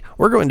 hi,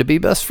 we're going to be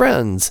best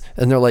friends.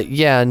 And they're like,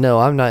 yeah, no,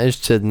 I'm not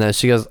interested in that.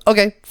 She goes,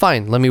 okay,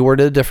 fine, let me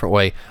word it a different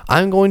way.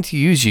 I'm going to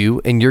use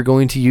you and you're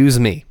going to use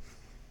me.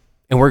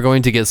 And we're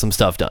going to get some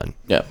stuff done.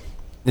 Yeah.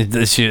 And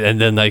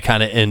then they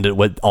kind of ended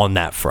with on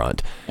that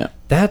front. Yeah.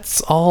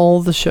 That's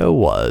all the show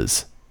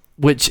was.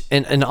 Which,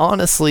 and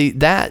honestly,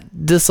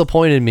 that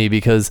disappointed me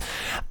because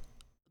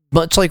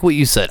much like what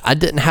you said, I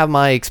didn't have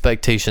my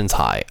expectations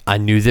high. I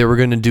knew they were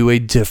going to do a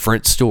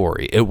different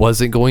story. It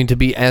wasn't going to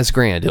be as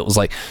grand. It was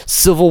like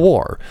Civil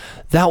War.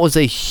 That was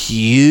a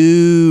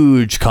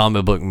huge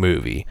comic book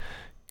movie.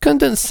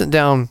 Condensed it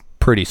down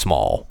pretty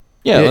small.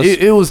 Yeah,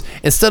 it was,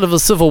 instead of a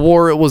Civil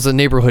War, it was a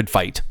neighborhood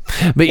fight.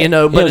 But but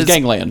it was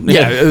gangland.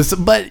 Yeah,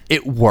 but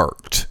it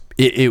worked.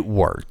 It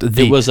worked.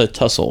 It was a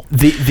tussle.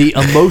 The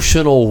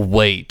emotional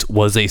weight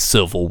was a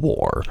civil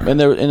war, and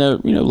there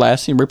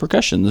lasting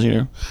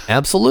repercussions.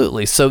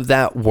 Absolutely. So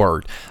that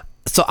worked.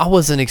 So I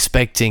wasn't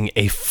expecting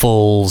a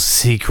full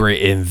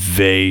secret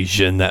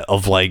invasion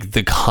of like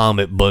the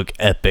comic book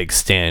epic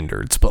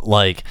standards, but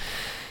like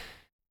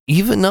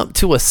even up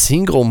to a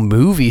single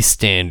movie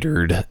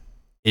standard,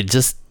 it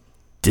just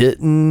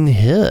didn't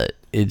hit.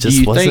 It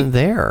just wasn't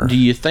there. Do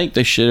you think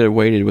they should have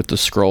waited with the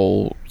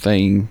scroll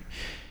thing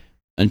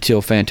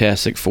until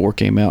Fantastic Four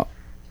came out?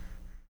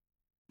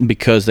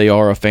 Because they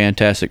are a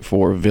Fantastic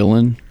Four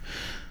villain?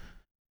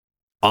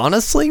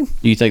 Honestly?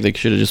 Do you think they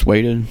should have just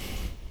waited?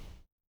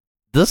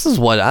 This is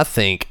what I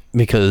think,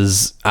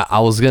 because I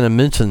was going to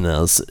mention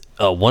this.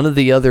 One of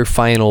the other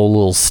final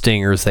little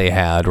stingers they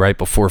had right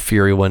before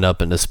Fury went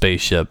up in the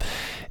spaceship,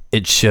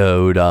 it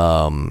showed...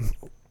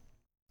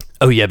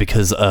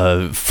 because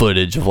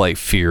footage of like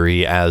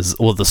Fury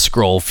the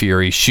Skrull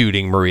Fury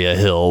shooting Maria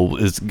Hill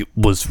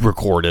was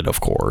recorded, of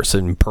course,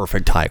 in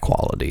perfect high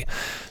quality.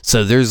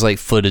 So there's like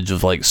footage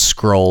of like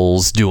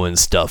Skrulls doing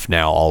stuff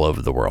now all over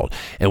the world,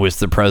 in which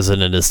the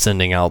president is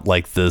sending out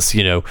like this,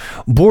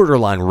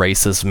 borderline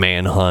racist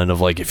manhunt of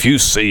like, if you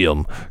see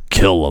them,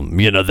 kill them,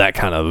 that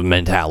kind of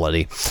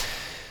mentality.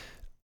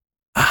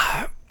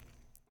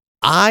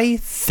 I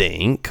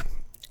think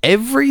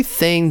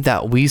everything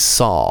that we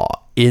saw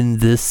in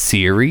this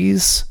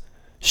series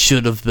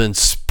should have been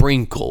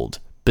sprinkled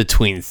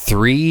between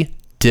 3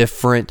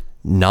 different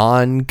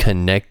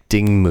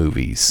non-connecting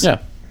movies. Yeah.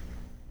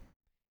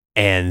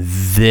 And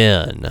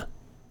then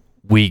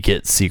we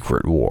get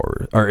Secret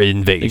War or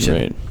Invasion.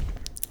 Right.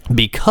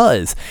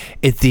 Because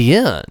at the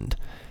end,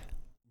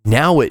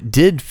 now it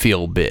did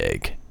feel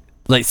big.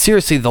 Like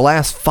seriously, the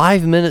last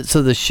 5 minutes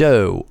of the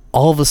show,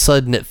 all of a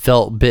sudden it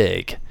felt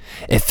big.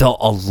 It felt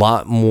a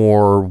lot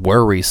more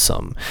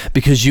worrisome,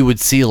 because you would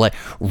see like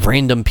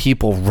random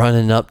people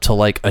running up to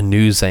like a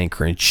news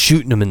anchor and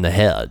shooting them in the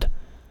head.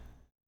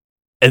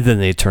 And then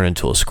they turn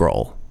into a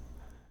Skrull.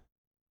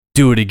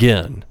 Do it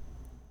again.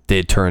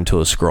 They'd turn into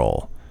a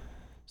Skrull.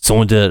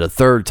 Someone did it a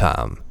third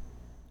time.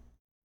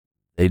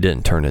 They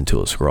didn't turn into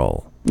a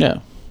Skrull.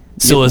 Yeah.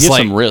 So it's give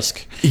like some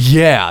risk.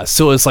 Yeah.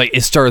 So it's like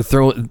it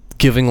started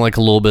giving like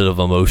a little bit of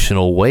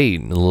emotional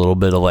weight and a little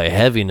bit of like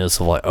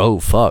heaviness of like, oh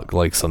fuck,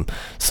 like some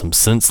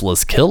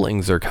senseless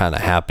killings are kind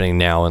of happening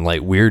now, and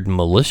like weird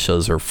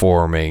militias are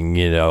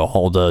forming,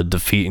 all to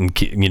defeat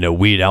and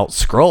weed out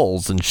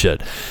Skrulls and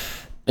shit.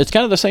 It's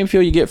kind of the same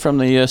feel you get from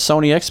the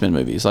Sony X-Men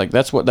movies. Like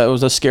that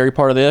was a scary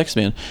part of the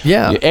X-Men.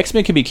 Yeah. The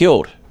X-Men can be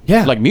killed.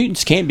 Yeah. Like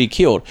mutants can be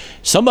killed.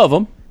 Some of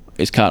them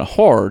is kind of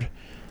hard,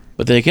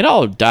 but they can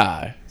all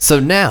die. So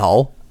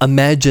now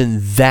imagine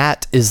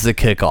that is the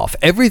kickoff.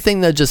 Everything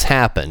that just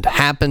happened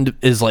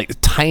is like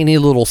tiny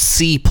little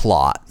C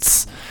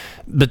plots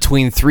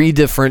between 3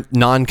 different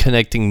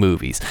non-connecting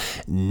movies.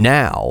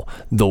 Now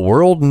the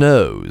world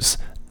knows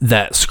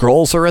that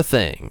Skrulls are a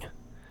thing,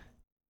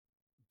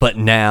 but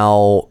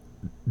now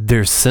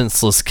there's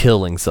senseless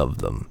killings of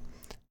them.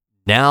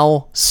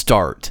 Now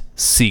start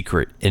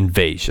Secret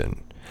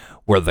Invasion,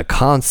 where the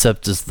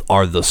concept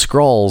are the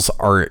Skrulls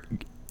are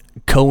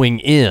going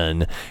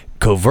in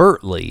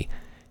covertly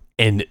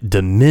and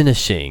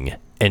diminishing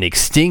and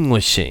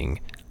extinguishing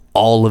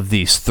all of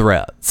these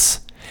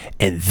threats.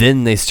 And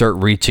then they start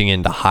reaching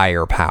into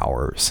higher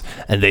powers,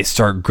 and they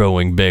start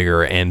growing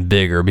bigger and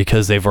bigger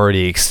because they've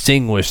already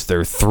extinguished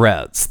their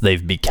threats.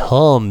 They've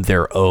become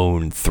their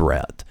own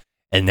threat.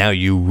 And now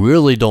you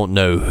really don't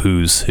know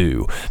who's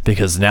who,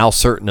 because now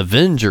certain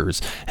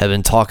Avengers have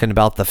been talking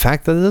about the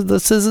fact that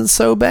this isn't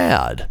so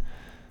bad.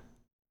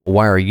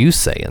 Why are you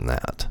saying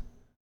that?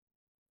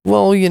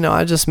 Well,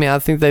 I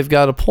think they've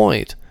got a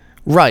point.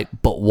 Right,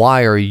 but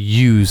why are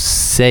you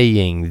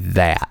saying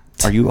that?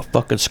 Are you a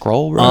fucking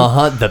Skrull, bro?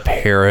 Uh-huh, the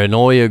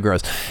paranoia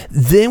grows.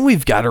 Then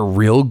we've got a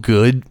real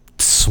good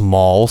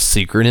small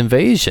secret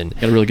invasion.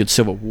 Got a really good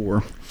Civil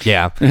War.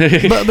 Yeah.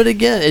 but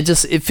again,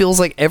 it feels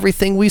like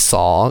everything we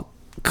saw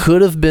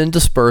could have been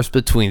dispersed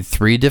between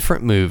 3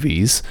 different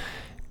movies,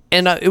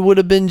 and it would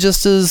have been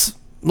just as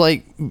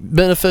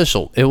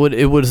beneficial. It would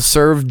have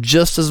served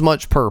just as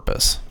much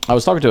purpose. I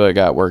was talking to a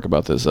guy at work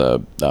about this,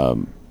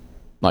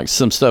 like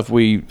some stuff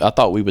I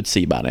thought we would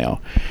see by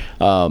now,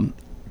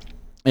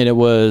 and it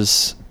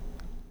was,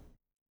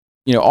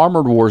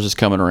 Armored Wars is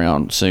coming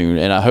around soon,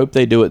 and I hope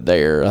they do it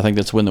there. I think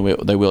that's when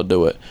they will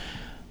do it.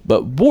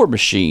 But War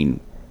Machine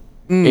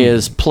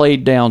is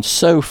played down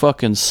so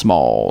fucking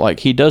small. Like,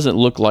 he doesn't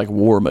look like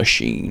War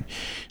Machine.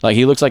 Like,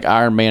 he looks like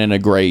Iron Man in a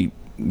gray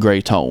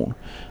tone.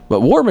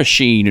 But War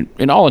Machine,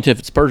 in all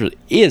intents and purposes,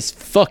 is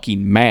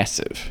fucking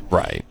massive.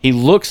 Right. He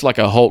looks like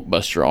a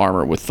Hulkbuster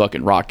armor with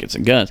fucking rockets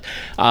and guns.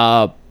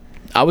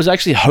 I was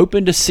actually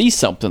hoping to see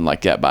something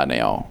like that by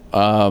now.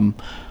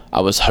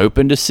 I was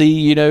hoping to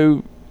see,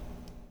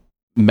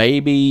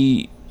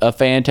 maybe a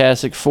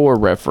Fantastic Four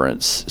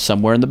reference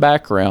somewhere in the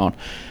background.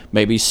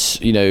 Maybe,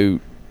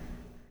 Gwyneth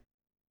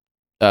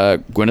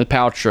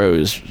Paltrow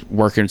is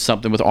working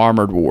something with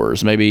Armored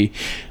Wars. Maybe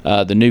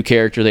the new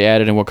character they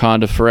added in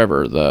Wakanda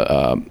Forever,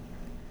 the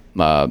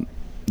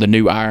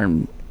new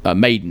Iron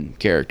Maiden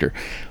character.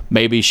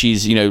 Maybe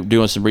she's,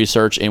 doing some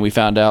research, and we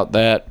found out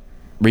that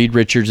Reed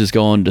Richards is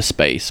going to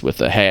space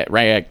with a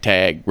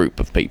ragtag group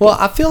of people. Well,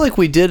 I feel like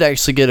we did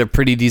actually get a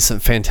pretty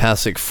decent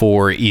Fantastic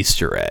Four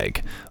Easter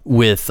egg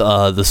with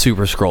the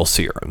Super Skrull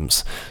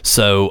serums.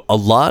 So a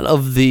lot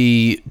of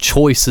the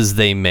choices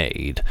they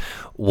made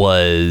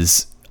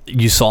was,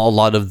 you saw a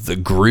lot of the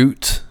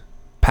Groot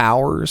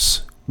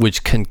powers,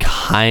 which can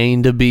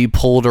kind of be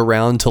pulled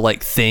around to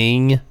like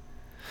Thing.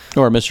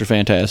 Or a Mr.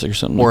 Fantastic or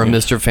something. Or a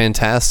Mr.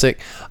 Fantastic.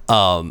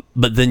 But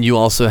then you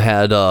also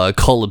had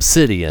Cull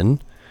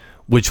Obsidian,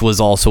 which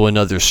was also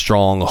another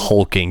strong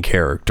hulking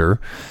character.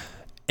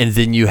 And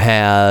then you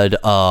had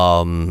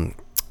the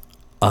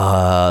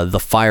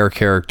fire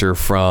character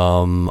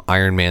from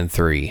Iron Man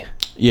 3.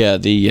 Yeah,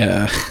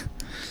 the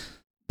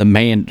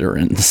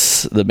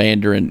Mandarins, the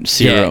Mandarin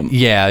serum.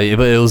 Yeah,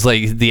 but it was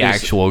like the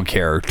actual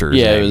character.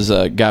 Yeah, it was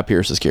Guy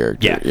Pearce's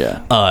character.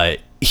 Yeah.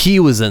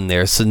 He was in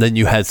there. So then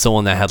you had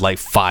someone that had like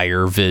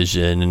fire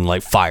vision and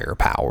like fire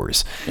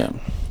powers. Yeah.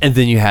 And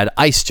then you had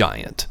Ice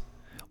Giant,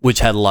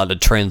 which had a lot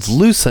of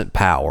translucent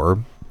power.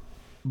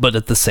 But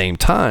at the same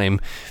time,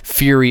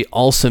 Fury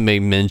also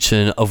made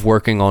mention of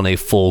working on a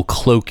full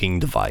cloaking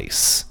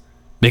device,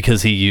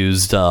 because he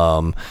used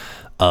the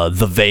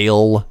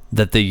veil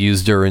that they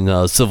used during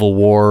Civil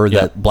War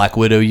that Black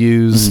Widow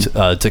used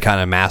to kind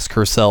of mask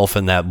herself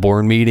in that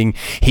Bourne meeting.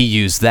 He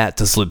used that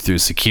to slip through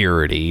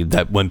security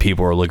that when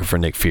people were looking for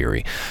Nick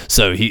Fury.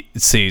 So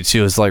she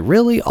was like,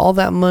 really? All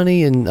that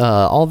money and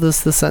all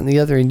this, that, and the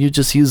other, and you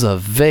just use a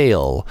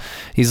veil?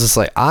 He's just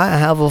like, I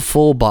have a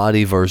full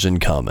body version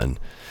coming.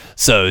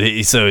 So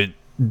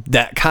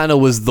that kind of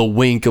was the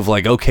wink of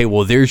like, okay,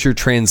 well, there's your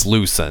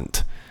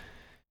translucent.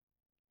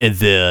 And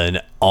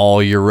then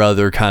all your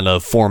other kind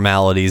of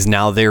formalities,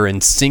 now they're in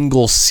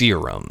single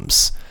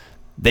serums.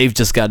 They've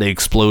just got to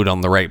explode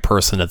on the right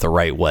person at the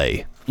right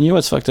way. You know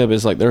what's fucked up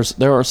is like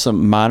there are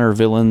some minor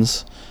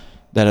villains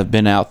that have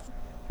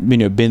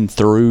been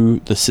through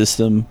the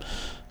system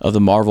of the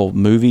Marvel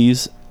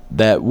movies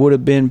that would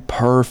have been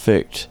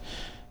perfect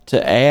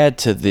to add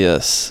to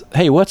this.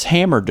 Hey, what's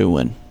Hammer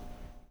doing?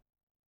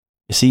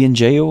 Is he in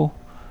jail?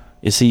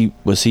 Was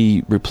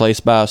he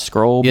replaced by a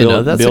Skrull?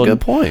 That's a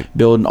good point.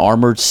 Building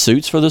armored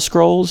suits for the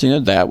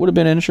Skrulls, that would have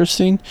been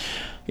interesting.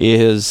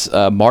 Is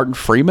Martin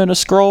Freeman a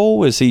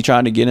Skrull? Is he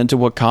trying to get into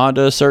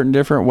Wakanda a certain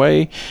different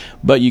way?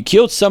 But you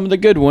killed some of the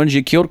good ones.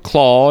 You killed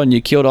Claw and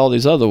you killed all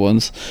these other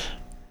ones.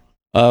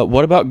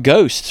 What about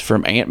Ghost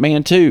from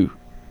Ant-Man 2?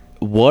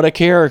 What a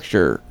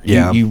character.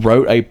 Yeah. You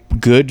wrote a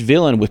good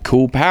villain with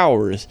cool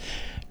powers.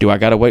 Do I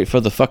got to wait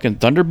for the fucking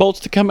Thunderbolts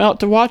to come out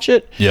to watch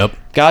it? Yep.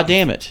 God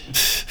damn it.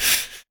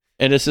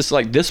 And it's just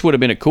like, this would have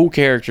been a cool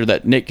character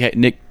that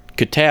Nick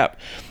could tap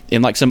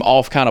in like some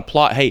off kind of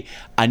plot. Hey,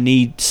 I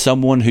need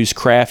someone who's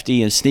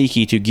crafty and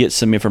sneaky to get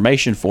some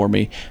information for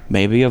me.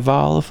 Maybe a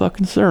vial of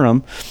fucking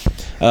serum.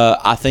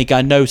 I think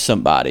I know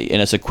somebody,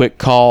 and it's a quick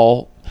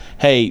call.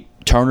 Hey,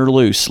 turn her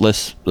loose.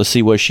 Let's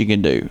see what she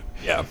can do.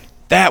 Yeah.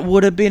 That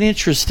would have been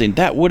interesting.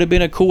 That would have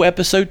been a cool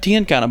episode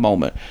 10 kind of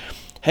moment.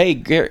 Hey,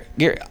 Gary,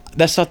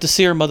 that's not the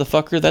serum,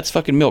 motherfucker. That's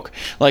fucking milk.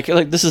 Like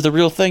this is the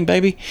real thing,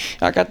 baby.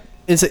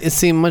 It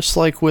seemed much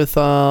like with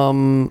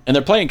and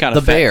they're playing kind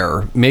of the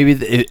bear. Maybe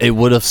it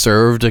would have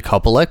served a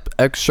couple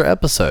extra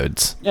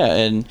episodes. Yeah,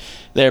 and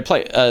they're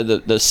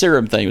the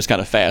serum thing was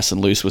kind of fast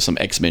and loose with some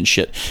X-Men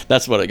shit.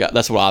 That's what it got.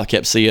 That's what I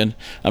kept seeing.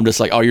 I'm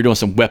just like, oh, you're doing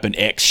some Weapon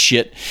X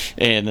shit,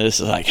 and this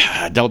is like,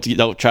 don't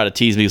try to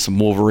tease me with some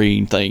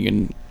Wolverine thing,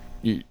 and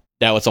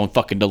now it's on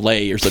fucking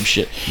delay or some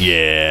shit.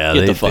 Yeah,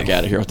 get the fuck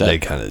out of here with that. They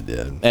kind of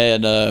did.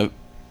 And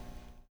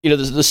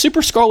the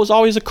Super Skrull was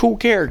always a cool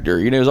character.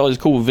 It was always a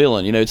cool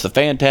villain. It's the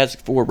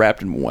Fantastic Four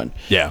wrapped in one.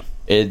 Yeah.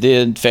 And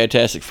then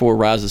Fantastic Four: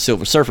 Rise of the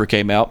Silver Surfer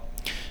came out,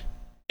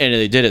 and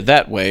they did it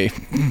that way,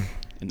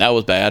 and that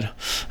was bad.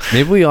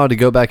 Maybe we ought to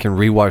go back and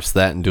rewatch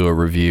that and do a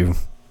review.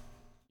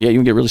 Yeah, you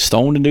can get really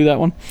stoned and do that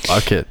one.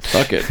 Fuck it.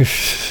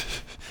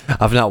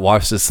 I've not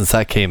watched it since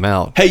that came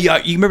out. Hey,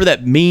 you remember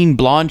that mean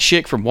blonde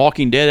chick from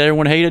Walking Dead that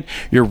everyone hated?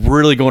 You're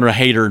really going to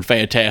hate her in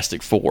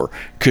Fantastic Four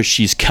because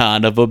she's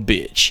kind of a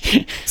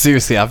bitch.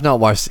 Seriously, I've not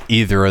watched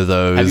either of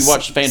those. Have you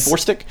watched Fan Four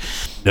Stick?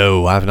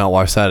 No, I've not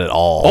watched that at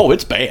all. Oh,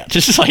 it's bad.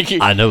 Just like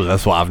I know,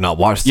 that's why I've not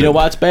watched it. You know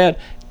why it's bad?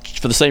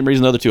 For the same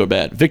reason the other two are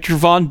bad. Victor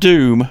Von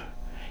Doom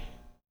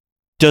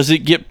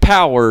doesn't get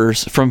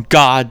powers from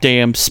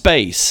goddamn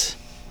space.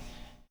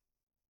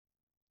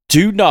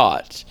 Do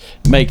not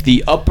make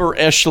the upper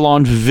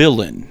echelon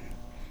villain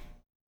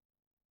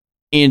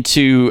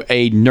into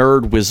a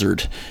nerd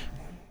wizard.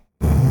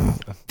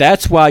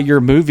 That's why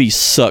your movie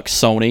sucks,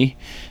 Sony,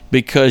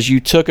 because you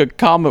took a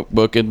comic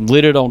book and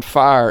lit it on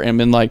fire and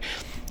been like,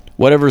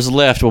 Whatever's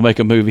left, we'll make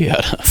a movie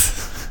out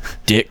of.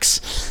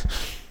 Dicks.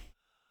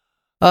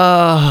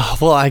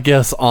 Well, I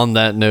guess on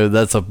that note,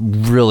 that's a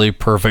really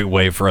perfect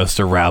way for us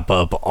to wrap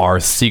up our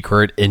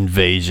secret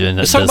invasion.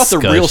 Let's talk about the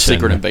real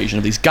secret invasion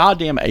of these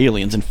goddamn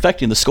aliens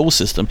infecting the school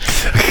system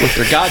with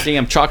their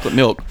goddamn chocolate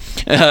milk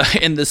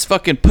and this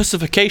fucking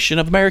pussification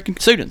of American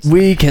students.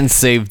 We can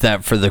save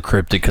that for the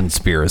cryptic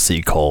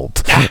conspiracy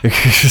cult.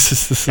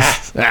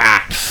 That's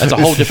a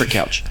whole different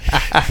couch.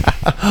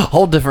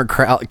 Whole different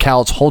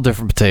couch, whole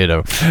different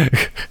potato.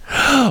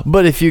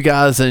 But if you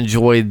guys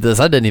enjoyed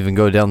this, I didn't even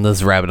go down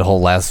this rabbit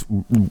hole last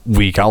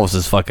week. I was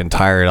just fucking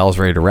tired. I was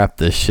ready to wrap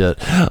this shit.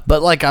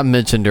 But like I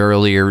mentioned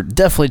earlier,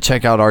 definitely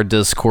check out our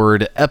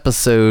Discord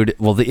episode.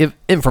 Well, the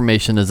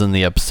information is in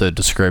the episode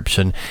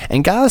description.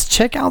 And guys,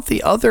 check out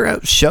the other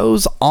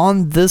shows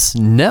on this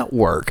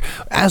network.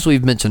 As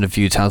we've mentioned a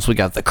few times, we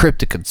got the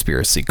Cryptic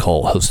Conspiracy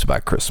Cult hosted by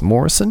Chris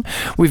Morrison.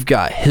 We've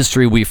got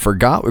History We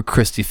Forgot with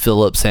Christy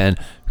Phillips and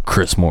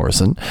Chris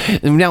Morrison.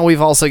 And now we've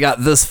also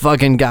got this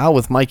fucking guy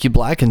with Mikey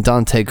Black and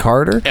Dante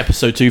Carter.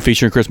 Episode 2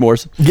 featuring Chris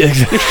Morrison. Yeah.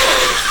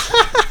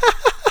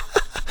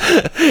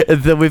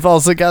 And then we've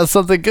also got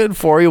something good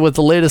for you with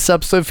the latest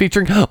episode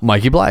featuring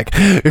Mikey Black.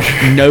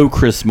 No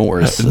Chris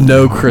Morrison.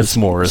 No Chris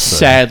Morrison.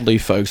 Sadly,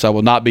 folks, I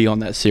will not be on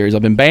that series.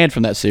 I've been banned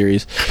from that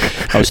series.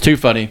 I was too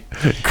funny.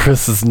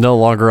 Chris is no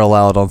longer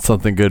allowed on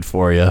something good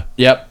for you.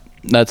 Yep.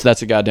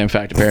 That's a goddamn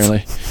fact,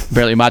 apparently.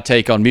 Apparently, my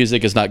take on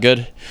music is not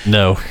good.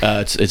 No.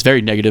 It's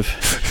very negative.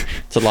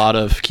 It's a lot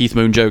of Keith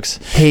Moon jokes.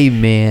 Hey,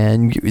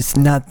 man, it's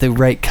not the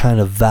right kind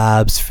of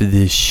vibes for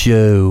this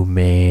show,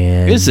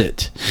 man. Is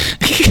it?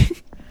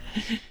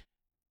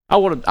 I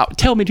want to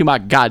tell me to my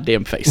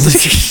goddamn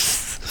face.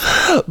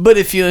 But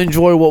if you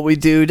enjoy what we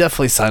do,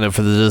 definitely sign up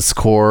for the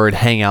Discord,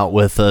 hang out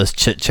with us,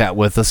 chit chat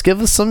with us, give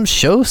us some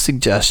show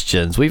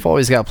suggestions. We've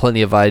always got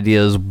plenty of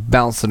ideas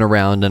bouncing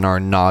around in our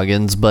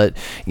noggins, but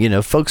you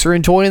know, folks are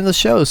enjoying the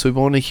show, so we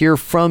want to hear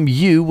from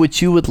you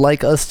what you would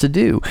like us to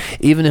do.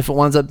 Even if it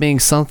winds up being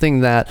something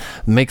that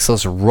makes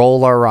us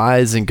roll our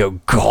eyes and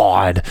go,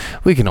 God,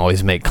 we can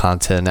always make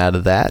content out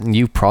of that. And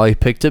you probably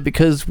picked it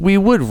because we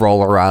would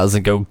roll our eyes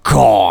and go,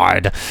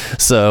 God.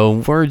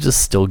 So we're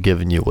just still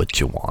giving you what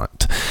you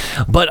want.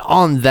 But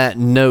on that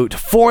note,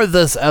 for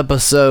this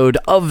episode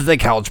of the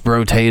Couch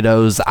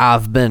Potatoes,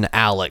 I've been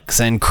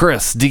Alex. And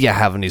Chris, do you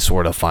have any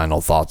sort of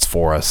final thoughts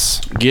for us?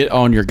 Get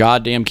on your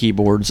goddamn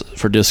keyboards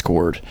for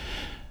Discord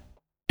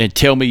and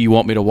tell me you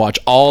want me to watch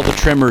all the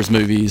Tremors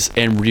movies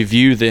and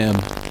review them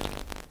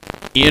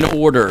in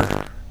order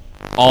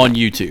on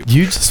YouTube.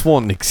 You just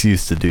want an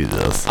excuse to do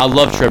this. I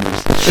love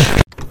Tremors.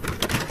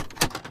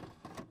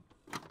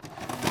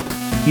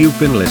 You've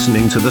been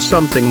listening to the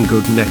Something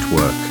Good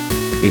Network.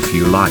 If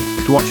you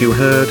liked what you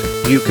heard,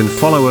 you can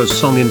follow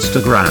us on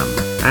Instagram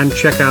and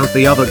check out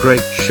the other great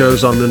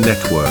shows on the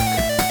network.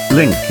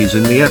 Link is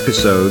in the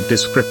episode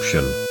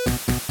description.